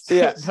at least.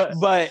 Yeah,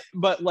 but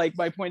like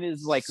my point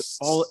is like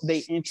all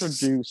they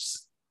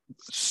introduce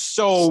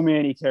so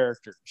many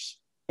characters,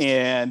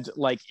 and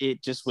like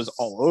it just was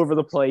all over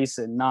the place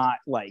and not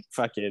like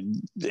fucking,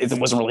 it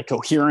wasn't really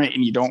coherent,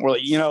 and you don't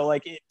really, you know,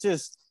 like it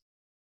just,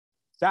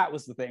 that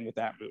was the thing with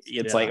that movie.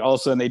 It's like all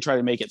of a sudden they try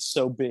to make it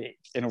so big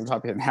and we're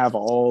talking and have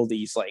all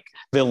these like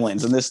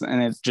villains and this,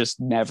 and it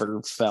just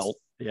never felt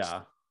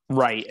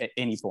right at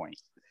any point.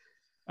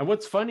 And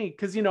what's funny,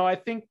 because you know, I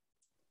think,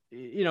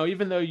 you know,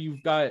 even though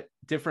you've got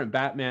different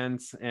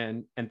Batmans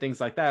and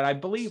things like that, I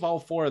believe all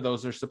four of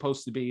those are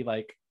supposed to be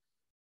like,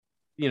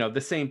 you know,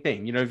 the same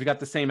thing. You know, if you've got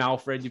the same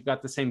Alfred, you've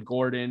got the same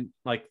Gordon,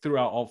 like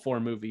throughout all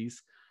four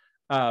movies.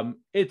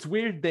 It's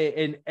weird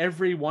that in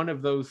every one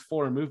of those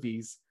four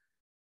movies,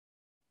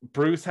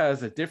 Bruce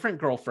has a different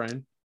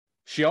girlfriend.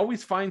 She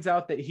always finds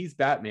out that he's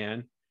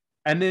Batman,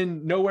 and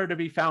then nowhere to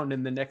be found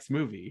in the next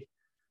movie.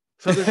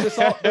 So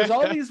there's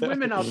all these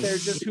women out there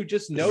who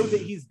just know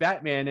that he's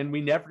Batman, and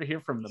we never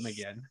hear from them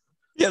again.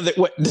 Yeah,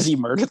 what does he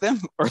murder them?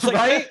 Or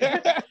like,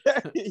 right?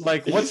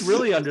 Like, what's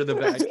really under the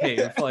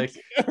Batcave? Like,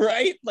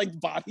 right? Like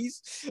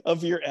bodies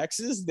of your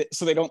exes,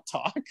 so they don't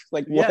talk.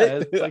 Like, what?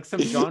 Yeah, it's like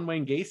some John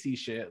Wayne Gacy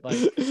shit.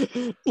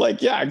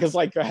 Like yeah, because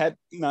like I had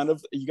none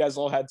of you guys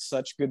all had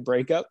such good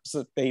breakups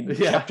that they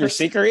kept your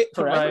secret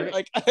forever. Right?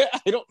 Like,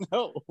 I don't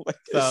know. Like,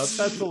 so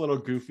that's a little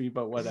goofy,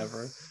 but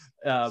whatever.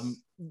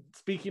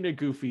 Speaking of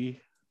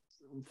goofy,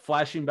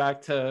 flashing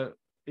back to,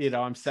 you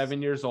know, I'm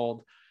 7 years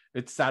old.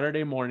 It's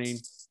Saturday morning.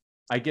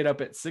 I get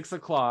up at 6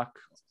 o'clock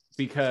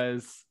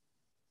because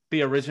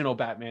the original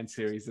Batman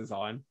series is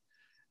on,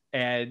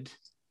 and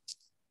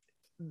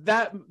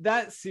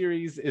that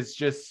series is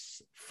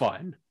just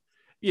fun.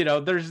 You know,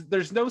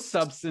 there's no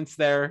substance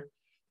there.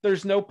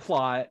 There's no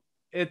plot.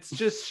 It's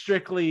just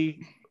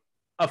strictly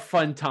a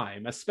fun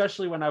time,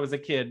 especially when I was a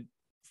kid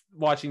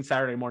watching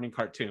Saturday morning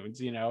cartoons,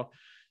 you know.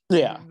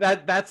 Yeah.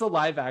 That's a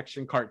live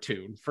action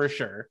cartoon for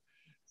sure.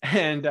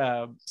 And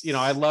you know,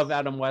 I love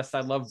Adam West.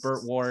 I love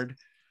Burt Ward.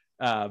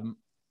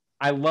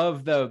 I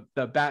love the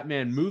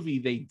Batman movie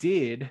they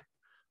did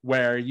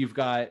where you've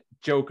got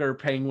Joker,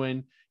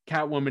 Penguin,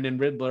 Catwoman, and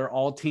Riddler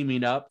all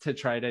teaming up to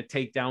try to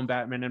take down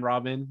Batman and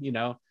Robin, you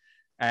know.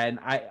 And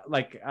I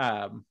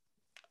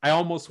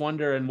almost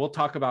wonder, and we'll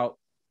talk about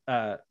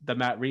the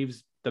Matt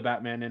Reeves, the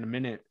Batman, in a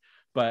minute,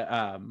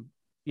 but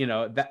you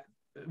know, that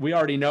we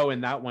already know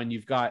in that one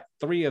you've got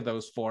 3 of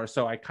those 4.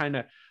 So I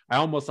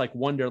almost like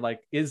wonder, like,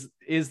 is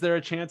there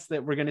a chance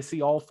that we're going to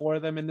see all 4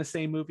 of them in the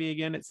same movie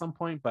again at some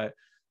point? But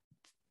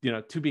you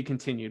know, to be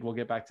continued. We'll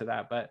get back to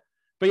that. But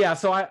yeah,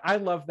 so I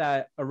love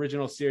that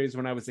original series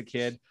when I was a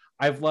kid.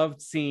 I've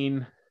loved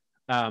seeing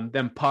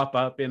them pop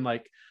up in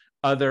like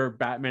other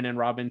Batman and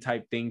Robin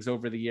type things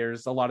over the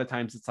years. A lot of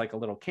times it's like a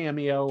little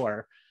cameo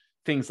or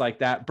things like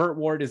that. Burt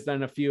Ward has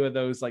done a few of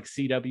those like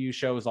CW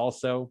shows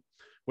also,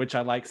 which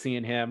I like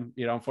seeing him.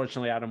 You know,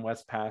 unfortunately Adam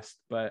West passed,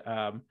 but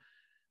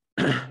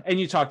and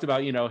you talked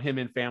about, you know, him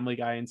in Family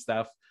Guy and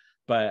stuff.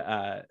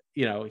 But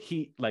you know,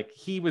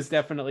 he was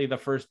definitely the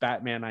first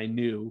Batman I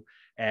knew,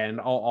 and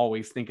I'll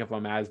always think of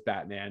him as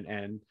Batman.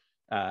 And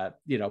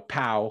you know,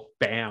 pow,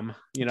 bam,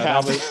 you know,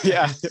 that was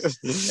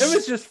it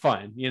was just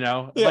fun, you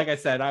know. Like I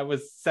said, I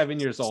was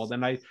 7 years old,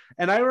 and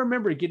I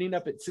remember getting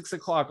up at 6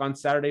 o'clock on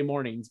Saturday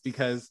mornings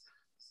because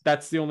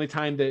that's the only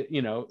time that,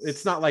 you know,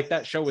 it's not like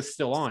that show was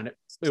still on.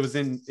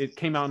 It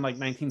came out in like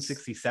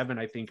 1967,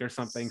 I think, or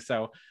something.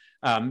 So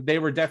they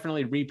were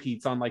definitely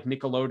repeats on like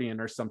Nickelodeon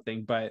or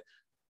something, but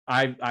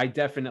I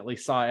definitely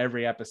saw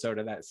every episode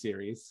of that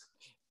series.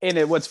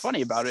 what's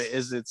funny about it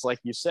is it's like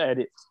you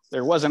said,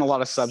 there wasn't a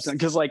lot of substance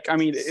because, like, I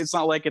mean, it's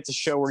not like it's a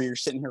show where you're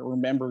sitting here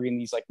remembering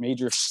these like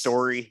major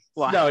story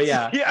lines. No,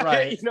 yeah, Yeah,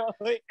 right. you know,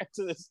 like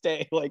to this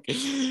day, like,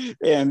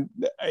 and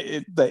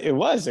it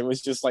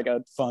was just like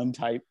a fun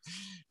type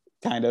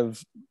kind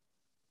of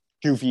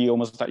goofy,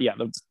 almost, yeah,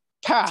 the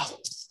pow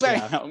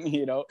bam, Yeah.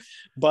 you know,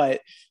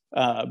 but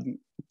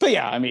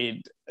yeah, I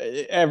mean,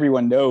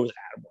 everyone knows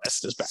Adam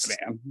West is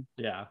Batman.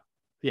 Yeah,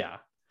 yeah.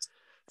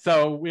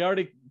 So we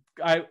already,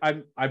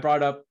 I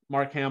brought up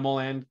Mark Hamill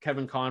and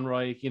Kevin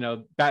Conroy. You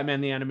know,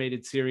 Batman the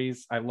Animated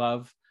Series, I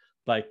love.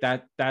 Like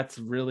that's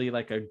really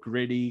like a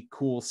gritty,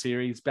 cool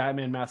series.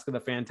 Batman Mask of the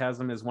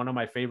Phantasm is one of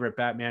my favorite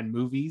Batman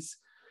movies,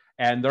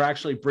 and they're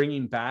actually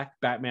bringing back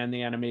Batman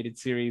the Animated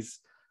Series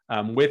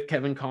with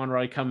Kevin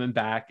Conroy coming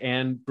back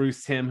and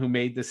Bruce Timm, who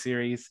made the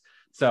series.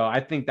 So I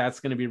think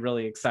that's going to be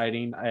really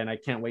exciting, and I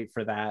can't wait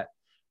for that.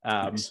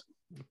 Nice.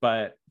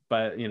 But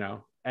you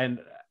know, and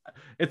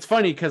it's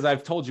funny because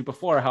I've told you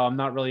before how I'm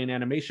not really an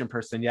animation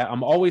person yet.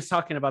 I'm always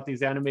talking about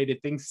these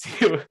animated things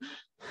too.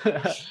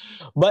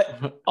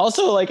 But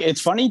also, like,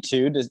 it's funny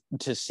too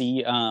to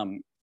see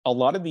a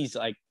lot of these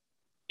like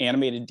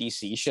animated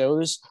DC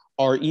shows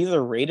are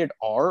either rated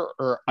R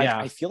or Yeah.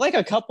 I feel like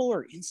a couple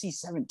are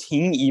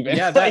NC-17 even.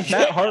 Yeah, they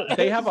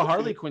have a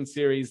Harley Quinn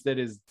series that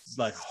is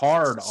like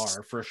hard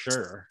R for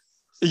sure.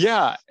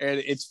 Yeah, and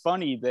it's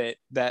funny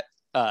that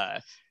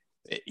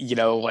you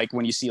know, like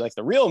when you see like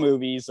the real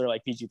movies, they're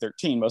like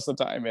PG-13 most of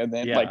the time, and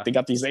then like they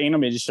got these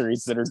animated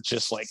series that are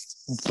just like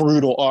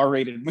brutal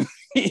R-rated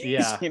movies.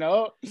 Yeah, you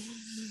know.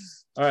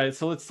 All right,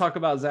 so let's talk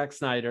about Zack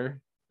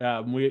Snyder.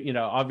 We, you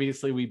know,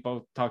 obviously we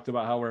both talked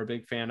about how we're a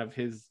big fan of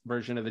his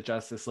version of the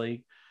Justice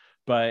League,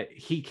 but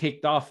he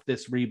kicked off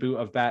this reboot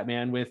of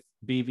Batman with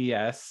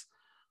BVS.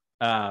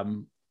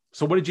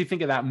 So what did you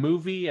think of that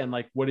movie, and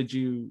like what do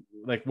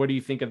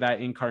you think of that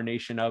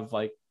incarnation of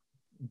like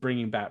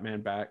bringing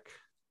Batman back?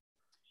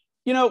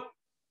 You know,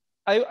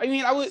 I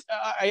mean,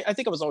 I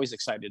think I was always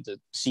excited to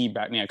see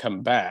Batman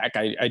come back.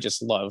 I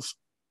just love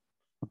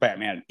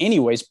Batman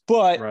anyways,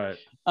 but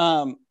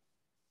right.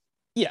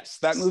 Yes,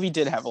 that movie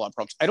did have a lot of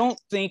problems. I don't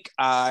think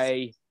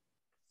I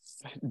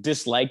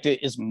disliked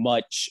it as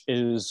much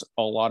as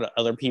a lot of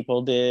other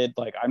people did.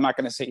 Like, I'm not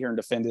going to sit here and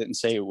defend it and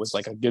say it was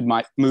like a good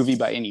movie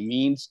by any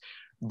means,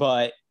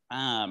 but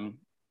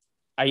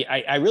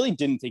I really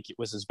didn't think it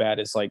was as bad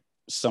as like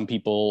some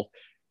people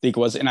think it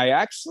was. And I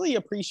actually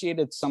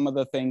appreciated some of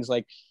the things,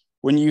 like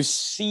when you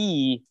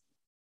see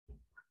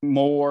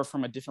more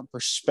from a different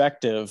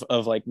perspective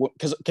of like,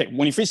 because okay,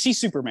 when you see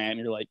Superman,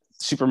 you're like,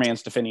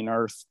 Superman's defending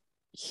Earth,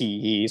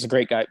 he's a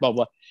great guy, blah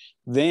blah.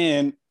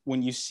 Then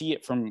when you see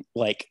it from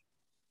like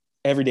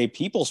everyday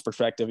people's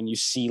perspective, and you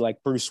see like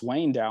Bruce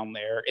Wayne down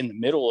there in the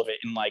middle of it,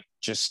 and like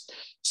just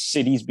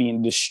cities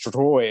being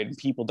destroyed,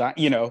 people die,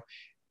 you know,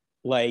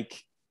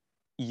 like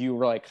you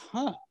were like,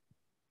 huh,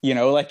 you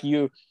know, like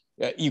you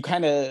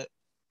kind of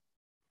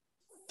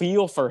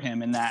feel for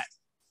him in that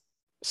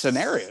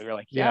scenario. You're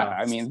like, yeah,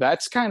 I mean,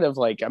 that's kind of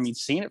like, I mean,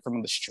 seeing it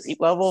from the street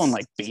level and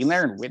like being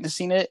there and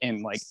witnessing it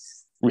and like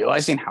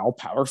realizing how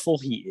powerful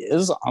he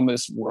is on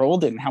this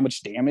world and how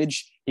much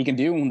damage he can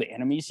do and the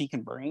enemies he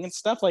can bring and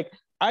stuff. Like,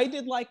 I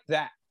did like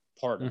that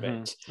part of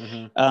it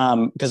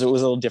because it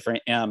was a little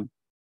different.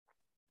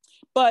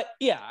 But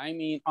yeah, I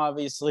mean,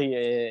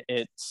 obviously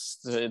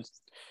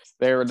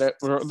there were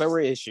a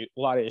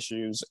lot of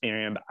issues,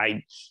 and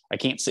I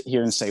can't sit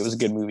here and say it was a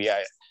good movie.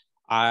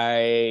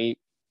 I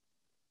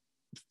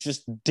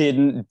just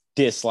didn't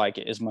dislike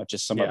it as much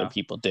as some other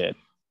people did.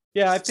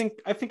 Yeah, I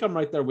think I'm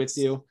right there with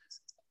you.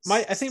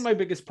 I think my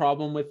biggest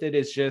problem with it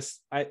is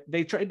just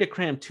they tried to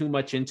cram too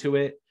much into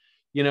it.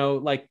 You know,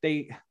 like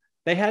they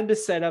had to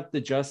set up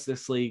the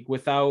Justice League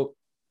without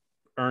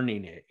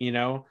earning it, you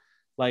know?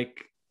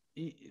 Like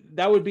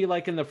that would be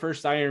like in the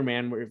first Iron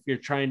Man, where if you're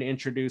trying to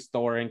introduce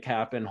Thor and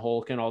Cap and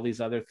Hulk and all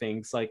these other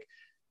things, like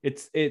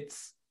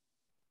it's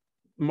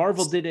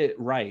Marvel did it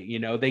right. You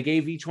know, they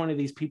gave each one of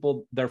these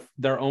people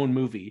their own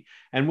movie.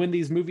 And when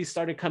these movies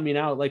started coming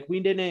out, like we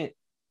didn't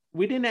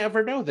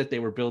ever know that they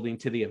were building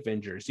to the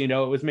Avengers. You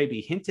know, it was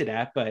maybe hinted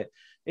at, but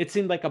it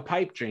seemed like a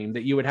pipe dream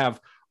that you would have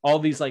all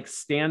these like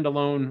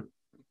standalone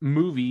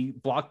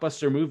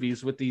blockbuster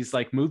movies with these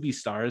like movie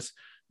stars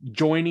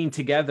joining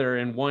together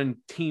in one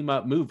team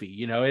up movie.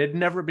 You know, it had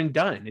never been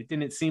done. It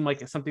didn't seem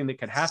like it's something that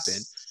could happen.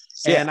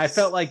 And I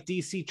felt like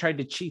DC tried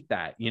to cheat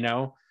that. You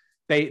know,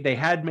 they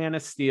had Man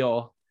of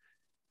Steel.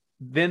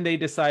 Then they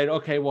decide,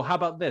 okay, well, how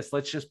about this?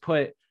 Let's just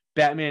put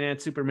Batman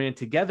and Superman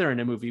together in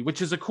a movie,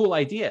 which is a cool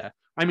idea.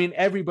 I mean,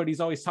 everybody's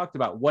always talked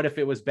about what if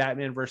it was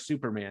Batman versus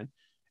Superman,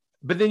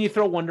 but then you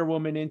throw Wonder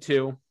Woman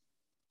into,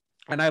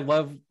 and I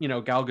love, you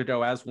know, Gal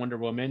Gadot as Wonder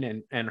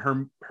Woman, and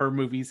her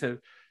movies have,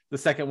 the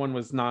second one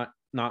was not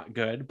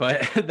good, but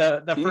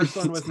the first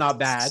one was not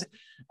bad.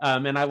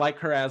 And I like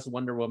her as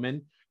Wonder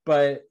Woman,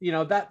 but you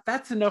know,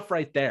 that's enough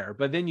right there.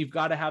 But then you've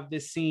got to have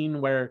this scene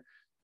where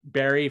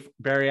Barry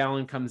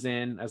Allen comes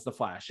in as the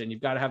Flash, and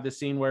you've got to have this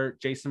scene where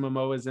Jason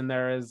Momoa is in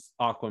there as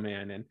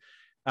Aquaman,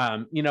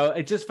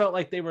 It just felt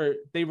like they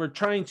were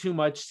trying too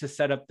much to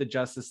set up the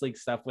Justice League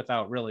stuff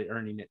without really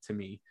earning it to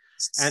me.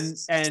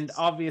 And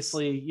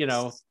obviously,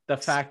 the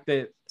fact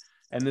that,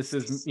 and this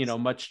is,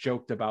 much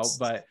joked about,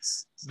 but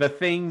the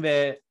thing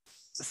that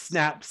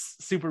snaps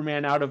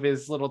Superman out of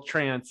his little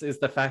trance is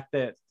the fact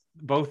that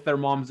both their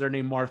moms are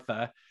named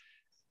Martha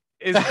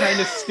is kind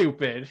of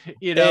stupid,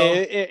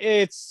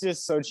 it's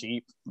just so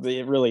cheap.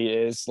 It really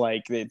is.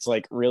 Like, it's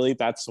like, really,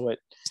 that's what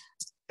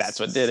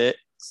did it.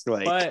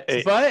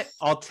 Like, but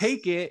I'll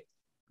take it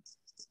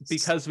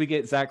because we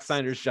get Zack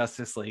Snyder's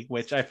Justice League,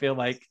 which I feel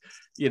like,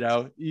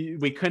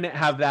 we couldn't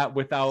have that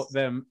without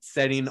them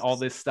setting all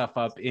this stuff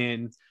up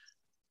in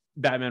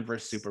Batman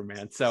vs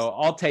Superman. So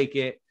I'll take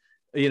it.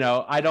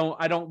 I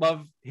don't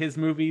love his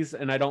movies,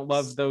 and I don't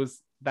love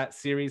that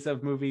series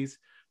of movies,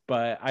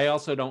 but I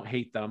also don't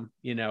hate them,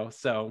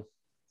 so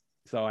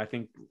I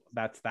think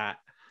that's that.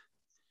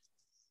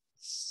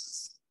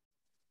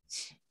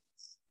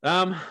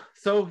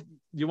 So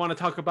you want to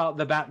talk about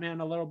the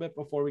Batman a little bit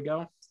before we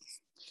go?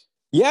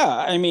 Yeah,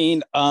 I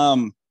mean,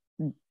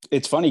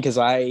 it's funny because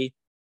I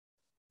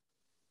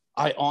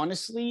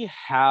honestly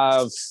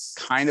have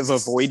kind of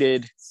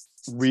avoided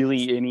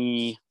really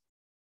any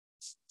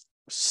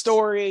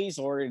stories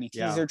or any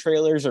teaser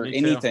trailers or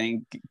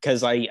anything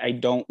because I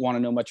don't want to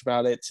know much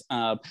about it.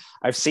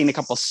 I've seen a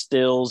couple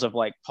stills of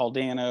like Paul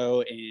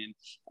Dano and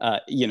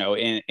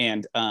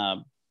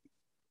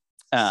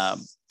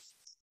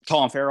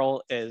Colin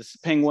Farrell as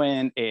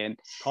Penguin, and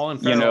Colin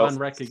Farrell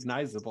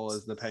unrecognizable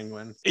as the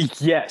Penguin.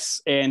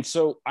 Yes, and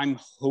so I'm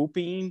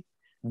hoping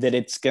that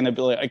it's gonna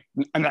be like,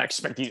 I'm not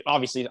expecting,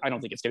 obviously I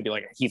don't think it's gonna be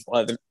like a Heath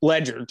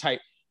Ledger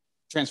type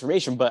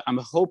transformation, but I'm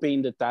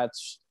hoping that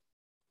that's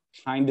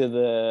kind of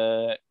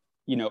the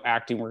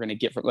acting we're gonna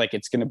get from, like,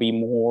 it's gonna be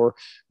more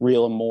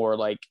real and more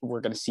like we're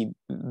gonna see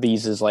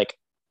these as like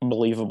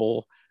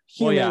believable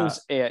humans.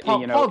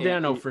 Paul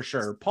Dano for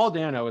sure. Paul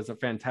Dano is a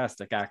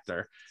fantastic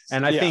actor,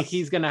 and I think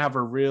he's going to have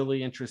a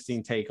really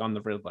interesting take on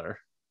the Riddler.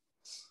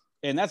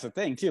 And that's the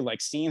thing too,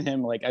 like seeing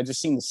him, like I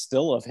just seen the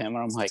still of him and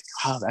I'm like,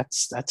 wow,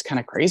 that's kind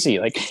of crazy.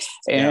 Like,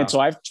 and so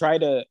I've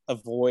tried to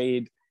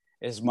avoid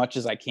as much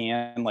as I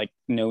can, like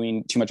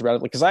knowing too much about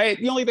it, because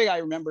the only thing I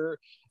remember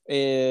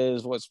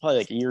is what's probably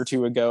like a year or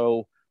two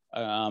ago.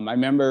 I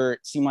remember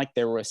it seemed like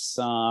there was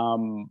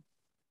some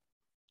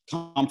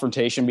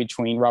confrontation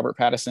between Robert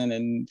Pattinson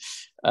and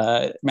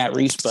Matt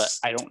Reeves, but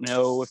I don't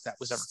know if that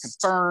was ever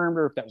confirmed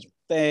or if that was a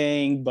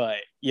thing. But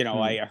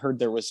I heard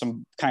there was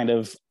some kind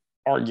of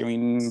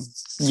arguing,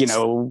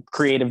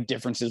 creative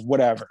differences,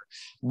 whatever.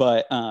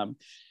 But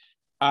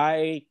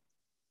I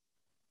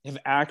have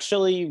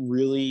actually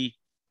really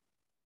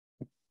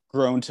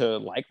grown to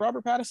like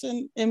Robert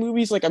Pattinson in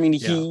movies. Like, I mean,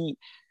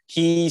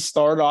 he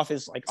started off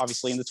as like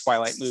obviously in the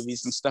Twilight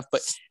movies and stuff,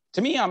 but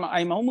to me,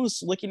 I'm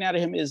almost looking at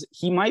him as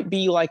he might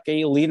be like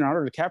a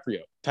Leonardo DiCaprio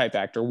type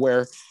actor,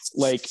 where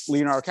like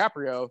Leonardo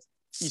DiCaprio,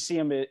 you see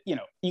him,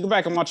 you go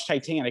back and watch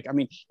Titanic. I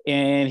mean,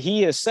 and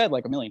he has said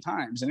like a million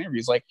times in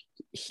interviews, like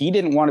he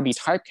didn't want to be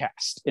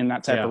typecast in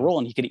that type of role,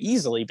 and he could have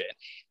easily been.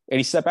 And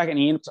he stepped back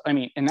and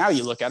and now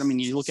you look at him and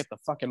you look at the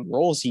fucking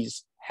roles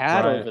he's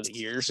had over the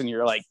years, and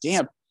you're like,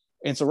 damn.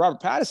 And so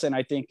Robert Pattinson,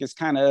 I think, is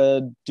kind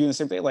of doing the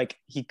same thing. Like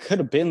he could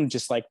have been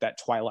just like that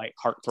Twilight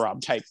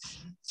heartthrob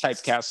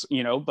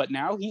typecast, but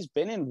now he's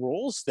been in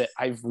roles that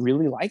I've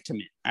really liked him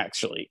in,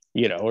 actually,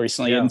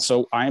 recently. And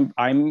so I'm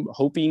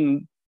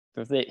hoping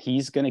that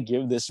he's going to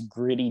give this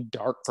gritty,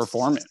 dark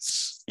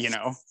performance,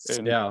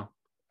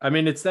 I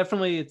mean, it's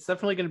definitely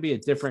going to be a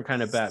different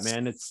kind of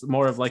Batman. It's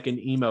more of like an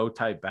emo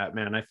type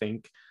Batman, I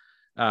think.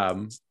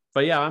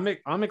 But yeah,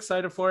 I'm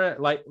excited for it.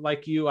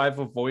 Like you, I've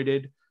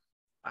avoided.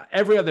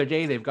 Every other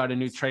day they've got a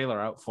new trailer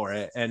out for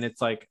it, and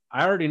it's like,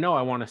 I already know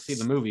I want to see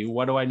the movie.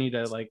 What do I need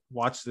to like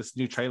watch this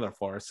new trailer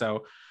for?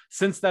 So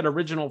since that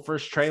original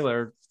first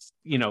trailer,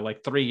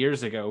 like 3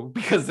 years ago,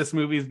 because this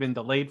movie's been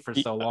delayed for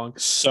so long,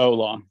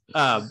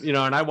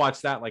 and I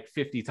watched that like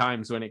 50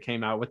 times when it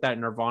came out with that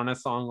Nirvana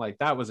song. Like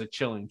that was a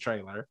chilling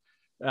trailer.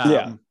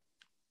 But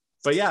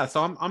yeah,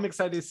 so I'm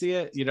excited to see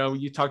it.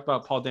 You talked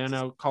about Paul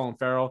Dano, Colin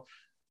Farrell.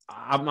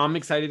 I'm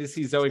excited to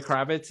see Zoe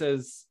Kravitz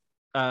as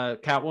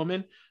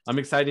Catwoman. I'm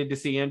excited to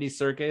see Andy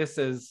Serkis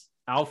as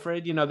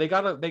Alfred. They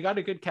got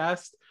a good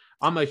cast.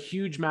 I'm a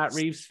huge Matt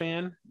Reeves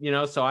fan,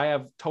 so I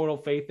have total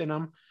faith in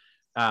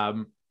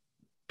him.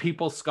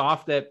 People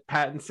scoffed at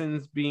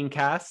Pattinson's being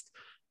cast.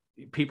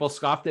 People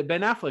scoffed at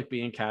Ben Affleck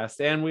being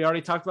cast, and we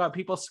already talked about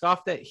people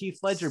scoffed at Heath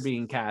Ledger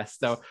being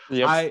cast. So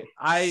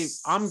I'm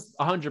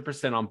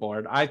 100% on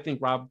board. I think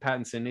Rob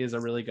Pattinson is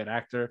a really good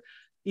actor.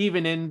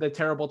 Even in the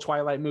terrible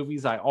Twilight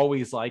movies, I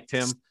always liked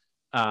him.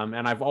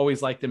 And I've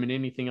always liked him in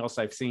anything else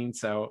I've seen.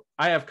 So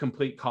I have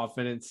complete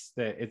confidence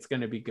that it's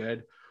going to be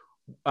good.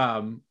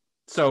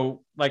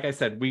 So like I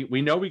said,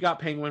 we know we got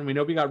Penguin, we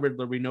know we got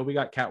Riddler, we know we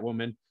got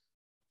Catwoman.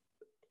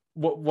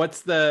 What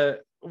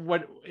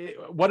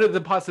are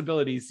the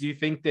possibilities? Do you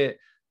think that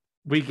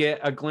we get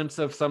a glimpse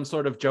of some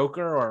sort of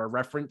Joker or a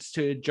reference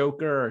to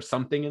Joker or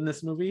something in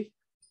this movie?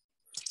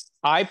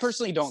 I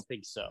personally don't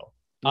think so.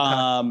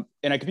 And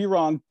I could be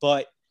wrong,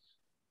 but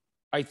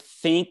I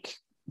think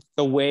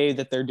the way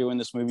that they're doing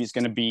this movie is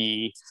going to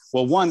be,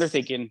 well, one, they're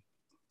thinking,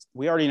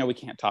 we already know we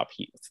can't top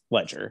Heath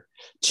Ledger.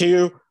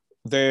 Two,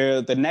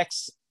 the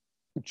next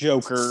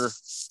Joker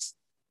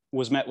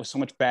was met with so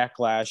much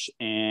backlash,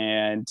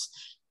 and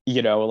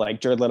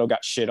like Jared Leto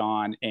got shit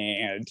on,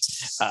 and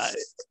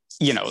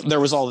there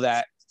was all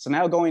that. So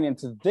now going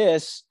into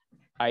this,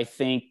 I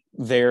think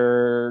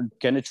they're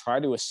going to try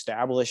to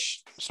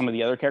establish some of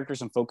the other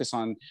characters and focus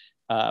on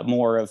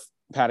more of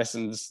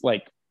Pattinson's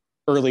like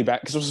early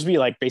back, because it was supposed to be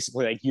like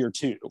basically like year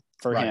 2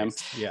 for him.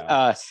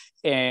 Yeah.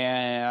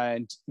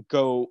 And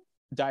go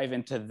dive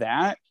into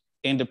that.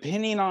 And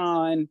depending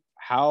on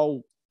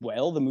how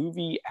well the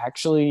movie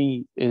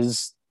actually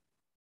is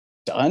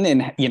done,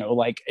 and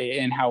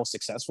and how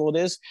successful it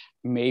is,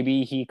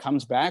 maybe he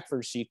comes back for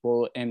a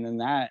sequel, and then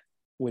that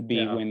would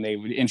be when they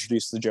would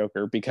introduce the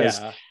Joker.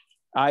 Because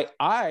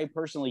I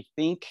personally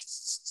think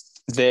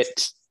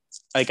that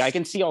like I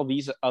can see all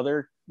these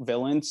other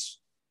villains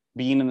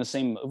being in the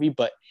same movie,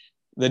 but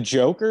the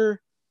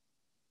Joker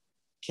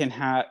can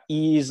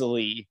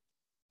easily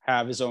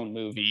have his own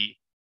movie.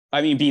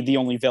 I mean, be the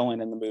only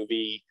villain in the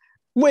movie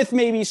with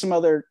maybe some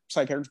other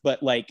side characters,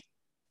 but like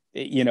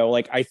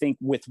I think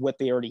with what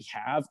they already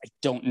have, I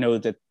don't know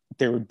that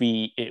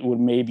it would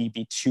maybe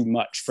be too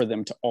much for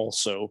them to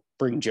also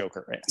bring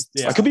Joker in.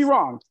 Yeah. I could be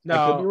wrong.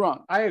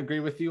 I agree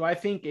with you. I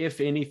think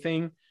if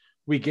anything,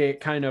 we get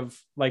kind of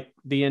like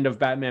the end of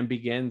Batman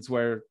Begins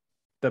where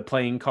the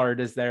playing card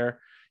is there,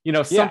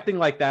 something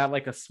like that,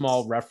 like a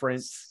small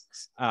reference.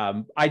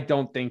 I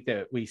don't think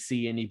that we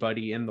see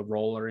anybody in the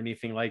role or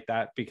anything like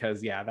that,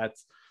 because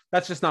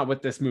that's just not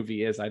what this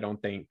movie is, I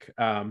don't think.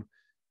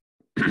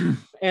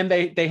 And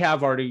they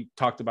have already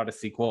talked about a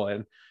sequel,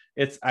 and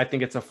I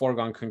think it's a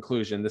foregone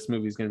conclusion. This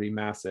movie is going to be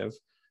massive.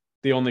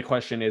 The only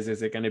question is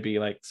it going to be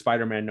like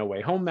Spider-Man No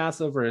Way Home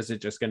massive, or is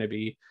it just going to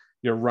be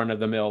your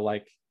run-of-the-mill,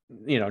 like,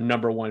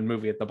 number 1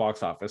 movie at the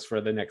box office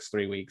for the next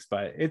 3 weeks?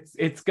 But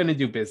it's going to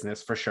do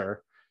business for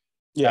sure.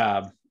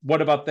 Yeah.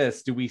 What about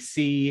this? Do we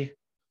see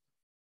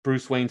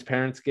Bruce Wayne's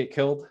parents get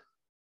killed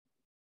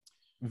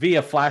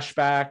via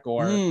flashback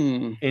or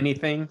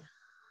anything?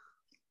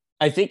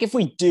 I think if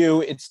we do,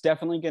 it's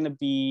definitely going to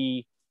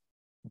be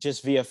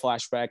just via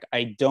flashback.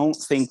 I don't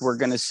think we're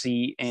going to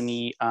see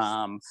any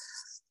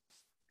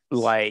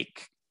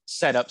like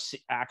set up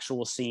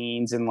actual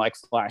scenes and like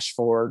flash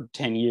forward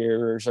 10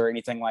 years or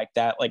anything like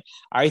that. Like,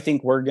 I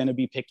think we're going to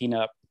be picking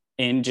up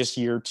in just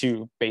year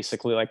 2,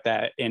 basically, like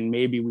that. And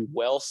maybe we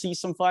will see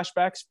some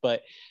flashbacks,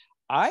 but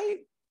I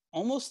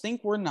almost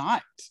think we're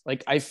not.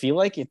 Like, I feel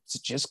like it's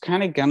just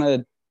kind of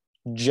gonna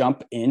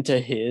jump into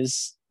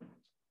his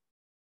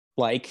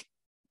like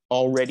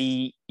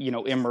already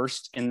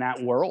immersed in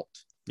that world.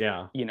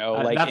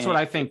 That's what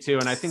I think too,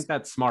 and I think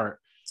that's smart.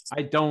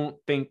 I don't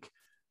think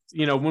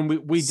when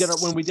we did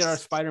our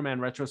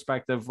Spider-Man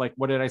retrospective, like,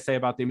 what did I say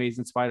about the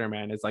Amazing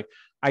Spider-Man? It's like,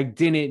 I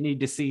didn't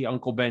need to see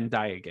Uncle Ben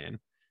die again,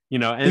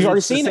 and we've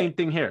already seen the same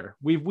thing here.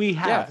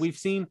 We've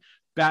seen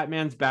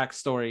Batman's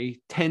backstory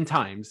 10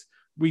 times.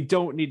 We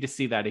don't need to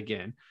see that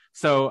again.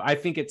 So I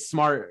think it's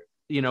smart.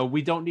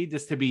 We don't need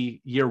this to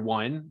be year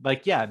 1.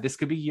 Like, this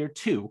could be year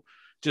 2.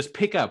 Just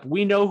pick up.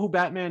 We know who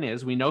Batman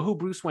is. We know who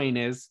Bruce Wayne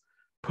is.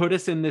 Put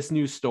us in this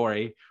new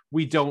story.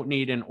 We don't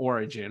need an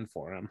origin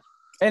for him.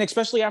 And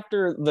especially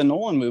after the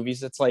Nolan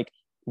movies, it's like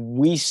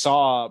we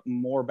saw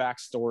more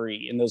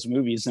backstory in those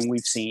movies than we've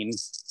seen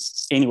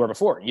anywhere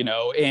before,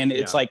 and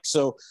it's like,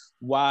 so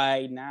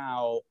why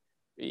now,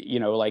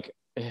 like,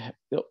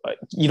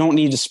 you don't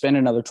need to spend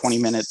another 20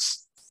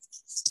 minutes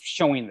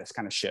showing this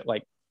kind of shit.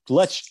 Like,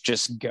 let's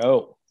just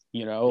go,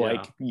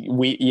 like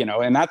we,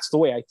 and that's the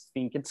way I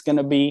think it's going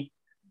to be.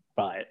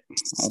 But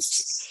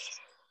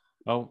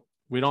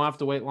we don't have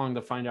to wait long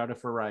to find out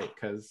if we're right,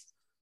 because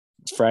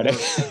it's Friday.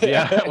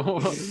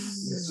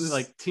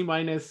 Like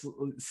T-minus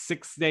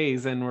 6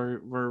 days and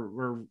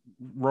we're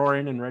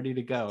roaring and ready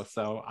to go.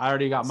 So I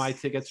already got my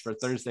tickets for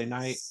Thursday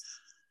night.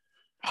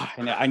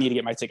 And I need to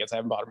get my tickets. I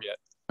haven't bought them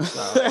yet.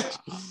 So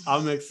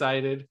I'm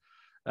excited.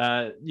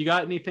 You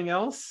got anything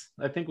else?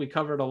 I think we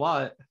covered a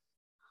lot.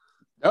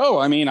 Oh,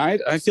 I mean,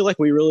 I feel like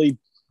we really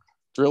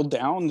drilled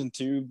down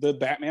into the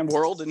Batman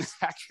world and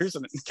actors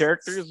and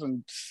characters,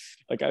 and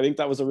like, I think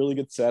that was a really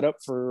good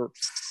setup for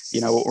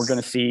what we're going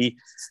to see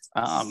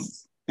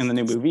in the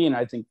new movie. And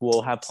I think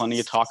we'll have plenty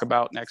to talk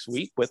about next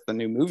week with the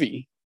new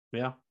movie.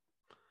 Yeah,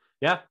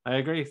 I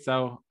agree.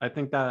 So I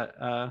think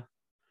that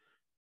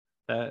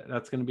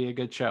that's going to be a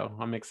good show.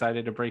 I'm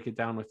excited to break it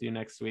down with you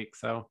next week.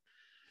 So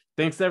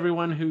thanks to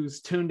everyone who's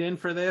tuned in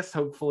for this.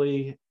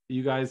 Hopefully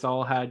you guys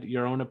all had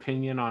your own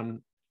opinion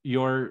on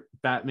your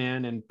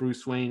Batman and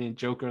Bruce Wayne and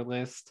Joker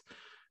list.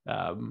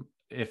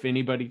 If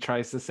anybody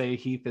tries to say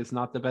Heath is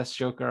not the best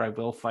Joker, I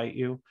will fight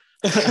you.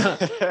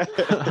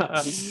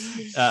 But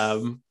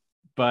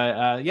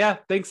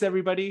thanks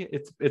everybody.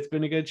 It's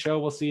been a good show.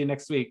 We'll see you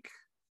next week.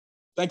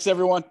 Thanks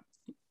everyone.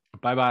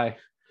 Bye-bye.